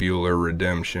got a Buehler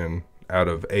redemption out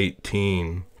of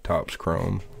 18 Topps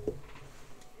Chrome.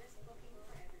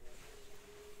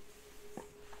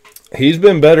 He's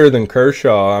been better than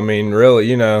Kershaw. I mean, really,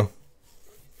 you know,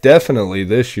 definitely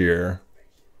this year.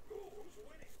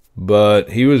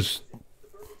 But he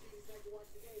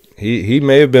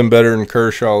may have been better than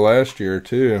Kershaw last year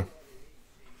too.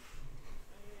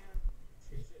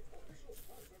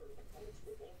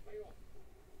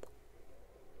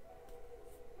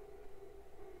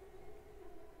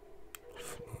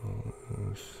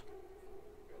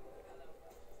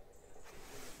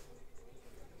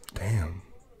 Damn.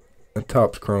 That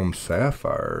Topps Chrome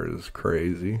Sapphire is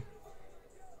crazy.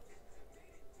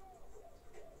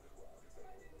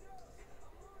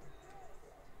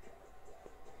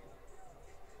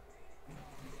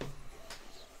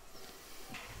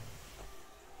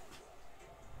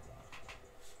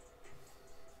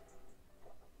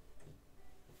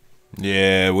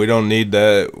 Yeah, we don't need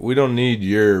that. We don't need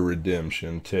your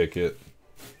redemption ticket.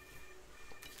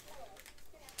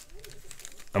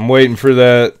 I'm waiting for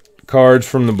that cards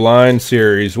from the blind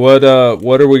series. What are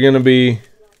we going to be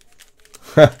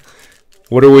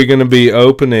what are we going to be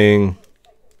opening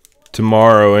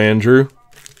tomorrow, Andrew?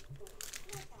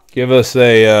 Give us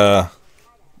a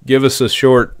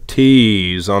short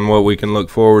tease on what we can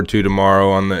look forward to tomorrow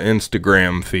on the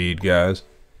Instagram feed, guys.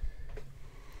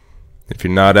 If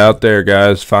you're not out there,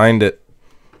 guys, find it.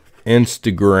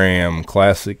 Instagram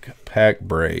Classic Pack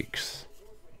Breaks.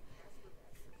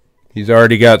 He's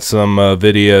already got some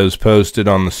videos posted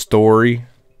on the story.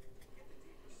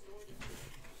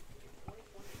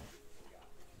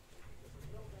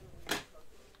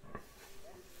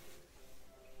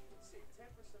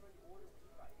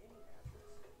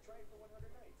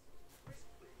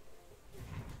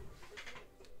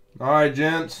 All right,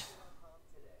 gents.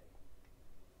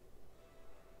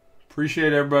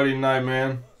 Appreciate everybody tonight,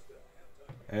 man.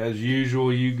 As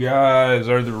usual, you guys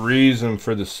are the reason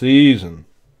for the season.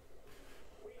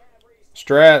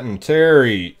 Stratton,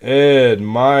 Terry, Ed,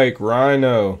 Mike,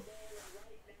 Rhino.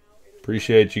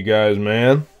 Appreciate you guys,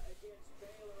 man.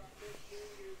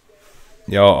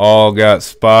 Y'all all got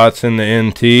spots in the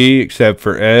NT except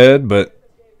for Ed, but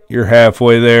you're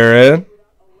halfway there, Ed.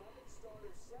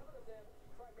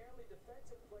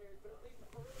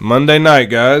 Monday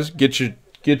night, guys. Get your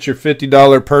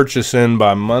 $50 purchase in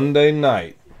by Monday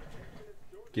night.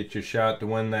 Get your shot to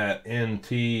win that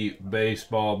NT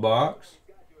baseball box.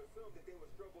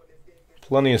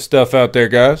 Plenty of stuff out there,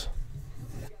 guys.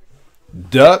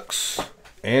 Ducks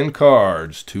and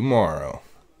Cards tomorrow.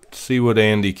 Let's see what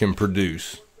Andy can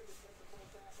produce.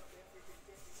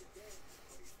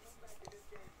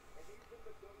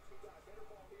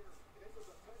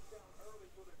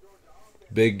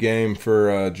 Big game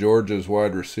for Georgia's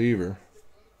wide receiver.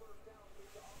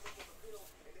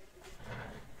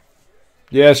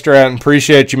 Yeah, Stratton,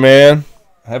 appreciate you, man.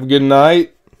 Have a good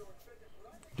night.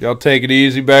 Y'all take it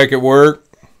easy back at work.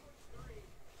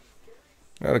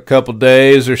 Got a couple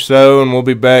days or so, and we'll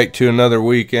be back to another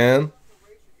weekend.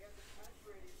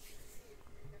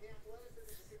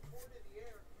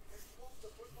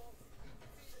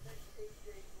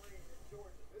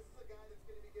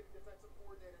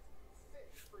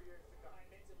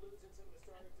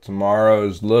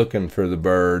 Tomorrow's looking for the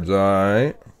Birds, all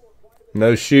right.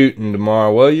 No shooting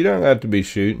tomorrow. Well, you don't have to be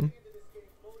shooting.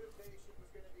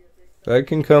 That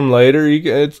can come later.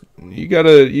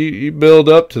 You build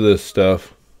up to this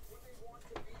stuff.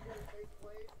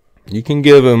 You can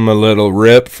give them a little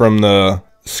rip from the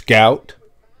scout.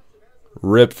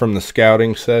 Rip from the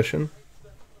scouting session.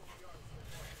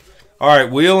 All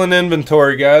right, wheel and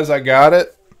inventory, guys. I got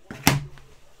it.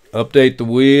 Update the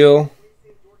wheel.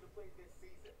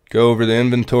 Go over the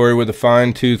inventory with a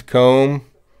fine-tooth comb.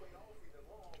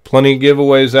 Plenty of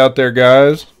giveaways out there,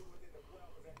 guys.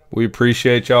 We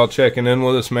appreciate y'all checking in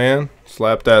with us, man.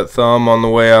 Slap that thumb on the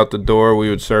way out the door. We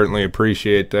would certainly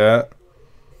appreciate that.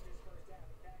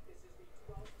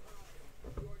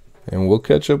 And we'll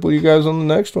catch up with you guys on the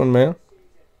next one, man.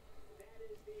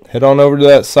 Head on over to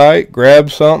that site. Grab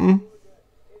something.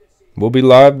 We'll be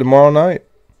live tomorrow night.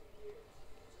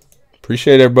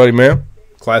 Appreciate everybody, man.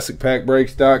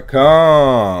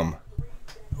 ClassicPackBreaks.com.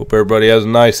 Hope everybody has a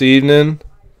nice evening.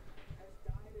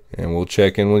 And we'll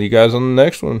check in with you guys on the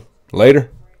next one. Later.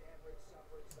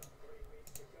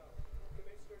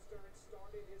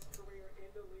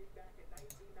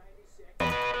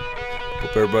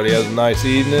 Hope everybody has a nice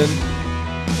evening.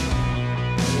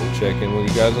 We'll check in with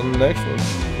you guys on the next one.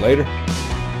 Later.